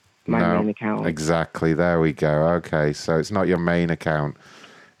not my main account. Exactly. There we go. Okay, so it's not your main account.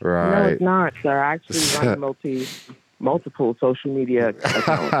 Right. No, it's not, sir. I actually run multiple social media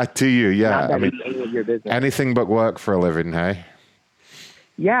accounts. Do you? Yeah. Not that I mean, any of your business. Anything but work for a living, hey?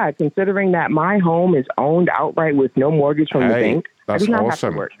 Yeah, considering that my home is owned outright with no mortgage from the bank. That's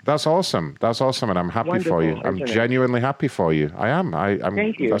awesome. That's awesome. That's awesome, and I'm happy for you. I'm genuinely happy for you. I am.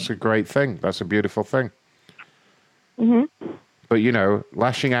 Thank you. That's a great thing. That's a beautiful thing. Mm-hmm. But, you know,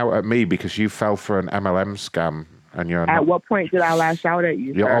 lashing out at me because you fell for an MLM scam and you're At not... what point did I lash out at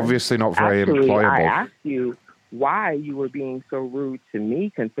you, You're sir? obviously not very Actually, employable. I asked you why you were being so rude to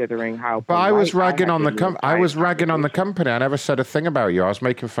me, considering how. But I was ragging on the I was ragging on the company. I never said a thing about you. I was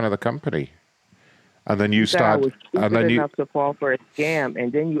making fun of the company. And then you said I was started... stupid And then enough to fall for a scam,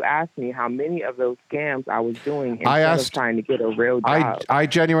 and then you asked me how many of those scams I was doing instead of trying to get a real job. I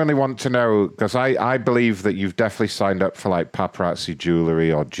genuinely want to know, because I believe that you've definitely signed up for like paparazzi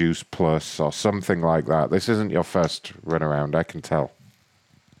jewelry or Juice Plus or something like that. This isn't your first run around, I can tell.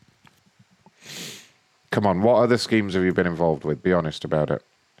 Come on, what other schemes have you been involved with? Be honest about it.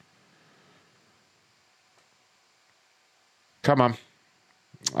 Come on.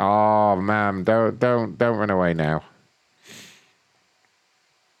 Oh, man, don't run away now.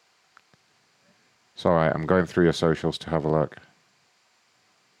 It's all right. I'm going through your socials to have a look.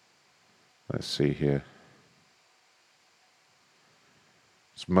 Let's see here.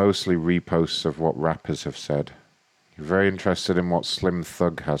 It's mostly reposts of what rappers have said. You're very interested in what Slim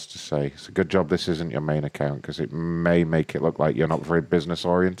Thug has to say. It's a good job this isn't your main account, because it may make it look like you're not very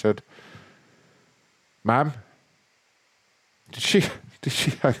business-oriented. Ma'am? Did she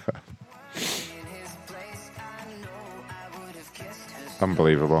hang up?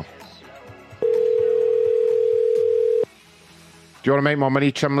 Unbelievable. Do you want to make more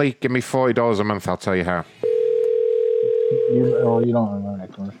money, Chumley? Give me $40 a month, I'll tell you how. You don't remember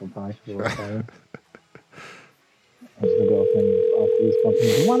that commercial price for the fire? As the girlfriend of these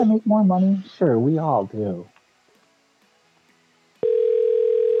companies. You want to make more money? Sure, we all do.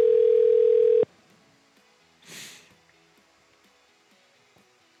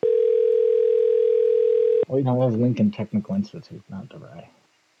 Wait, no, that was Lincoln Technical Institute, not DeVry.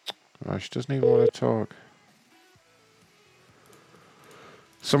 Oh, she doesn't even want to talk.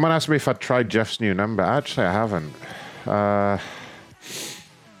 Someone asked me if I'd tried Jeff's new number. Actually, I haven't.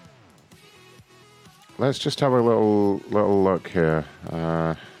 Let's just have a little look here.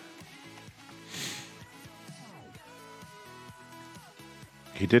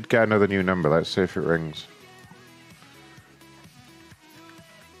 He did get another new number. Let's see if it rings.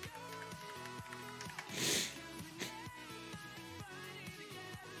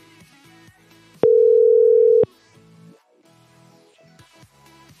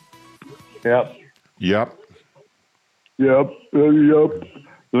 Yep. Yep. Yep. Yep.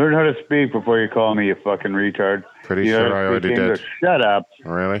 Learn how to speak before you call me, you fucking retard. Pretty sure I already did. Shut up.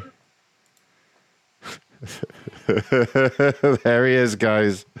 Really? There he is,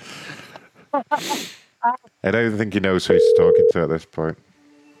 guys. I don't think he knows who he's talking to at this point.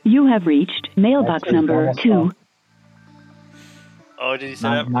 You have reached mailbox number 2. Oh, did he say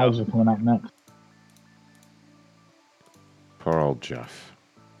that? Knives are coming out next. Poor old Jeff.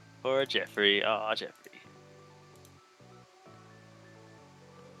 Poor Jeffrey. Oh, Jeffrey.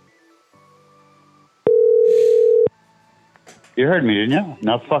 You heard me, didn't you?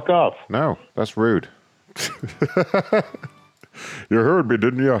 Now fuck off. No, that's rude. You heard me,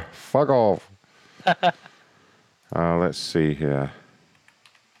 didn't you? Fuck off. Let's see here.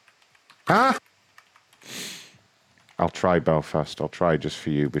 Huh? I'll try Belfast. I'll try just for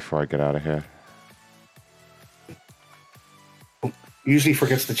you before I get out of here. Usually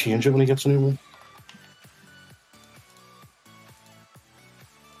forgets to change it when he gets a new one.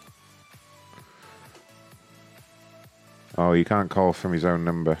 Oh, you can't call from his own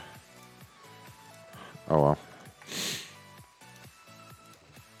number. Oh well.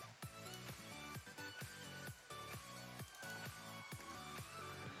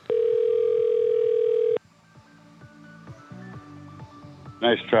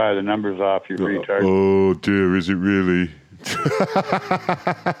 Nice try. The number's off, you retard. Oh dear, is it really?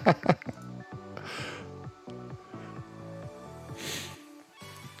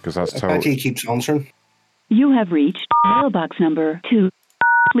 Because that's I bet he keeps answering. You have reached mailbox number 2.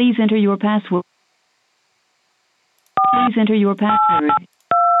 Please enter your password. Please enter your password.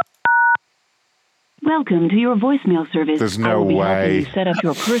 Welcome to your voicemail service. There's no I will be way. helping you set up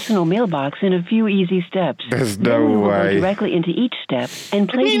your personal mailbox in a few easy steps. There's Then no we will way. go directly into each step and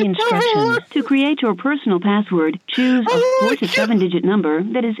play the instructions. To create your personal password, choose a 4 to 7-digit number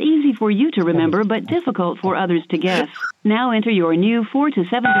that is easy for you to remember but difficult for others to guess. Now enter your new 4 to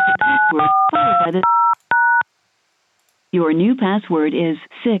 7-digit password followed by the... Your new password is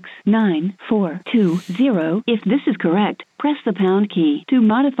 69420. If this is correct, press the pound key. To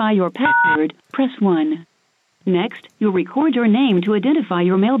modify your password, press 1. Next, you'll record your name to identify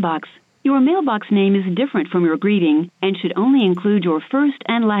your mailbox. Your mailbox name is different from your greeting and should only include your first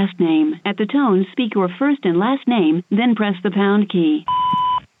and last name. At the tone, speak your first and last name, then press the pound key.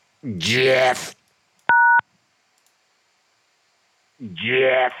 Jeff.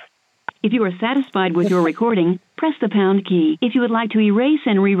 Jeff. If you are satisfied with your recording, press the pound key. If you would like to erase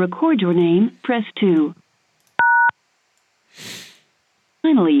and re-record your name, press 2.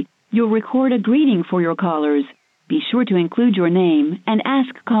 Finally, you'll record a greeting for your callers. Be sure to include your name and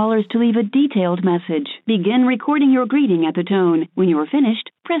ask callers to leave a detailed message. Begin recording your greeting at the tone. When you are finished,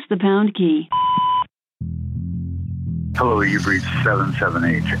 press the pound key. Hello, you've reached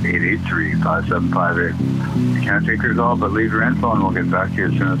 778-883-5758. We can't take your call, but leave your info and we'll get back to you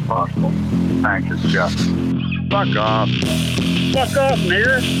as soon as possible. Thanks, it's Jeff. Fuck off. Fuck off,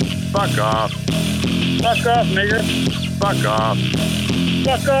 nigger. Fuck off. Fuck off, nigger. Fuck off.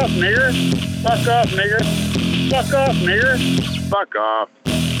 Fuck off, nigger. Fuck off, nigger. Fuck off, nigger. Fuck off.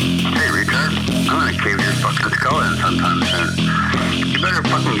 Hey, retard. I'm gonna cave your fucking skull in sometime soon. You better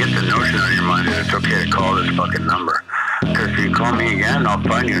fucking get the notion out of your mind that it's okay to call this fucking number. Because if you call me again, I'll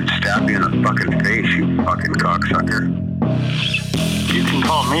find you and stab you in the fucking face, you fucking cocksucker. You can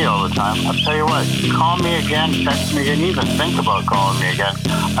call me all the time. I'll tell you what, call me again, text me again, even think about calling me again.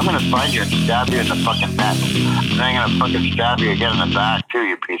 I'm going to find you and stab you in the fucking neck. And then I'm going to fucking stab you again in the back, too,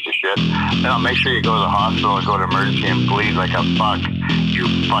 you piece of shit. Then I'll make sure you go to the hospital and go to emergency and bleed like a fuck, you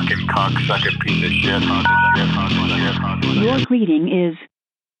fucking cocksucker piece of shit. Your greeting is...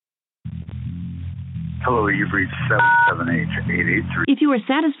 Hello, you've reached 778-883. If you are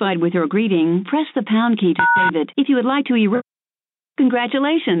satisfied with your greeting, press the pound key to save it. If you would like to erase...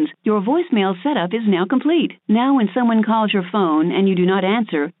 Congratulations! Your voicemail setup is now complete. Now when someone calls your phone and you do not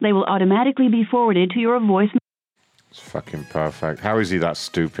answer, they will automatically be forwarded to your voicemail. It's fucking perfect. How is he that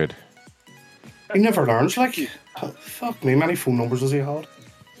stupid? He never learns, like... Fuck me, many phone numbers has he had?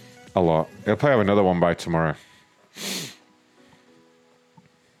 A lot. He'll probably have another one by tomorrow.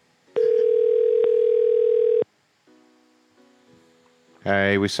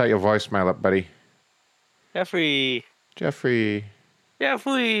 Hey, we set your voicemail up, buddy. Jeffrey. Jeffrey.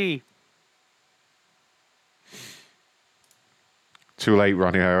 Jeffrey. Too late,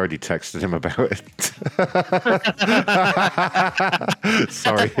 Ronnie. I already texted him about it.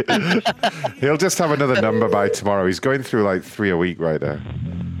 Sorry. He'll just have another number by tomorrow. He's going through like 3 a week right now.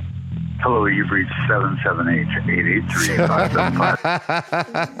 Hello, you've reached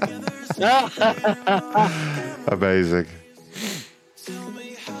 778-883-5758. Amazing.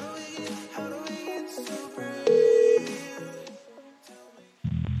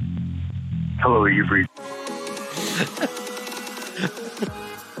 Hello, you've reached...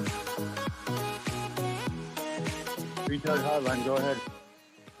 Retard hotline, go ahead.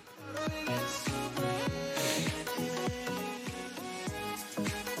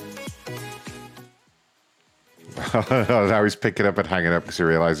 Now he's picking up and hanging up because he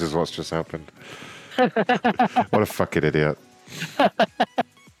realizes what's just happened. What a fucking idiot.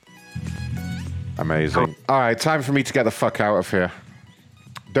 Amazing. All right, time for me to get the fuck out of here.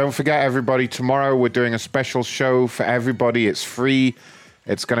 Don't forget, everybody, tomorrow we're doing a special show for everybody. It's free.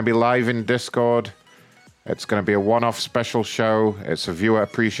 It's going to be live in Discord. It's going to be a one-off special show. It's a viewer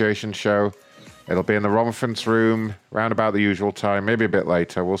appreciation show. It'll be in the Romfant's room, round about the usual time, maybe a bit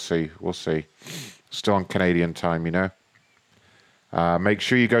later. We'll see. We'll see. Still on Canadian time, you know. Make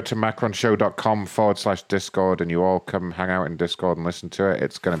sure you go to macronshow.com/Discord and you all come hang out in Discord and listen to it.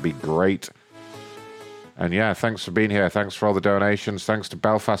 It's going to be great. And yeah, thanks for being here. Thanks for all the donations. Thanks to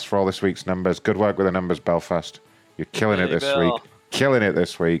Belfast for all this week's numbers. Good work with the numbers, Belfast. You're killing it this week. Killing it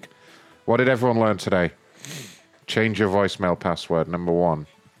this week. What did everyone learn today? Change your voicemail password, number 1.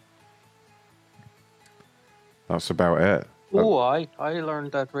 That's about it. Oh, I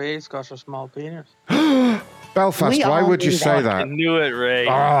learned that Ray's got a small penis. Belfast, why would you say that? I knew it, Ray.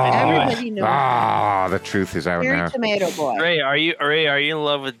 Everybody knew it. The truth is out You're now. a tomato boy. Ray, are you in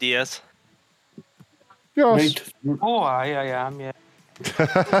love with DS? Yes. Oh, I am, yeah.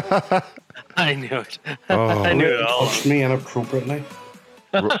 I knew it. Oh. I knew it all. Touched me inappropriately.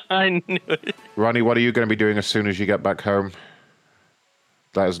 I knew it. Ronnie, what are you going to be doing as soon as you get back home?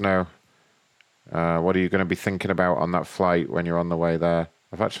 Let us know. What are you going to be thinking about on that flight when you're on the way there?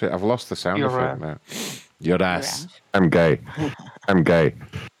 I've lost the sound effect now. Your ass. I'm gay. I'm gay.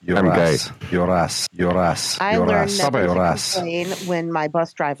 I'm gay. Your ass. Your ass. I Your learned ass. never Your to ass. complain when my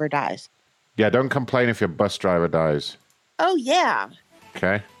bus driver dies. Yeah, don't complain if your bus driver dies. Oh, yeah.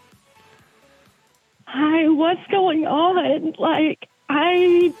 Okay? Hi, what's going on? Like,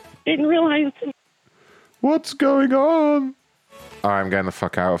 I didn't realize. What's going on? All right, I'm getting the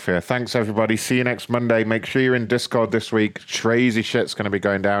fuck out of here. Thanks, everybody. See you next Monday. Make sure you're in Discord this week. Crazy shit's going to be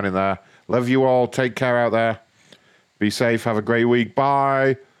going down in there. Love you all. Take care out there. Be safe. Have a great week.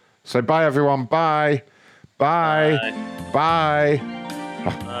 Bye. Say bye, everyone. Bye. Bye. Bye.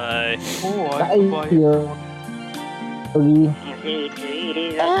 Bye. Oh, Bye. bye. Yogi.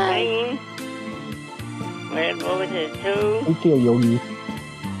 Red roses too. Thank you, Yogi.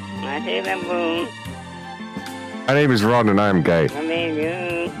 I say them boom. My name is Ron and I am gay. I mean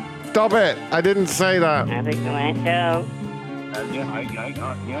you. Stop it! I didn't say that. I think to myself.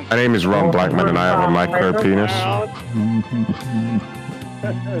 My name is Ron Blackman and I have a micro penis.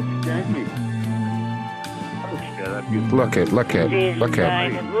 Look it.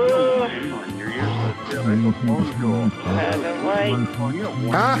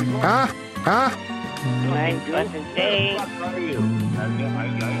 Nice pleasant day.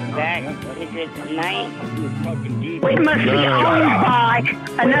 Back is tonight. We must be owned by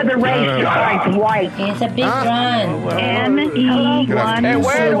another race besides white. It's a big run. N-E-1. Hey,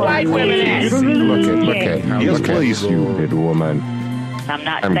 where are the white women at? Look it. Yes, please. Stupid woman. I'm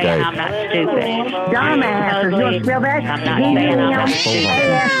not I'm saying gay. I'm not stupid. Dumbasses, you'll spill that? I'm not saying I'm not stupid.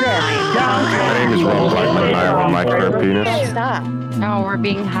 My name is Ron Blackman and I have a micro penis. Stop. Oh, we're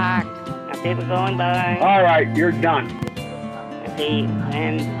being hacked. People going by. All right, you're done.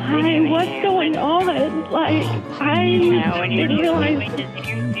 Hi, what's going on? Like, I didn't realize.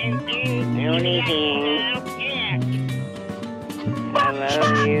 I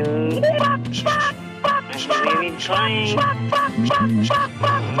love you. Baby, trying. I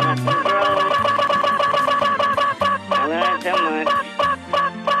love so much.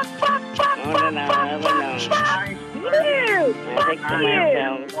 More than I'll ever know. I think to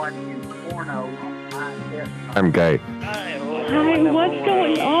myself. I'm gay. Hi, what's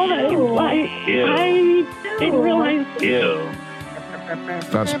going on? Like, I didn't realize.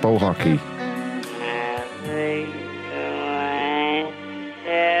 That's bull hockey.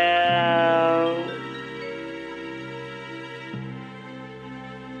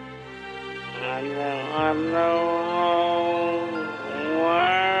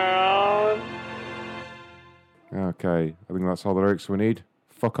 Okay, I think that's all the lyrics we need.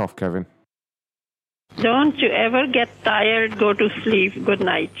 Fuck off, Kevin. Don't you ever get tired? Go to sleep. Good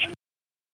night.